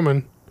 Reigns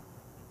Strowman.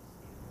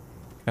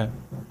 Okay.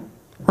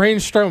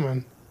 Reigns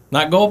Strowman.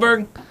 Not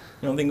Goldberg?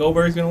 You don't think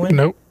Goldberg's going to win?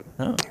 Nope.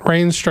 Oh.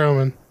 Reigns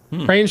Strowman.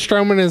 Reigns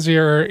Strowman is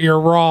your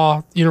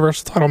Raw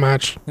Universal title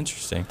match.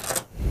 Interesting.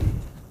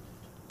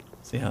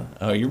 See how?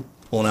 Oh, you're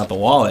pulling out the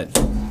wallet.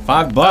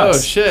 $5. Oh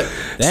shit!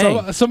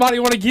 Dang. So, somebody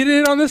want to get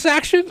in on this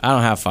action? I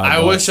don't have $5.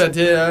 I wish I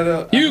did. I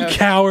don't. You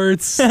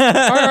cowards! all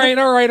right.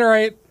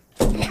 $6.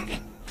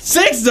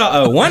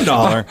 Oh,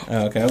 $1.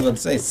 Oh, okay, I was about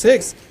to say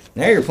 6.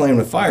 Now you're playing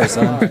with fire,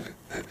 son. There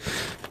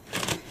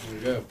we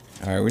go.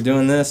 All right, we're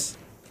doing this.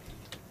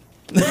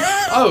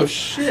 Oh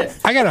shit!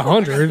 I got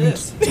 100. What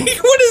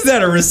is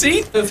that? A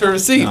receipt? That's a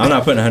receipt. I'm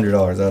not putting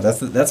 $100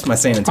 out. That's my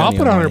San Antonio. I'll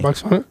put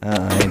 $100 on it.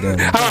 I ain't doing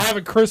that. I don't have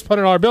a crisp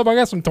 $100 bill, but I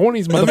got some 20s, Let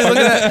me look motherfucker. at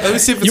that. Let me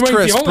see if it's You ain't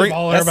crisp. the only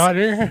baller about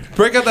here.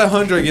 Break out that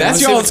 100 again. That's Let's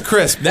see if y'all's it's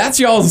crisp. That's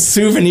y'all's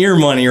souvenir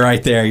money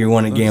right there. You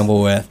want to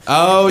gamble with?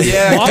 Oh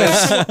yeah.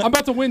 Well, I'm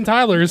about to win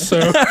Tyler's, so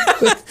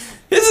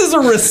This is a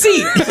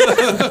receipt.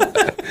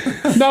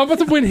 no, I'm about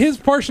to win his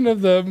portion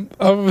of the.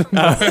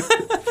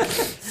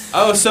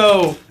 Oh,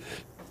 so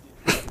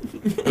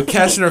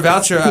cashing our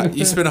voucher,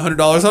 you spend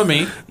 $100 on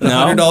me,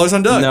 and $100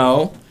 on Doug.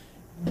 No.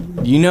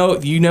 You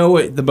know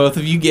what the both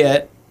of you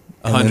get,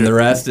 and then 100. the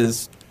rest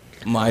is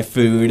my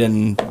food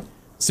and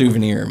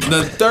souvenir.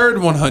 The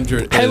third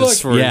 100 Hey, is look,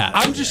 for yeah.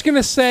 I'm just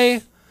gonna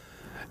say,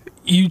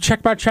 you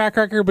check my track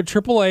record with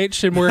Triple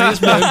H and where he's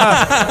been,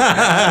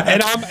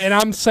 and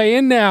I'm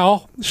saying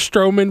now,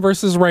 Strowman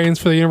versus Reigns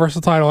for the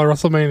Universal title at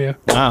WrestleMania.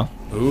 Wow.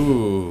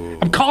 Ooh,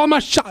 I'm calling my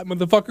shot,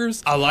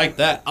 motherfuckers. I like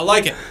that. I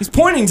like it. He's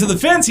pointing to the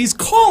fence. He's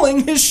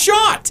calling his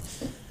shot.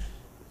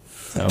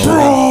 So,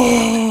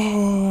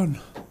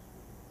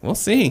 we'll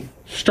see.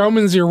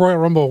 Strowman's your Royal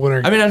Rumble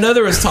winner. I mean, I know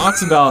there was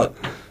talks about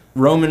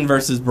Roman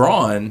versus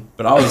Braun,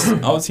 but I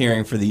was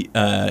hearing for the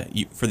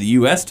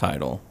U.S.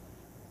 title,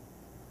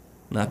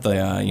 not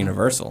the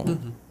Universal.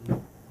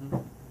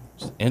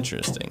 Just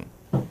interesting.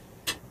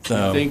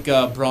 So I think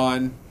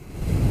Braun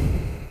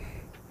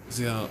is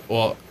gonna.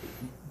 Well,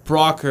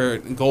 Brock or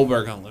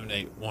Goldberg gonna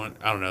eliminate one.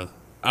 I don't know.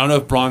 I don't know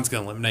if Braun's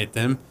gonna eliminate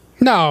them.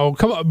 No,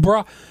 come on,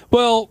 bro.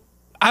 Well,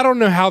 I don't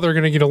know how they're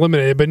going to get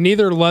eliminated, but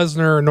neither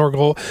Lesnar nor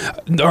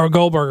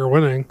Goldberg are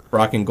winning.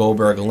 Brock and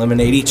Goldberg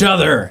eliminate each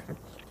other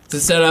to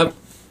set up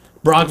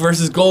Brock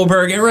versus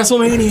Goldberg at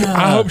WrestleMania.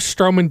 I hope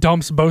Strowman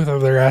dumps both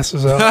of their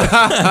asses out.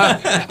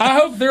 I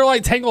hope they're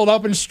like tangled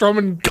up and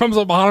Strowman comes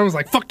up behind him and is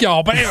like, fuck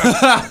y'all, bam.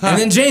 And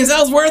then James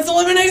Ellsworth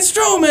eliminates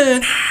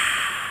Strowman.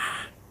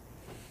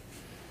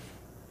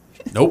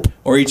 Nope.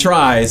 Or he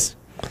tries.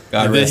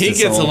 God And then rest he his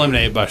gets soul.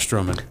 eliminated by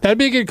Strowman. That'd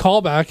be a good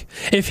callback.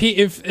 If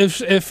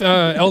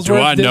Ellsworth Do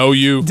I know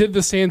you? did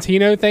the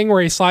Santino thing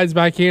where he slides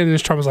back in and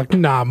Strowman's like,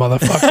 nah,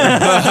 motherfucker.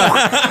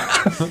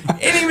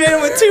 Any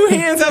man with two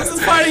hands has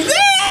his fighting.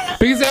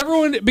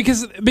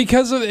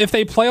 because of if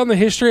they play on the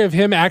history of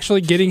him actually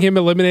getting him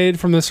eliminated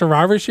from the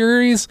Survivor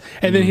Series,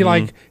 and then he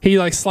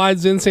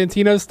slides in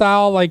Santino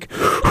style, like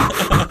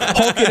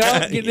Hulk it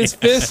out, getting his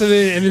fist, and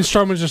then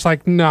Strowman's just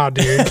like, nah,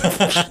 dude.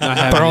 Not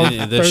having any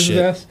of this Throws his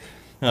shit.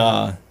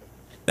 ass.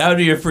 That would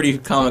be a pretty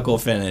comical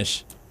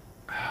finish.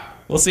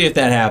 We'll see if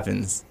that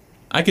happens.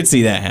 I could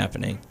see that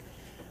happening.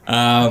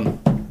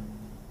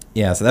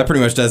 Yeah, so that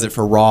pretty much does it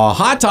for Raw.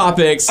 Hot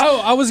Topics. Oh,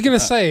 I was gonna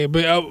say,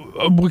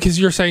 but because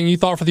you're saying you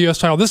thought for the U.S.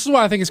 title, this is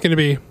what I think it's gonna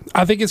be.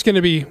 I think it's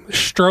gonna be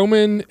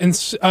Strowman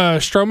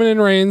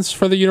and Reigns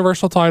for the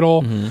Universal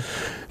title,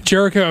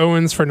 Jericho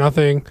Owens for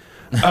nothing,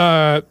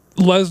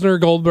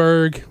 Lesnar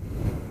Goldberg.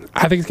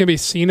 I think it's gonna be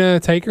Cena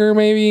Taker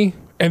maybe,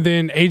 and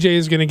then AJ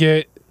is gonna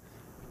get.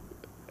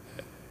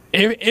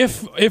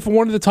 If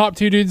one of the top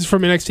two dudes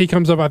from NXT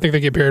comes up, I think they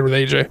get paired with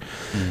AJ.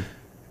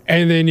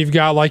 And then you've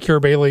got like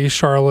your Bailey,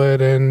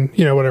 Charlotte, and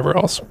whatever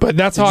else. But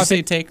that's Did how you I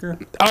say think. Taker?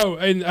 Oh,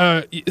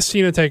 and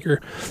Cena Taker,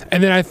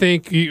 and then I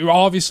think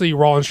obviously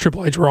Raw and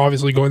Triple H were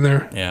obviously going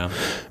there. Yeah.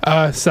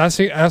 So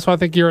that's why I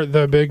think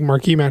the big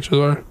marquee matches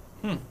are.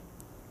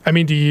 I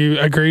mean, do you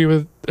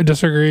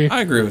disagree?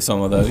 I agree with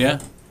some of those, yeah.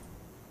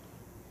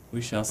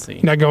 We shall see.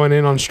 Not going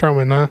in on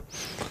Strowman, huh?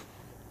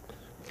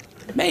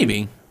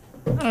 Maybe.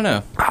 I don't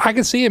know. I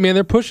can see it, man.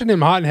 They're pushing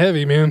him hot and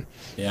heavy, man.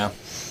 Yeah.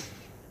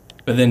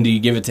 But then do you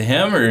give it to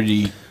him or do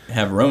you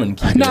have Roman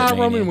keep it? Nah,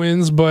 Roman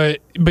wins,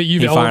 but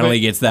you've He finally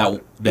elevated, gets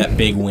that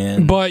big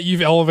win. but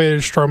you've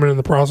elevated Strowman in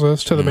the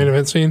process to the main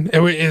event scene.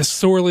 It is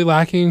sorely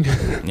lacking.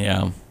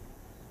 Yeah.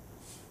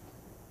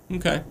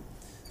 Okay.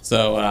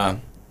 So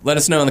let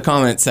us know in the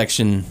comment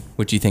section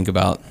what you think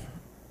about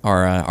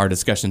our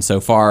discussion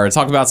so far.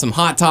 Talk about some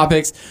hot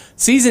topics.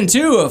 Season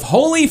 2 of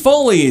Holy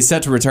Foley is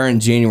set to return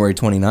January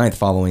 29th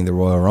following the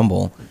Royal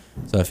Rumble.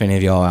 So if any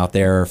of y'all out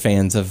there are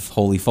fans of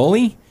Holy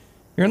Foley,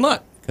 you're in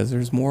luck because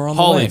there's more on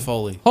the way.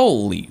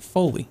 Holy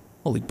Foley.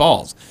 Holy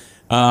balls.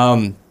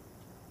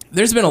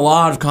 There's been a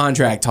lot of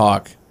contract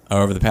talk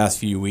over the past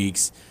few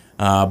weeks.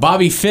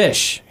 Bobby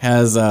Fish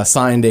has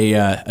signed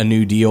a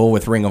new deal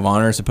with Ring of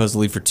Honor,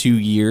 supposedly for 2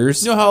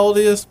 years. You know how old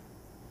he is?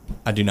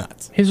 I do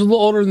not. He's a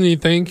little older than you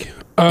think.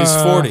 He's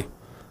 40.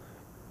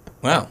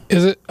 Wow.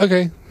 Is it?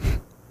 Okay.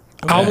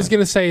 I was going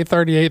to say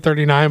 38,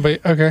 39,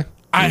 but okay.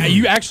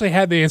 You actually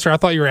had the answer. I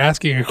thought you were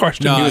asking a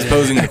question. He was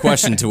posing the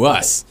question to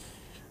us.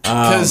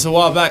 Because a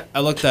while back, I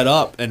looked that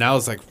up, and I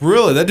was like,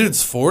 really? That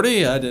dude's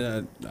 40? I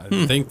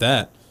didn't think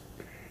that.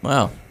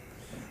 Wow.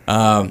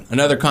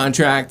 Another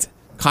contract.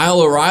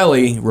 Kyle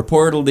O'Reilly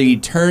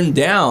reportedly turned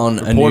down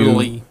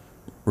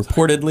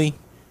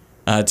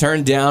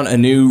turned down a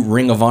new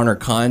Ring of Honor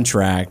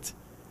contract,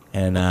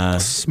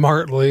 and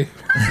Smartly.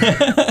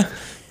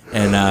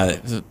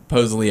 and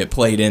supposedly it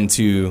played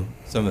into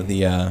some of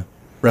the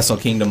Wrestle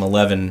Kingdom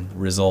 11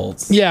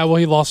 results. Yeah, well,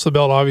 he lost the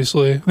belt,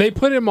 obviously. They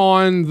put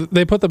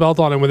the belt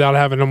on him without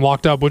having him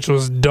locked up, which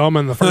was dumb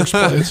in the first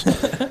place.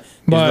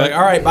 But But like,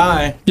 all right,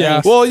 bye.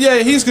 yeah, Well, yeah,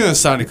 he's going to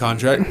sign a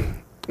contract.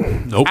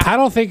 Nope. I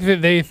don't think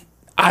that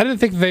I didn't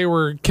think they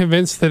were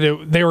convinced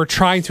that they were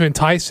trying to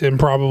entice him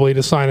probably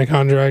to sign a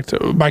contract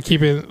by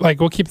keeping, like,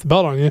 we'll keep the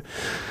belt on you.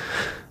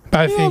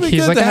 But I think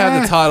he's like, to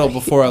have the title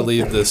before I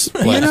leave this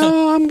place.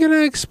 I'm going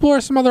to explore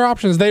some other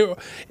options.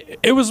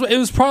 It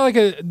was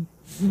probably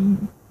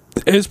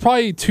it was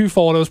probably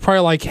twofold. It was probably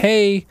like,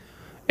 hey,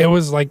 it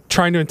was like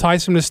trying to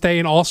entice him to stay,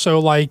 and also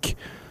like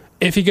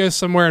if he goes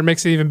somewhere and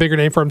makes an even bigger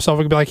name for himself,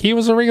 it could be like he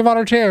was a Ring of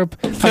Honor champ,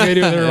 like they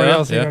do with everybody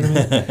else. You know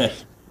what I mean?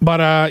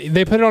 But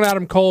they put it on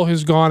Adam Cole,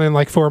 who's gone in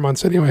like 4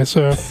 months anyway.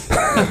 So,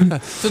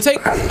 So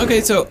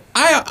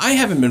I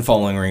haven't been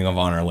following Ring of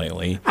Honor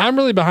lately. I'm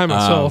really behind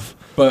myself.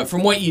 But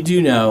from what you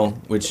do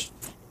know, which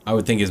I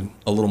would think is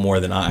a little more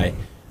than I,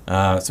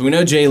 so we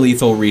know Jay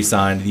Lethal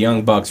re-signed, the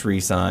Young Bucks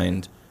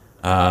re-signed.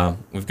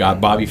 We've got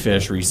Bobby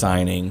Fish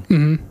re-signing.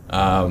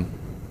 Mm-hmm.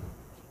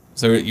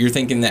 So you're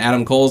thinking that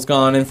Adam Cole's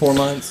gone in 4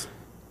 months?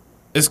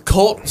 Is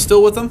Colt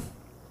still with them?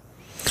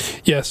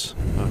 Yes.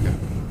 Okay.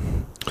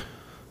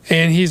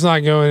 And he's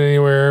not going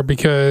anywhere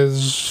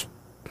because,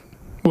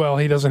 well,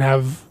 he doesn't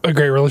have a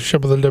great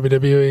relationship with the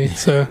WWE.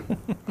 So,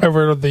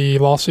 over the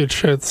lawsuit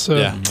shit. So,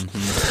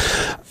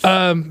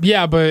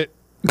 Yeah. But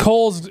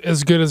Cole's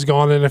as good as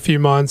gone in a few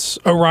months.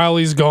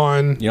 O'Reilly's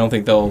gone. You don't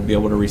think they'll be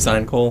able to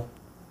re-sign Cole?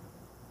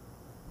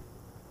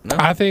 No?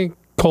 I think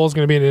Cole's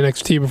going to be in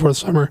NXT before the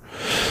summer.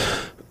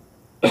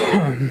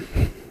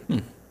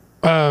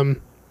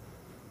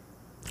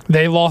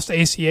 They lost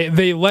ACA.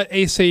 They let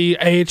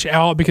ACH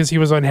out because he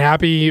was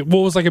unhappy. What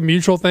was like a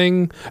mutual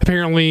thing?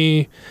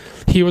 Apparently,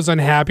 he was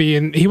unhappy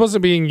and he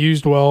wasn't being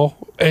used well.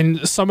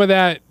 And some of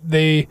that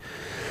Wasn't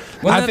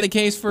that the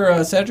case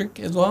for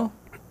Cedric as well?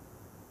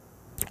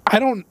 I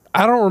don't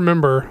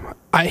remember.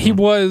 He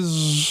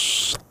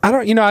was. I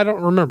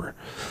don't remember.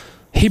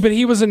 But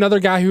he was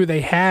another guy who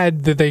they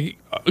had that they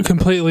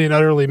completely and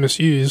utterly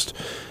misused.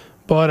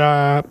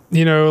 But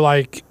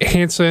like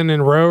Hanson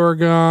and Rowe are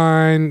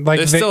gone. Like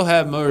they still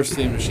have Motor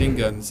City Machine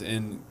Guns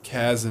in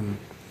Kaz and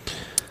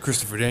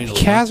Christopher Daniels.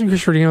 Kaz and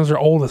Christopher Daniels are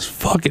old as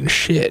fucking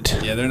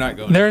shit. Yeah, they're not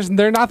going.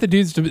 They're not the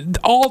dudes.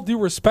 All due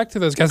respect to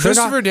those guys.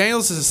 Christopher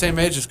Daniels is the same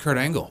age as Kurt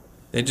Angle.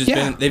 They've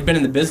been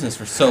in the business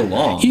for so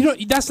long.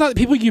 That's not the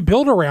people you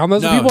build around.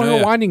 Those are people who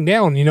are winding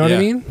down. You know what I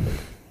mean?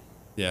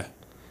 Yeah,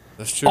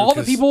 that's true. All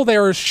the people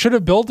they should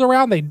have built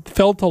around, they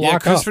failed to lock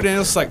up. Christopher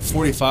Daniels is like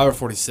 45 or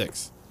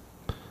 46.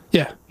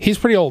 Yeah, he's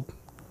pretty old.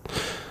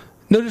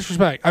 No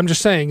disrespect. I'm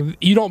just saying,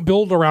 you don't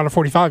build around a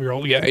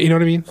 45-year-old yet. You know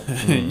what I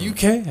mean? You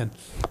can.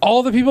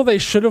 All the people they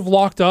should have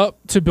locked up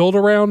to build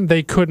around,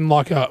 they couldn't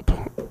lock up.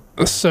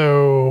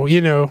 So,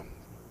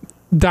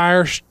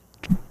 dire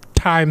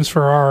times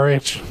for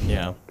ROH.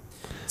 Yeah.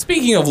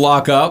 Speaking of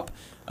lockup,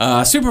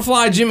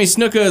 Superfly Jimmy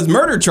Snuka's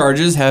murder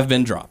charges have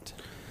been dropped.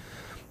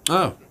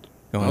 Oh.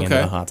 Going into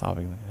the hot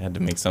topic. I had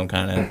to make some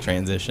kind of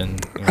transition.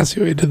 I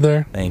see what you did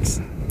there. Thanks.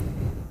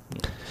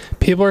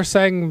 People are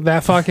saying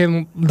that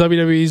fucking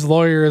WWE's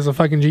lawyer is a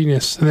fucking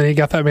genius, and then he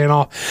got that man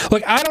off.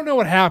 Like, I don't know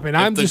what happened.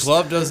 If the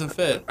glove doesn't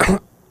fit, I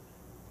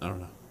don't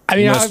know. I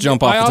mean, must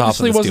jump off the top of the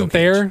obviously steel wasn't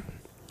cage. there,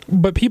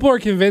 but people are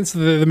convinced that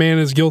the man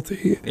is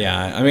guilty.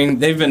 Yeah, I mean,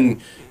 they've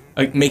been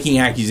making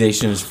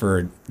accusations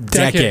for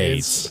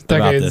decades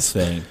about this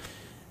thing.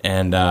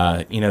 And,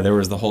 there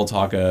was the whole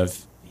talk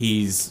of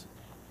he's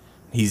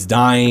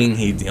dying.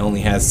 He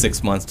only has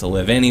 6 months to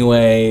live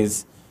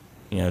anyways.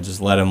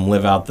 Just let him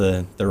live out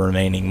the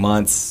remaining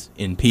months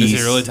in peace. Is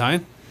he really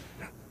dying?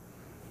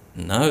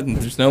 No,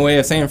 there's no way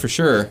of saying for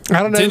sure.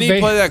 I don't know. Didn't he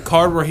play that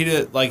card where he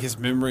did like his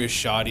memory is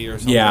shoddy or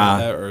something like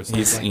that? Or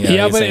something?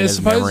 But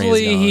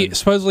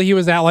supposedly he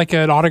was at like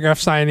an autograph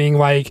signing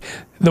like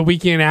the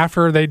weekend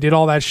after they did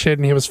all that shit,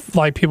 and he was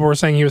like, people were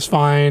saying he was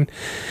fine.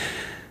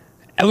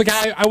 And look,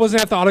 I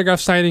wasn't at the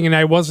autograph signing, and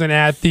I wasn't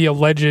at the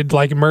alleged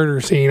like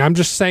murder scene. I'm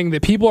just saying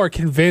that people are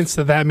convinced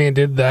that man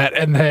did that,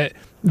 and that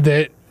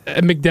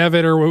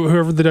McDevitt or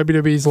whoever the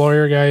WWE's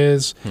lawyer guy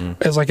is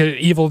like an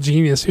evil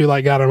genius who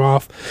like got him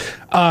off.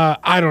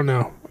 I don't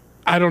know.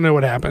 I don't know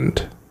what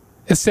happened.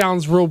 It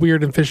sounds real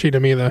weird and fishy to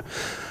me though.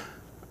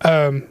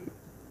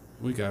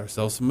 We got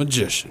ourselves a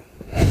magician.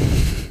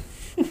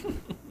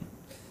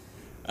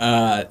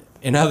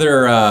 In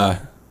other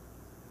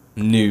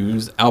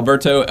news,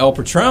 Alberto El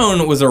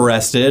Patron was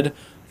arrested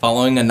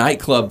following a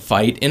nightclub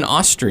fight in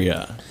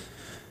Austria.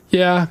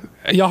 Yeah.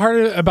 Y'all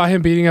heard about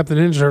him beating up the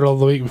Ninja Turtle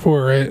the week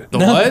before, right?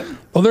 What?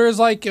 Well, there was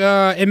like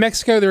in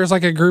Mexico, there was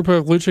like a group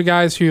of lucha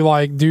guys who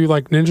like do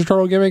like Ninja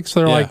Turtle gimmicks.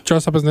 They're like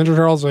dressed up as Ninja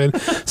Turtles, and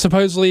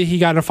supposedly he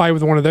got in a fight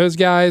with one of those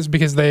guys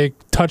because they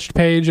touched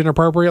Paige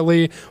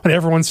inappropriately. When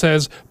everyone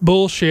says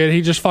bullshit,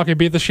 he just fucking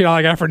beat the shit out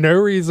of the guy for no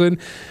reason.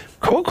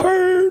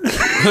 Cocaine.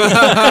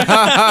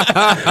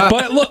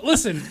 But look,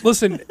 listen.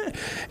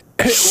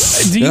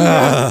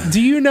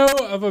 Do you know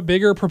of a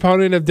bigger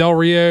proponent of Del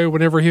Rio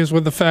whenever he was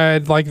with the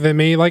Fed than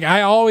me? Like,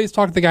 I always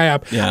talk the guy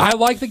up. Yeah. I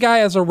like the guy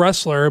as a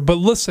wrestler, but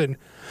listen,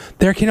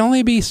 there can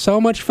only be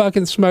so much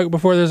fucking smoke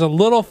before there's a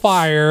little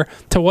fire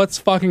to what's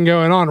fucking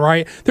going on,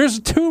 right? There's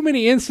too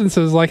many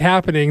instances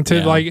happening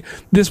to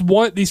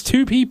these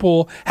two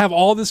people have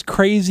all this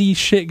crazy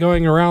shit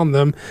going around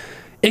them.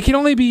 It can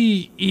only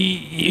be,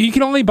 you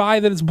can only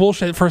buy that it's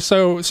bullshit for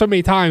so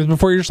many times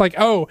before you're just like,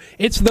 oh,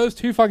 it's those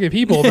two fucking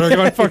people that are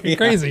going fucking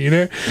crazy,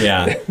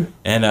 Yeah.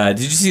 And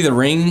did you see the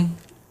ring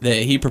that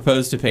he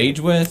proposed to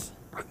Paige with?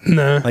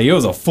 No. It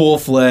was a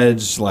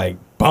full-fledged,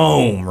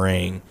 boom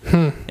ring.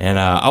 And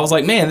I was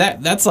like, man,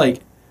 that's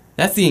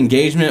the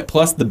engagement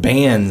plus the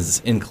bands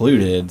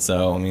included.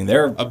 So, I mean,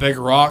 they're... A big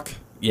rock?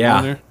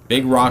 Yeah. There.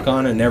 Big rock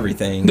on it and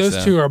everything.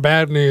 Those two are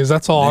bad news.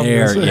 That's all I'm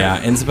going to say.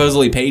 Yeah, and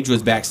supposedly Paige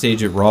was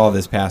backstage at Raw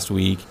this past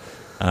week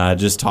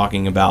just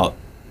talking about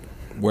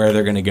where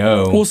they're going to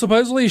go. Well,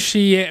 supposedly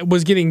she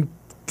was getting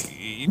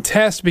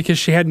tests because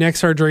she had neck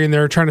surgery, and they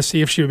were trying to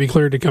see if she would be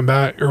cleared to come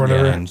back or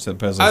whatever. Yeah, and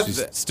supposedly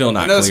she's still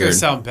not I know it's going cleared. to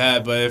sound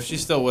bad, but if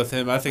she's still with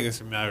him, I think it's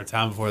going to be a matter of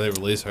time before they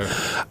release her.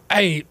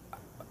 Hey,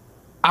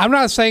 I'm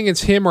not saying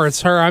it's him or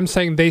it's her. I'm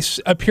saying they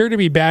appear to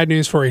be bad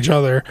news for each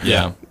other.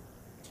 Yeah.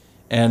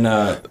 And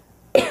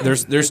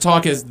there's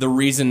talk as the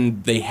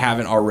reason they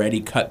haven't already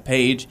cut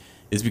Paige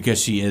is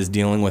because she is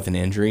dealing with an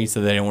injury,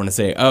 so they don't want to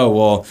say, oh,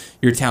 well,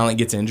 your talent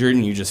gets injured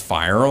and you just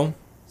fire them.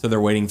 So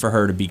they're waiting for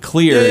her to be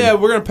cleared. Yeah,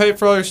 we're going to pay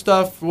for all your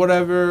stuff,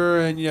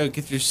 whatever, and,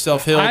 get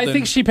yourself healed. I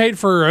think she paid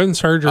for her own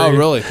surgery. Oh,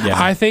 really?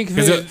 Yeah. I think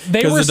that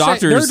their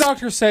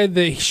doctor said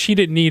that she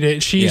didn't need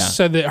it. She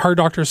said that her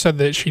doctor said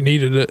that she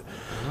needed it.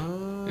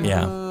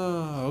 Yeah.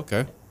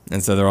 Okay.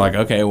 And so they're like,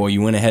 okay, well,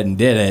 you went ahead and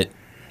did it,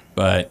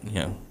 but,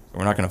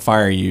 we're not going to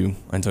fire you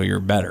until you're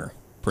better,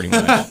 pretty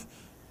much.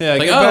 Yeah,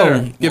 get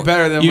better. Get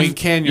better than we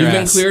can your You've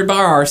ass. been cleared by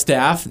our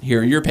staff.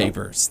 Here are your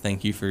papers.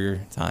 Thank you for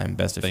your time.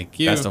 Best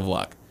of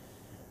luck.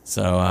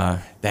 So,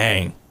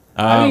 dang.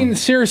 I mean,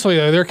 seriously,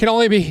 though,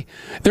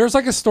 there's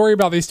a story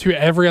about these two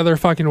every other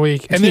fucking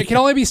week. And there can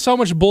only be so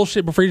much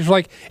bullshit before you're just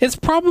like, it's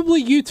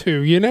probably you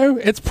two,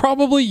 It's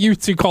probably you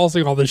two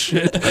causing all this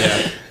shit.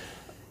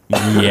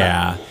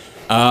 Yeah.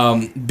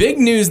 Big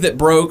news that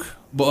broke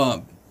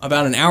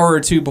about an hour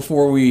or two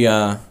before we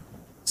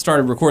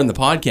started recording the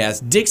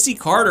podcast. Dixie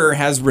Carter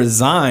has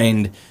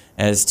resigned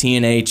as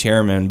TNA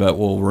chairman, but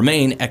will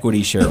remain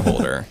equity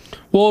shareholder.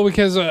 Well,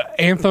 because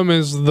Anthem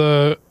is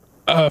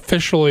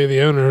officially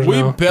the owner.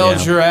 We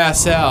bailed your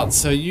ass out,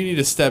 so you need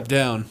to step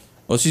down.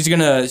 Well, she's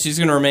gonna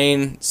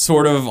remain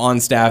sort of on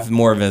staff,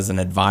 more of as an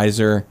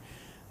advisor.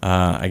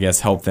 I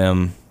guess help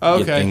them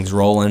get things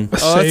rolling.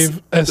 That's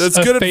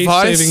good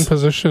advice. Saving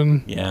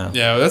position. Yeah,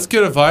 that's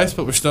good advice,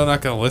 but we're still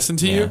not going to listen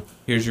to you.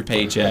 Here's your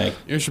paycheck.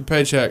 Here's your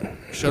paycheck.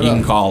 Shut You up.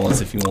 can call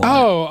us if you want.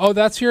 Oh,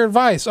 that's your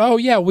advice. Oh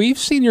yeah, we've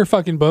seen your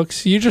fucking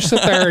books. You just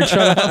sit there and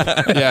shut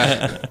up.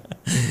 Yeah.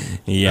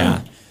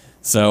 Yeah.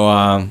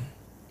 So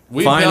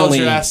we finally,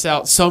 bailed your ass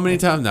out so many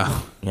times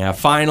now. Yeah,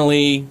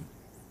 finally,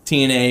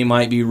 TNA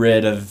might be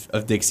rid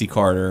of Dixie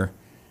Carter.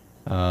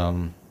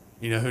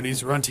 You know who needs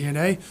to run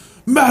TNA?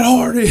 Matt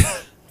Hardy.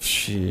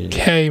 Shit.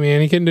 Hey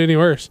man, he couldn't do any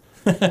worse.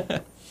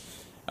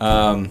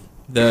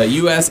 The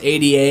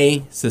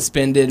USADA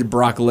suspended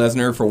Brock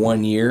Lesnar for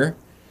 1 year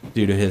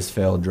due to his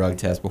failed drug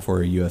test before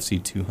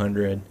UFC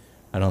 200.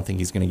 I don't think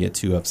he's going to get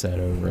too upset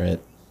over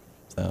it.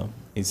 So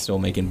he's still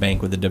making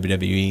bank with the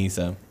WWE.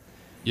 So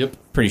Yep.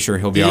 pretty sure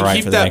he'll be all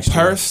right for the next Keep that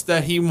year. purse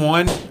that he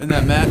won in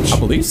that match. I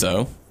believe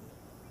so.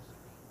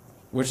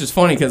 Which is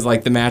funny because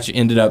like the match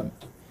ended up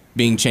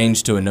being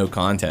changed to a no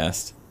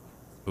contest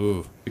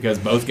Ooh. because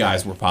both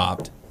guys were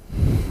popped.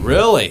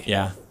 Really?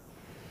 Yeah.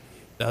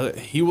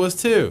 He was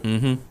too.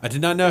 Mm-hmm. I did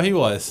not know he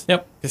was.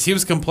 Yep. Because he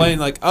was complaining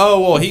like,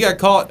 oh, well, he got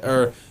caught,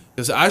 or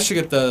because I should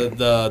get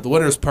the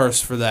winner's purse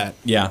for that.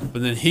 Yeah.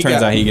 But then he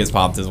turns out he gets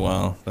popped as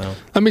well. So.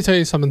 Let me tell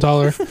you something,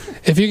 Tyler.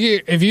 if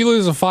you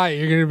lose a fight,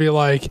 you're gonna be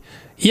like,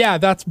 yeah,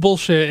 that's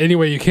bullshit. Any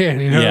way you can,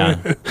 you know.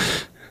 Yeah.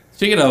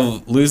 Speaking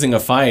of losing a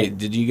fight,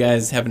 did you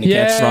guys happen to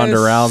catch Ronda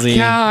Rousey?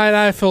 God,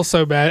 I feel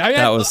so bad. I mean,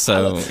 That was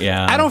so,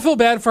 yeah. I don't feel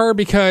bad for her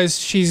because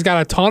she's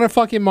got a ton of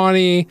fucking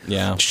money.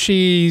 Yeah.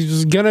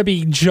 She's gonna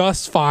be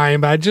just fine,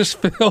 but I just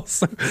feel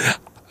so,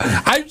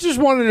 I just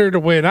wanted her to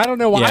win. I don't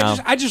know why. Yeah.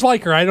 I just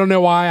like her. I don't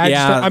know why.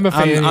 I'm a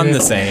fan. I'm the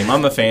same.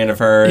 I'm a fan of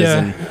hers. Yeah.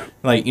 And,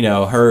 like, you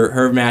know,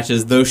 her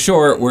matches, though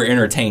short, were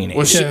entertaining.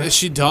 Was Yeah. is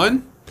she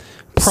done?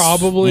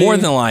 Probably. More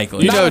than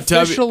likely. You Not know,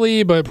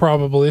 officially, but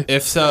probably.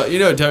 If so,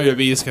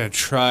 WWE is going to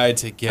try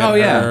to get Oh,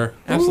 yeah. her.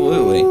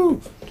 Absolutely. Ooh,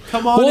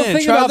 come on Well, in. the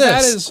thing try about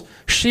this. that is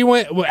she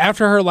went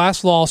after her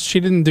last loss. She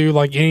didn't do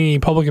like any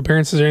public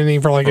appearances or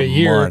anything for like a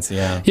year. Months,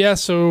 yeah. Yeah.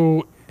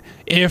 So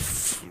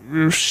if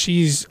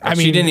she's, I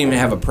mean, she didn't even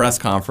have a press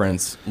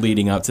conference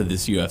leading up to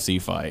this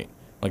UFC fight.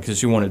 Like, because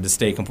she wanted to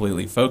stay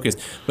completely focused.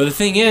 But the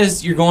thing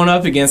is, you're going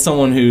up against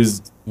someone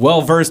who's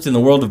well-versed in the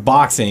world of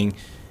boxing,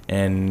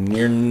 and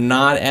you're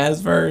not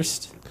as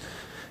versed.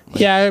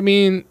 Yeah, I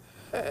mean,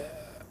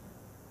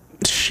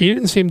 she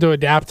didn't seem to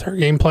adapt her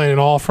game plan at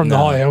all from the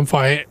No. Holly Holm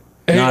fight.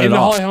 Not And at the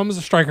all. Holly Holm is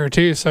a striker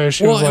too, so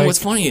she Well, was and like, what's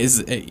funny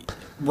is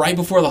right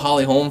before the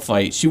Holly Holm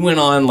fight, she went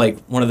on like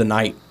one of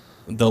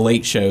the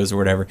late shows or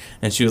whatever,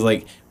 and she was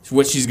like,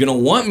 "What she's gonna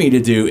want me to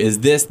do is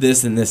this,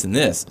 this, and this, and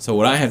this. So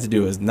what I have to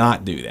do is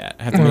not do that.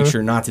 I have to make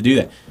sure not to do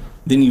that."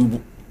 Then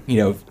you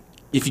know,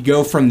 if you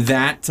go from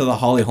that to the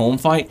Holly Holm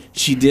fight,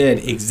 she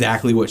did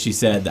exactly what she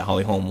said that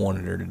Holly Holm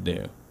wanted her to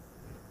do.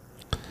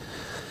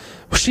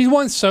 she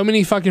won so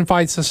many fucking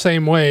fights the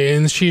same way,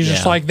 and she's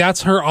just Yeah. like,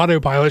 that's her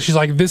autopilot. She's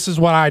like, this is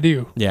what I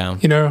do. Yeah,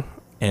 You know?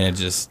 and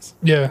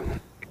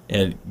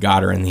it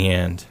got her in the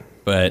end.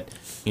 But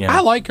you know, I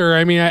like her.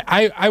 I mean,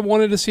 I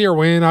wanted to see her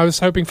win. I was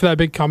hoping for that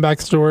big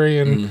comeback story,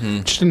 and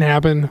it just didn't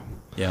happen.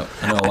 yeah,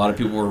 I know a lot of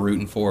people were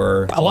rooting for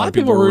her. A lot of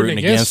people were rooting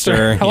against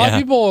her. A lot of Yeah.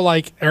 people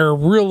are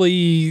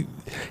really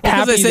Because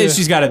happy. they say to-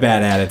 she's got a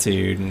bad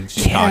attitude and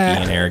she's Yeah.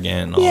 cocky and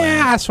arrogant. And all yeah,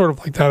 that. I sort of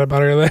like that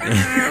about her.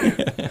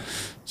 There.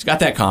 She's got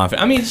that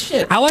confidence. I mean,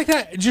 shit. I like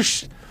that.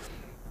 Just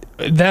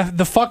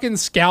the fucking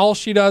scowl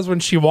she does when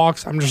she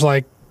walks. I'm just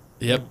like,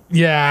 Yep.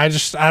 yeah. I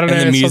don't know.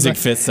 And the it's music something-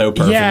 fits so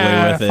perfectly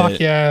yeah, with it. fuck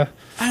yeah.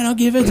 I don't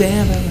give a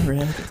damn about the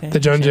reputation. The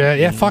Joan Jett.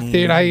 Yeah, fuck,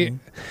 dude. I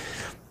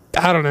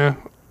don't know.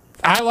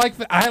 I like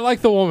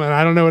the woman.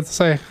 I don't know what to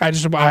say.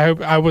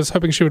 I was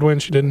hoping she would win.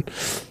 She didn't.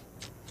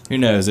 Who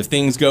knows? If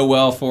things go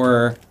well for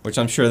her, which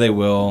I'm sure they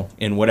will,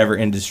 in whatever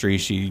industry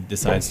she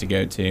decides to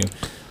go to,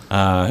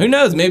 who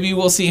knows? Maybe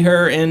we'll see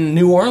her in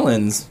New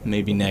Orleans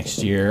maybe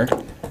next year.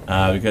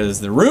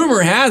 Because the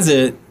rumor has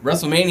it,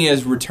 WrestleMania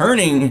is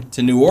returning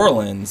to New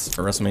Orleans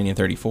for WrestleMania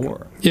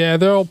 34. Yeah,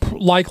 they'll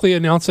likely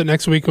announce it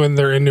next week when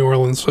they're in New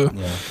Orleans. So.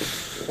 Yeah.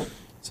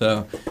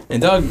 So,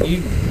 and Doug,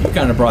 you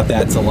kind of brought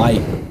that to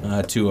light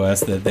to us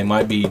that they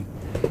might be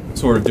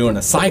sort of doing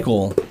a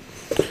cycle.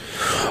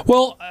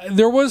 Well,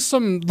 there was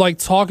some like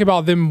talk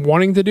about them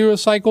wanting to do a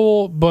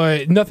cycle,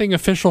 but nothing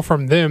official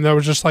from them. That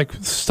was just like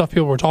stuff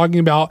people were talking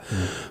about.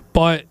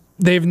 But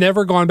they've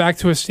never gone back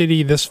to a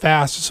city this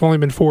fast. It's only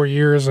been 4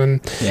 years, and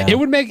Yeah. it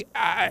would make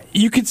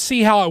you could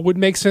see how it would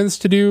make sense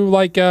to do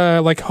like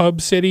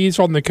hub cities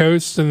on the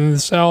coast and in the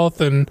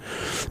south, and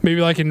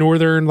maybe like a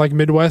northern like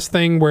Midwest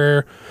thing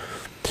where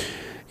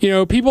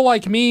people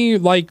like me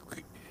like.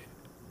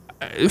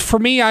 For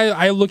me,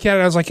 I look at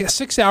it as like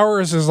 6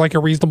 hours is like a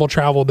reasonable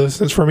travel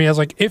distance for me. I was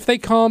like, if they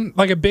come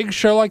like a big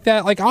show like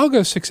that, like I'll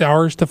go 6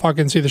 hours to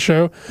fucking see the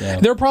show. Yeah.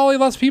 There are probably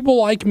less people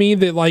like me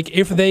that like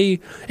if they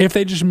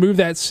just move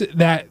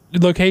that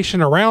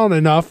location around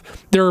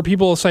enough, there are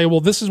people who say, well,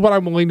 this is what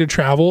I'm willing to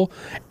travel,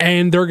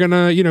 and they're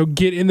gonna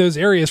get in those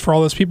areas for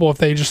all those people if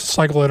they just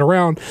cycle it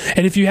around.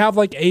 And if you have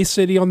like a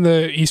city on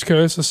the East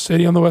Coast, a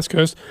city on the West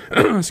Coast,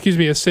 excuse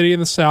me, a city in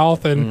the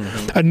South, and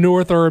a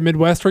North or a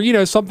Midwest,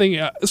 or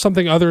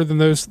something other than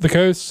the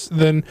coasts,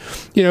 then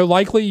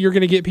likely you're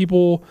going to get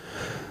people.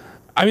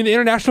 I mean, the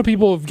international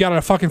people have got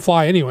to fucking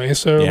fly anyway,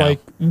 so Yeah. like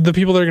the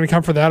people that are going to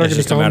come for that are It's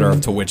going to just a matter come.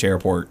 of to which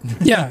airport.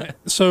 Yeah,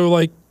 so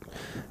like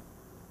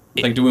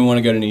Like, do we want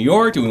to go to New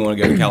York? Do we want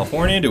to go to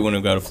California? Do we want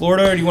to go to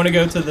Florida? Or do you want to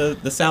go to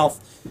the South,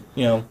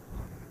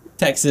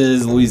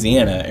 Texas,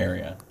 Louisiana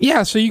area?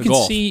 yeah, so you The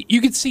could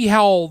Gulf. see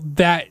how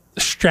that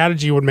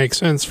strategy would make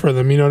sense for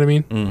them. You know what I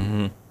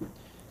mean?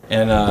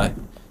 And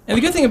And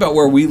the good thing about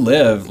where we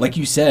live, like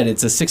you said,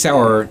 it's a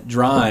 6-hour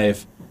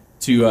drive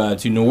to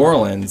New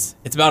Orleans.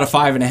 It's about a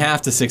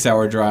 5.5 to 6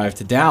 hour drive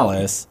to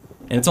Dallas,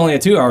 and it's only a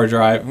 2-hour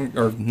drive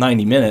or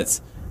 90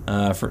 minutes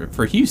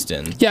for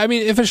Houston. Yeah, I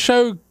mean, if a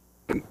show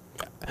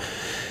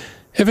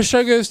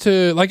goes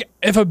to, like,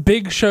 if a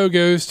big show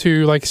goes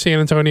to, like, San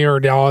Antonio or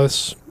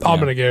Dallas, I'm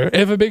going to go.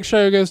 If a big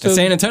show goes to...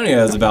 San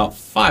Antonio is about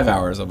 5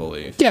 hours, I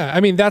believe. Yeah, I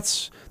mean,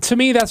 to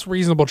me, that's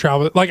reasonable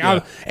travel. Like,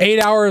 8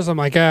 hours, I'm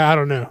like, I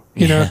don't know,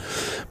 you know?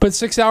 But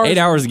 6 hours... 8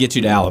 hours to get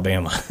you to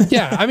Alabama.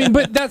 Yeah, I mean,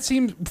 but that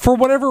seems, for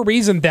whatever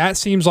reason, that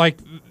seems like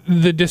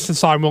the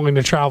distance I'm willing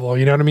to travel,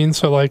 you know what I mean?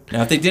 So, like...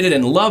 Now, if they did it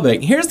in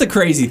Lubbock, here's the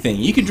crazy thing.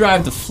 You could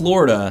drive to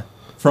Florida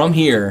from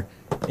here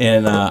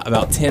in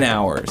about 10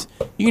 hours.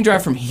 You can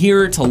drive from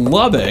here to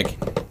Lubbock,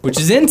 which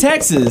is in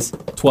Texas,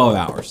 12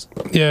 hours.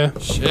 Yeah.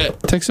 Shit.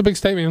 Takes a big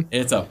state, man.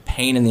 It's a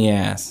pain in the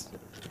ass.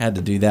 Had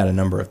to do that a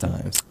number of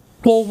times.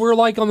 Well, we're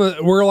like in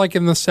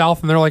the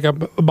south, and they're like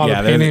about a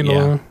panhandle.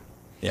 Yeah.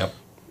 Yep.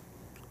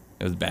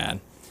 It was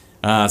bad.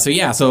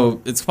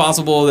 So it's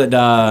possible that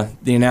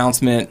the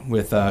announcement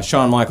with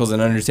Shawn Michaels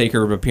and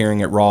Undertaker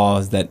appearing at Raw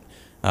is that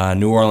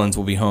New Orleans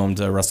will be home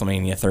to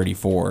WrestleMania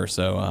 34.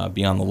 So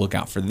be on the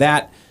lookout for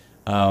that.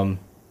 I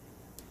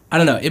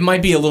don't know. It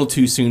might be a little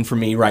too soon for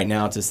me right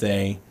now to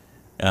say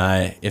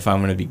if I'm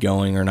going to be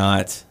going or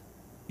not.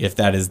 If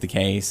that is the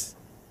case,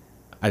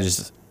 I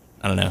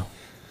don't know.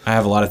 I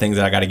have a lot of things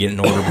that I got to get in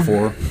order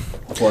before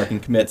I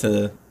can commit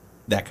to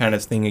that kind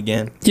of thing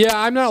again. Yeah,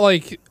 I'm not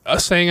like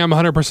saying I'm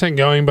 100%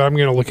 going, but I'm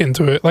going to look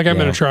into it. Like, I'm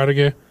going to try to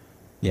go.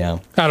 Yeah.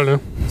 I don't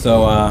know.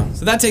 So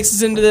that takes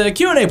us into the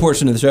Q&A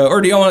portion of the show. Or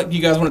do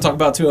you guys want to talk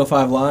about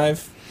 205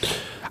 Live?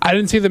 I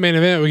didn't see the main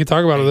event. We could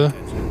talk about it,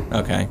 though.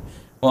 Okay.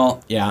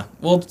 Well, yeah.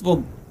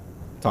 We'll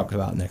talk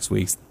about next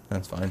week's.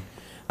 That's fine.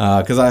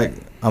 Because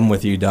I'm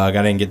with you, Doug.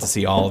 I didn't get to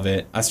see all of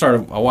it. I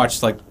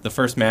watched like the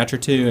first match or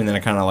two, and then I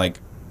kind of like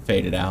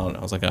faded out.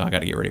 I was like, I got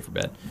to get ready for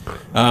bed.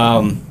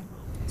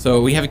 So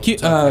we have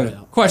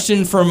a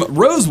question from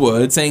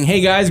Rosewood saying,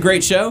 "Hey guys,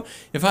 great show.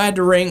 If I had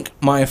to rank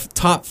my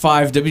top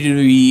 5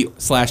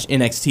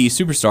 WWE/NXT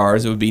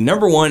superstars, it would be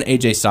number 1,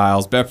 AJ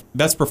Styles,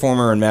 best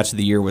performer and match of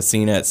the year with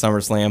Cena at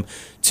SummerSlam.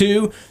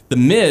 2, The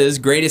Miz,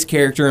 greatest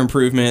character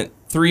improvement.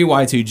 3,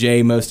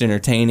 Y2J, most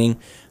entertaining.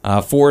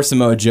 4,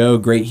 Samoa Joe,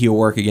 great heel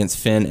work against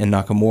Finn and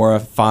Nakamura.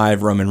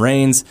 5, Roman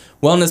Reigns.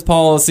 Wellness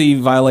policy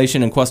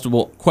violation and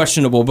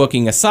questionable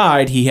booking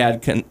aside, he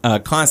had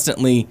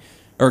consistently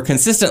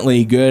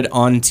good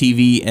on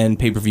TV and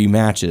pay-per-view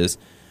matches.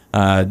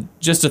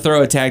 Just to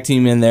throw a tag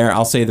team in there,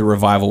 I'll say the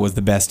Revival was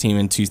the best team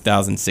in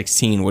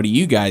 2016. What do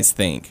you guys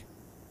think?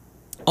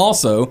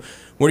 Also,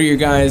 what are your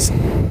guys'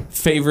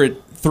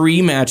 favorite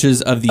 3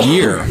 matches of the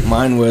year?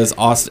 Mine was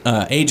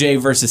AJ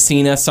versus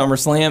Cena,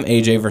 SummerSlam,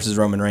 AJ versus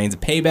Roman Reigns at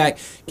Payback,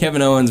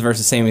 Kevin Owens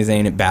versus Sami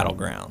Zayn at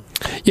Battleground.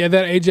 Yeah,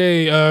 that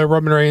AJ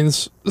Roman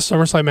Reigns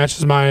SummerSlam match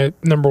is my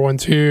number 1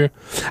 too.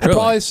 I'd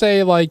probably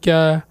say like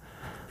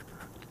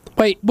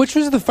wait, which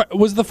was the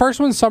first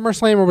one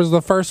SummerSlam, or was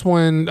the first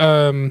one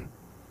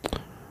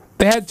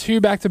they had 2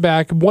 back to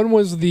back. One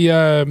was the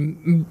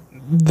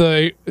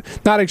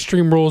not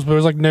Extreme Rules, but it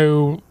was like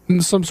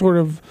some sort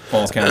of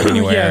Falls Count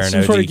Anywhere,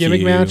 some sort of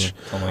gimmick match.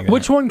 Like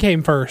which one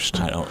came first?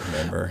 I don't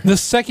remember. The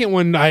second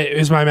one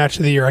is my match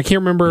of the year. I can't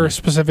remember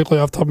specifically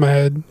off the top of my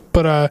head,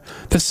 but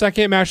the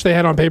second match they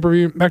had on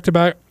pay-per-view back to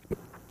back,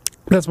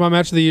 that's my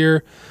match of the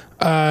year.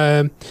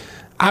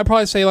 I'd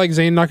probably say like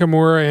Zayn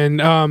Nakamura,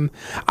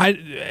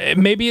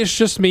 and maybe it's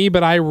just me,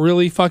 but I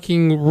really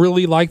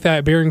like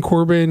that Baron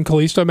Corbin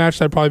Kalisto match.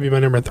 That'd probably be my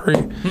number 3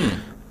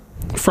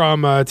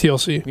 from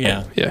TLC.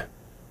 Yeah.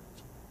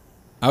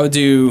 I would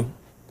do.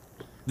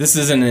 This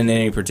isn't in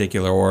any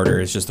particular order.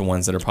 It's just the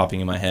ones that are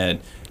popping in my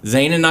head.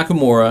 Zayn and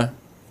Nakamura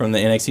from the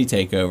NXT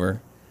Takeover.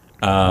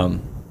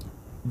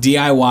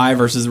 DIY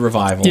versus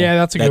Revival. Yeah,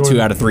 that's a good one. That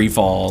 2 out of 3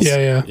 falls.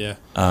 Yeah.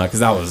 Because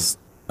that was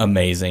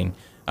amazing.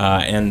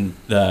 And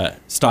the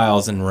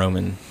Styles and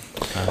Roman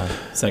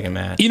second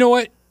match. You know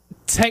what?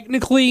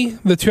 Technically,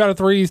 the 2 out of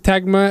 3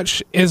 tag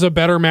match is a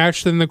better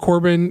match than the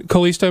Corbin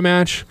Kalisto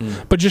match,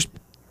 but just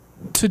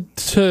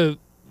to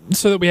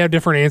so that we have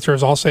different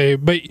answers, I'll say.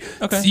 But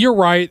you're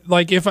right.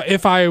 Like if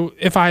I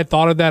had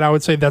thought of that, I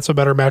would say that's a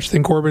better match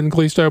than Corbin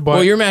Kalisto.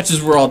 But your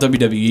matches were all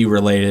WWE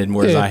related,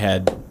 whereas I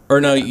had. Or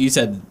no, you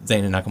said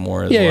Zayn and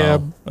Nakamura as well. Yeah,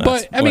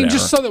 but I mean,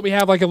 just so that we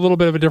have like a little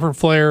bit of a different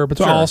flair,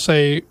 but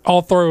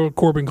I'll throw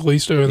Corbin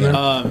Kalisto in there.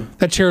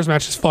 That chairs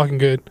match is fucking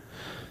good.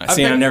 I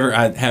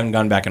haven't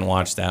gone back and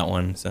watched that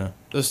one. So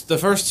the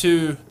first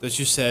 2 that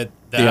you said,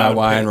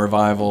 DIY and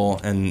Revival,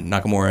 and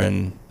Nakamura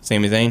and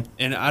Sami Zayn,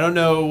 and I don't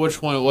know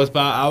which one it was, but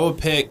I would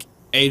pick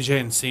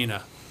AJ and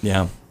Cena.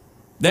 Yeah,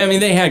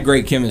 they had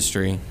great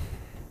chemistry,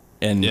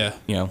 and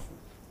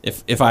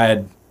if I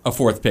had a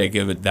 4th pick,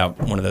 that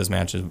one of those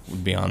matches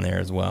would be on there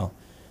as well.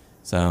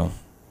 So,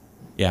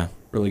 yeah,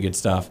 really good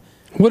stuff.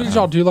 What did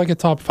y'all do, like a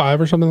top 5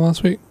 or something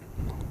last week?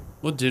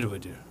 What did we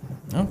do?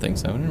 I don't think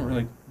so. We didn't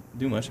really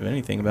do much of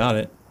anything about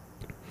it.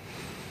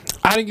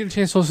 I didn't get a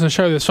chance to listen to the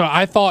show, so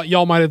I thought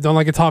y'all might have done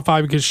like a top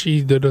 5 because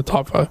she did a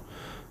top 5.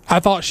 I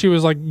thought she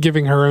was like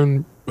giving her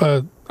own.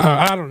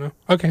 I don't know.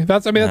 Okay,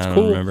 that's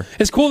cool. Remember.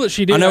 It's cool that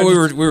she did. I know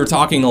we were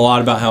talking a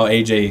lot about how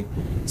AJ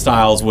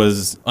Styles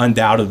was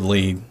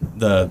undoubtedly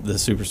the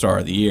superstar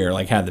of the year,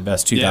 like had the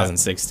best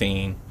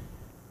 2016.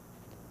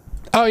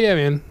 Oh yeah,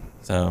 man.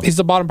 So he's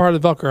the bottom part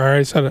of the Velcro. I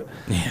already said it.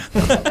 Yeah,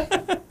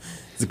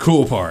 it's the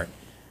cool part.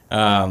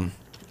 So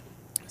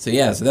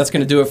that's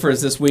going to do it for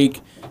us this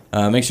week.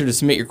 Make sure to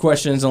submit your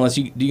questions. Unless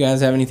do you guys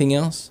have anything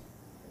else?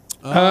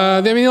 The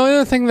only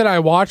other thing that I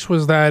watched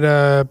was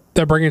that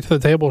Bring It to the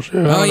Table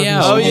show. Oh yeah,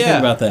 what do you think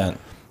about that?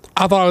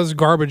 I thought it was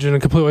garbage and a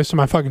complete waste of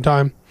my fucking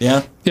time.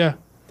 Yeah, yeah.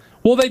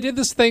 Well, they did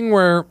this thing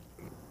where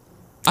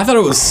I thought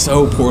it was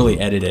so poorly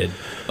edited.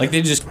 Like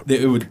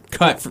it would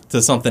cut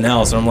to something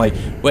else, and I'm like,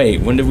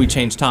 wait, when did we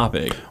change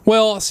topic?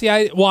 Well, see,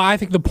 I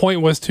think the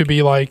point was to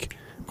be like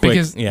Quick,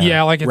 because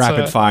like it's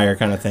rapid fire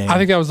kind of thing. I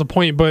think that was the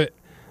point, but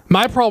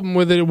my problem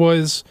with it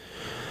was.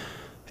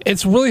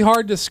 It's really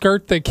hard to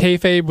skirt the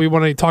kayfabe we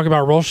want to talk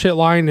about real shit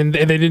line, and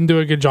they didn't do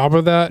a good job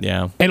of that.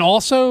 Yeah. And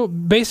also,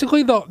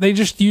 basically, they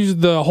just used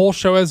the whole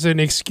show as an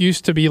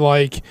excuse to be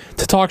like,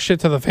 to talk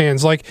shit to the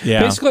fans. Like,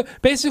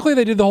 basically,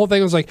 they did the whole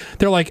thing. It was like,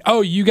 they're like,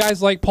 oh, you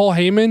guys like Paul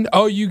Heyman?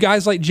 Oh, you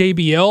guys like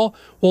JBL?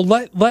 Well,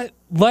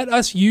 let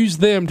us use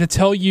them to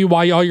tell you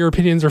why all your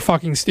opinions are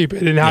fucking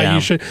stupid and how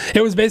you should.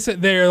 It was basically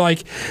they're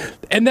like,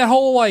 and that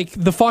whole like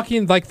the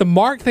fucking like the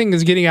Mark thing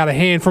is getting out of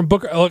hand from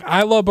Booker. Look,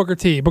 I love Booker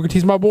T. Booker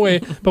T's my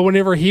boy, but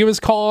whenever he was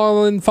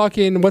calling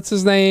fucking what's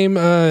his name,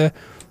 Sam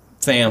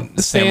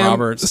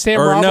Roberts.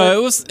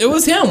 No, it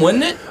was him,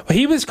 wasn't it?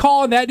 He was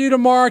calling that dude a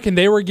Mark, and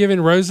they were giving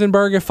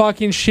Rosenberg a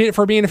fucking shit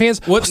for being a fan.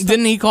 What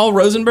didn't he call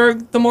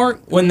Rosenberg the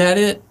Mark? Wasn't that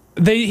it?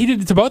 He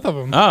did it to both of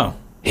them. Oh.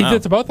 He did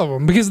it to both of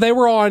them because they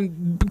were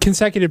on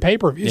consecutive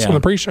pay-per-views on the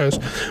pre-shows.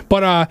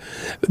 But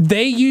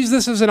they use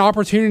this as an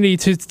opportunity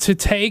to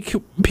take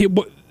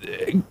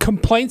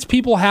complaints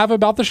people have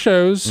about the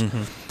shows,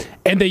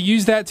 and they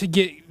use that to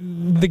get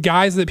the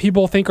guys that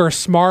people think are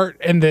smart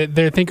and that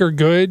they think are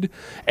good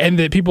and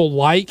that people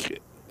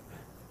like.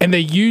 And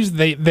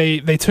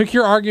they took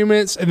your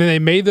arguments and then they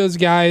made those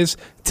guys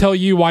tell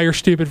you why you're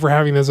stupid for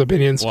having those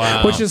opinions,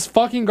 which is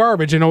fucking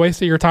garbage and a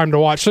waste of your time to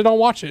watch. So don't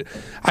watch it.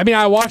 I mean,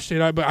 I watched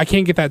it, but I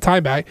can't get that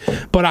time back.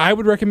 But I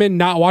would recommend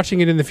not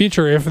watching it in the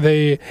future if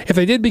they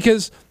did,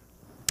 because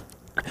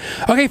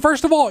okay,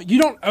 first of all,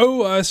 you don't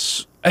owe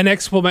us an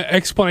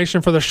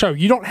explanation for the show.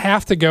 You don't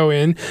have to go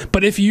in,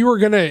 but if you're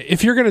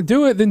gonna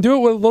do it, then do it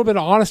with a little bit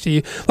of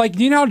honesty. Like,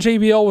 you know how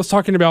JBL was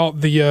talking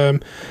about the.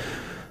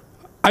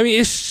 I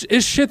mean,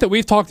 it's shit that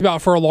we've talked about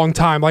for a long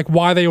time. Like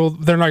why they're not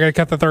going to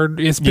cut the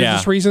third. It's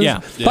business reasons. Yeah.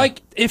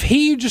 Like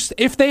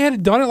if they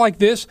had done it like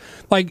this,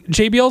 like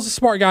JBL's a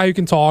smart guy who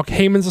can talk.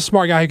 Heyman's a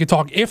smart guy who can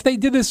talk. If they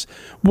did this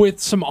with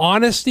some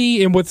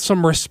honesty and with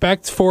some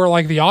respect for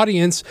like the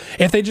audience,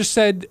 if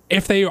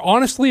they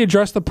honestly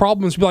addressed the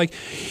problems, be like,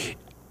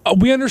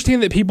 we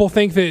understand that people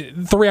think that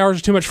 3 hours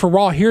is too much for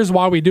Raw. Here's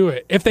why we do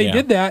it. If they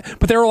did that,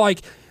 but they were like,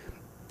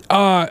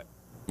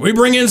 we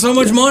bring in so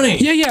much money.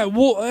 Yeah.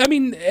 Well, I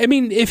mean,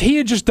 if he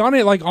had just done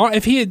it, like,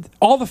 if he had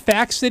all the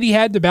facts that he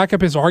had to back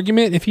up his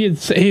argument, if he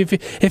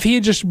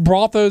had just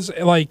brought those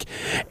like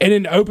in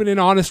an open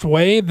and honest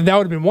way, then that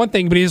would have been one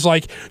thing. But he's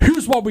like,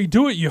 "Here's why we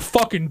do it, you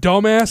fucking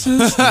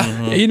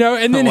dumbasses," you know.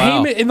 And then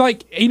Heyman, and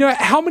like, you know,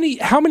 how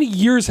many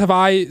years have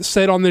I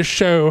said on this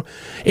show?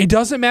 It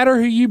doesn't matter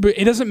who you boo.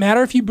 It doesn't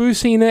matter if you boo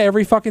Cena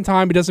every fucking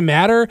time. It doesn't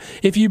matter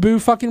if you boo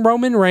fucking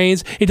Roman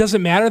Reigns. It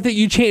doesn't matter that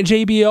you chant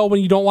JBL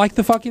when you don't like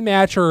the fucking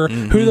match. Or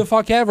who the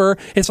fuck ever.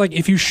 It's like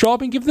if you show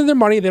up and give them their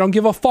money, they don't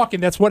give a fuck,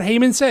 and that's what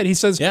Heyman said. He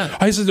says,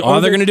 all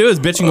they're gonna do is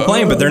bitch and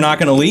complain, but they're not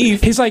gonna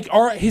leave. He's like,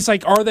 are they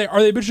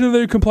bitching and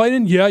they're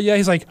complaining? Yeah.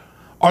 He's like,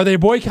 are they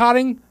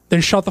boycotting?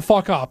 Then shut the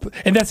fuck up.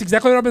 And that's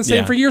exactly what I've been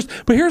saying for years.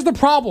 But here's the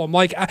problem.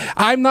 Like,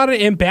 I'm not an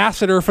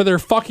ambassador for their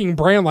fucking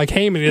brand like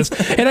Heyman is.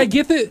 And I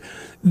get that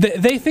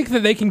they think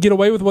that they can get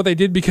away with what they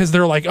did because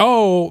they're like,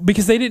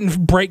 because they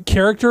didn't break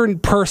character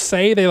per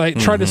se. They like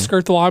tried to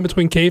skirt the line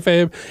between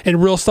kayfabe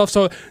and real stuff.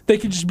 So they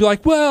could just be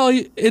like, well,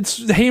 it's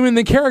Heyman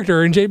the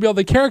character and JBL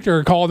the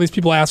character calling these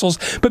people assholes.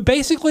 But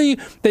basically,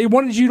 they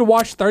wanted you to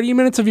watch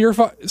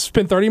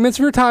spend 30 minutes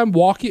of your time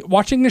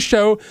watching the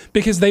show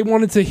because they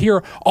wanted to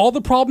hear all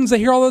the problems they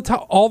hear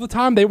all the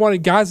time. They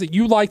wanted guys that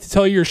you like to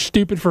tell you you're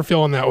stupid for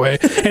feeling that way.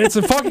 And it's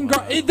a fucking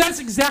that's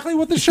exactly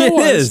what the show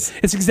was.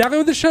 It's exactly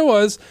what the show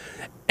was.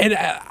 And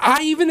I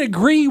even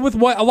agree with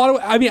what a lot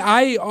of,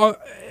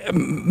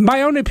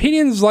 my own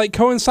opinions like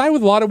coincide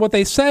with a lot of what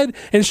they said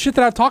and shit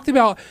that I've talked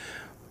about.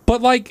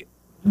 But like,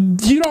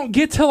 you don't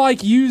get to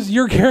like use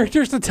your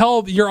characters to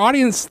tell your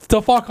audience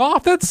to fuck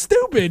off. That's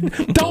stupid.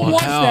 Don't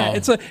watch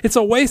that. It's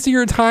a waste of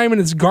your time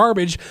and it's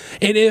garbage.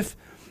 And if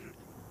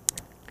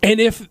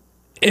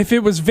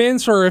it was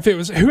Vince or if it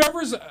was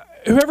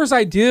whoever's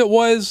idea it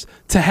was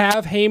to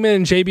have Heyman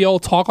and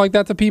JBL talk like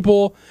that to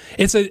people,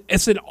 it's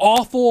an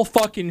awful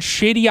fucking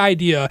shitty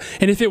idea.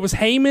 And if it was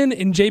Heyman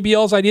and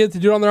JBL's idea to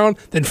do it on their own,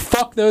 then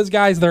fuck those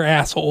guys, they're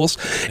assholes.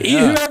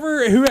 Yeah.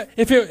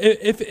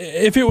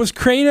 If it was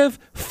creative,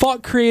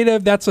 fuck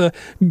creative. That's a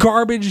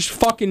garbage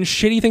fucking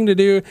shitty thing to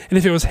do. And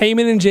if it was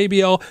Heyman and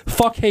JBL,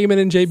 fuck Heyman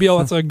and JBL.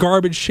 That's a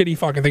garbage shitty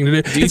fucking thing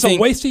to do. It's a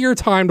waste of your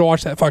time to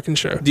watch that fucking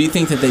show. Do you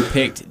think that they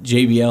picked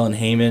JBL and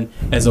Heyman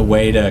as a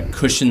way to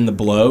cushion the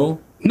blow?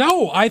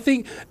 No, I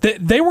think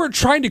that they weren't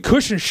trying to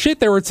cushion shit.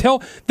 They were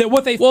that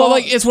what they Well, thought.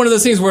 like, it's one of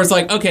those things where it's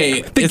like,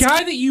 okay, The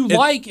guy that you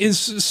like is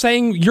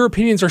saying your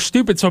opinions are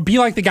stupid, so be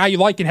like the guy you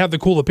like and have the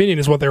cool opinion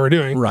is what they were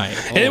doing. Right.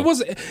 And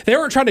they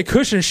weren't trying to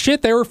cushion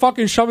shit. They were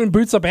fucking shoving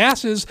boots up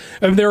asses,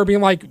 and they were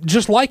being like,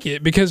 just like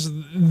it, because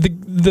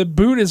the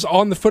boot is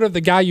on the foot of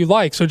the guy you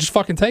like, so just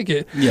fucking take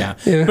it. Yeah.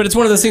 But it's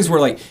one of those things where,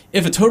 like,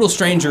 if a total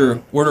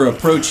stranger were to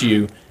approach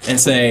you and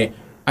say,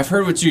 I've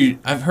heard what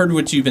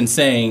you've been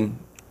saying,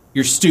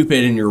 you're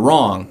stupid and you're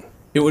wrong,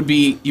 you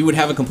would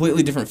have a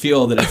completely different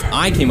feel that if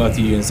I came up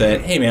to you and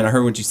said, hey man, I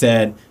heard what you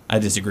said, I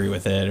disagree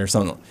with it, or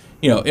something.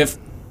 If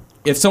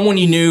someone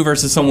you knew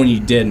versus someone you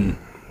didn't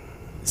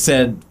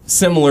said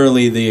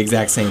similarly the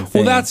exact same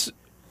thing. Well,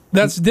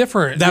 that's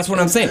different. That's what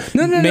I'm saying.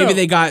 No. Maybe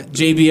they got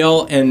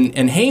JBL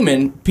and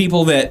Heyman,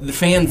 people that the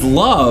fans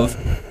love,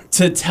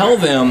 to tell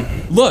them,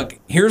 look,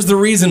 here's the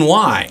reason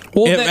why.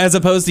 Well, as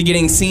opposed to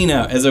getting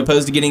Cena, as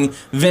opposed to getting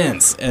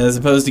Vince, as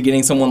opposed to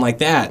getting someone like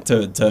that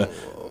to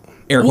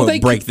air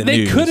quote break the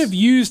news. They could have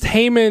used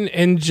Heyman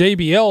and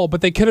JBL,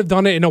 but they could have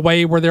done it in a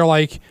way where they're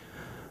like,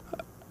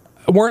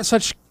 weren't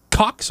such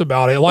cocks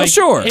about it. Like,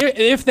 sure.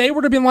 If they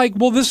would have been like,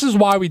 well, this is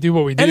why we do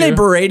what we do. And they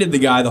berated the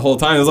guy the whole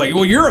time. It was like,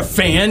 well, you're a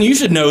fan, you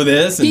should know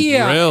this. And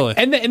yeah, Really?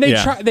 And they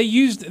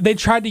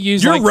tried to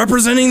use. you're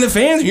representing the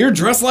fans. You're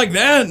dressed like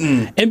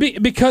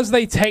that, because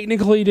they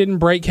technically didn't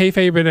break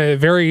kayfabe in a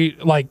very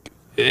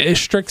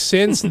strict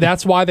sense.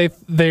 That's why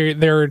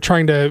they're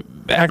trying to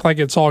act like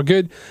it's all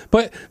good.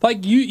 But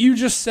like you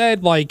just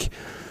said, like,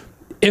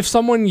 if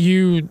someone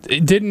you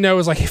didn't know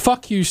was like, hey,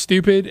 fuck you,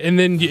 stupid, and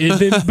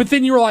but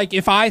then you were like,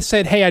 if I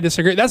said, hey, I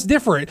disagree, that's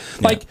different.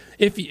 Yeah. Like,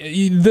 if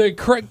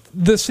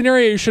the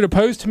scenario you should have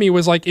posed to me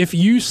was like, if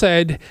you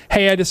said,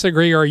 hey, I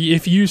disagree, or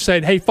if you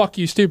said, hey, fuck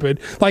you,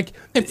 stupid, like,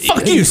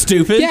 fuck you,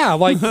 stupid. Yeah,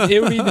 like,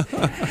 it would be.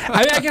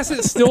 I guess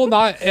it's still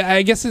not.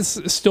 I guess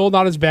it's still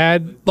not as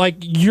bad. Like,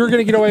 you're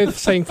gonna get away with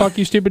saying fuck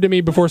you, stupid to me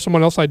before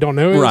someone else I don't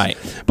know is.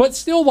 Right. But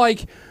still,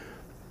 like,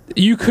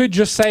 you could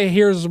just say,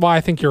 here's why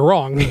I think you're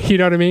wrong. You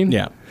know what I mean?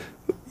 Yeah.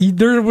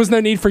 There was no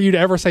need for you to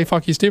ever say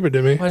fuck you, stupid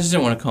to me. Well, I just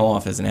didn't want to come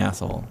off as an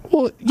asshole.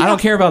 Well, yeah. I don't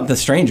care about the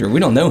stranger. We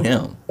don't know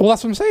him. Well,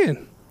 that's what I'm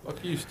saying.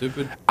 Fuck you,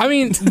 stupid. I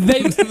mean,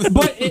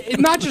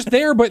 not just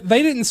there, but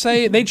they didn't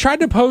say, they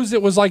tried to pose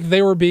it was like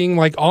they were being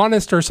like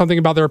honest or something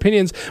about their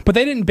opinions, but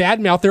they didn't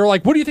badmouth. They were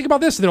like, what do you think about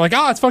this? And they're like,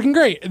 oh, it's fucking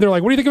great. And they're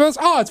like, what do you think about this?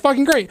 Oh, it's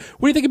fucking great.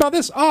 What do you think about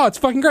this? Oh, it's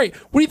fucking great.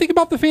 What do you think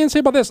about the fans say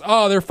about this?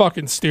 Oh, they're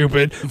fucking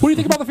stupid. What do you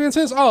think about the fans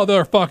say? Oh,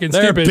 they're fucking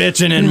stupid. They're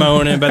bitching and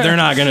moaning, but they're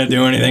not going to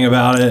do anything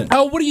about it.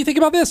 Oh, what do you think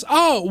about this?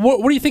 Oh,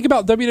 what do you think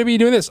about WWE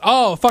doing this?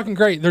 Oh, fucking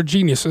great. They're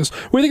geniuses.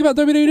 What do you think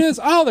about WWE doing this?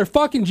 Oh, they're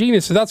fucking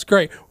geniuses. That's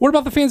great. What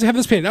about the fans that have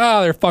this opinion?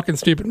 Oh, they're fucking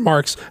stupid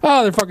marks.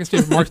 Oh, they're fucking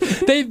stupid marks.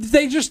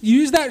 They just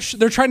use that.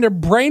 They're trying to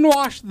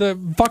brainwash the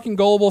fucking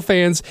gullible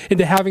fans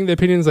into having the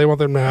opinions they want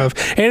them to have,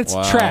 and it's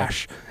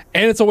trash,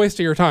 and it's a waste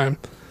of your time.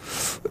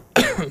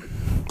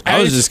 I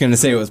was just going to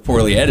say it was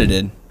poorly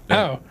edited.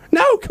 Oh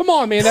no! Come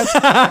on, man.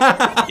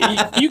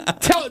 That's you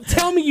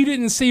tell me you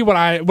didn't see what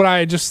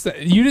I just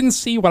you didn't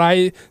see what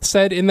I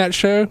said in that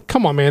show.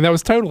 Come on, man. That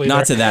was totally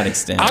not there. to that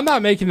extent. I'm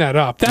not making that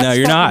up. That's no,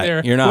 you're not.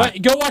 There. You're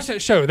not. Go watch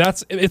that show.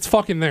 It's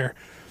fucking there.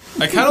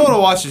 I kind of want to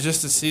watch it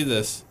just to see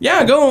this.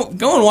 Yeah, go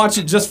and watch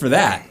it just for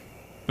that.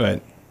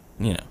 But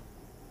you know.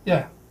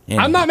 Yeah.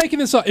 Anyway. I'm not making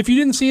this up. If you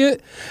didn't see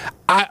it,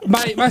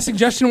 my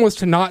suggestion was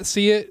to not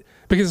see it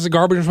because it's a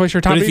garbage waste of your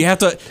time.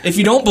 But if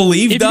you don't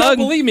believe Doug, you don't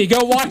believe me,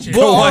 go watch it.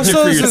 Well, watch it for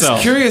I was yourself.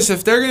 just curious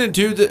if they're gonna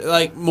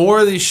do more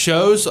of these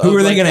shows. Who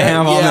are they gonna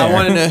have on there? I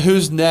want to know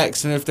who's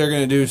next and if they're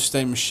gonna do the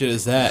same shit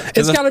as that.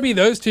 It's got to be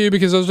those two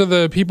because those are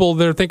the people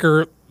that think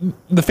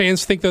the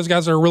fans think those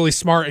guys are really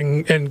smart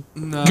and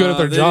good at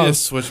their job.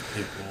 Just switch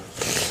people.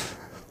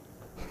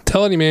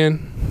 Telling you,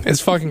 man,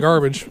 it's fucking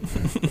garbage.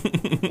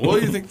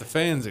 What do you think the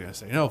fans are gonna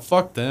say? No,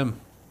 fuck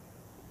them.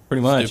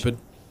 Pretty much. Stupid.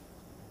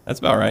 That's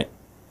about right.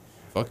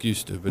 Fuck you,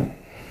 stupid.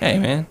 Hey,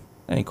 man,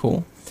 that ain't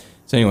cool.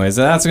 So, anyways,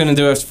 that's going to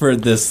do us for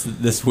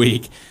this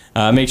week.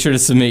 Make sure to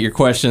submit your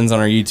questions on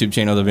our YouTube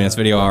channel, WNS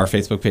Video, our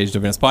Facebook page,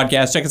 WNS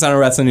Podcast. Check us out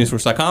on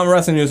WrestlingNewsSource.com,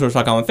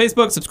 WrestlingNewsSource.com on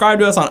Facebook. Subscribe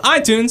to us on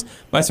iTunes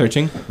by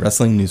searching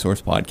Wrestling News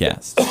Source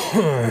Podcast.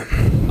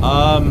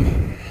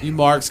 You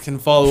marks can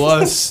follow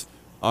us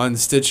on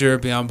Stitcher,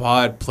 Beyond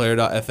Pod,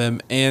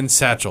 Player.fm, and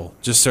Satchel.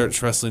 Just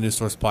search Wrestling News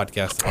Source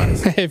Podcast to find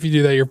us. If you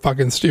do that, you're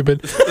fucking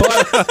stupid.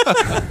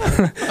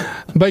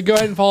 But go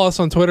ahead and follow us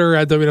on Twitter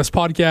at WNS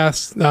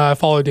Podcast.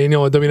 Follow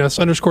Daniel at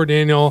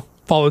WNS_Daniel.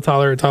 Follow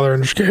Tyler at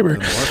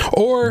Tyler_Gamer.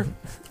 Or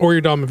you're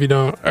dumb if you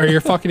don't. Or you're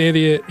a fucking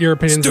idiot. Your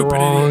opinions Stupid are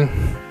wrong.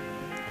 idiot.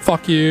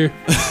 Fuck you.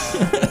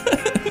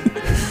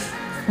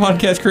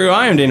 Podcast crew,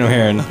 I am Daniel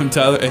Heron. I'm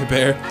Tyler A.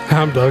 Bear.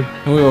 I'm Doug.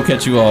 And we will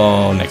catch you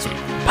all next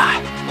week.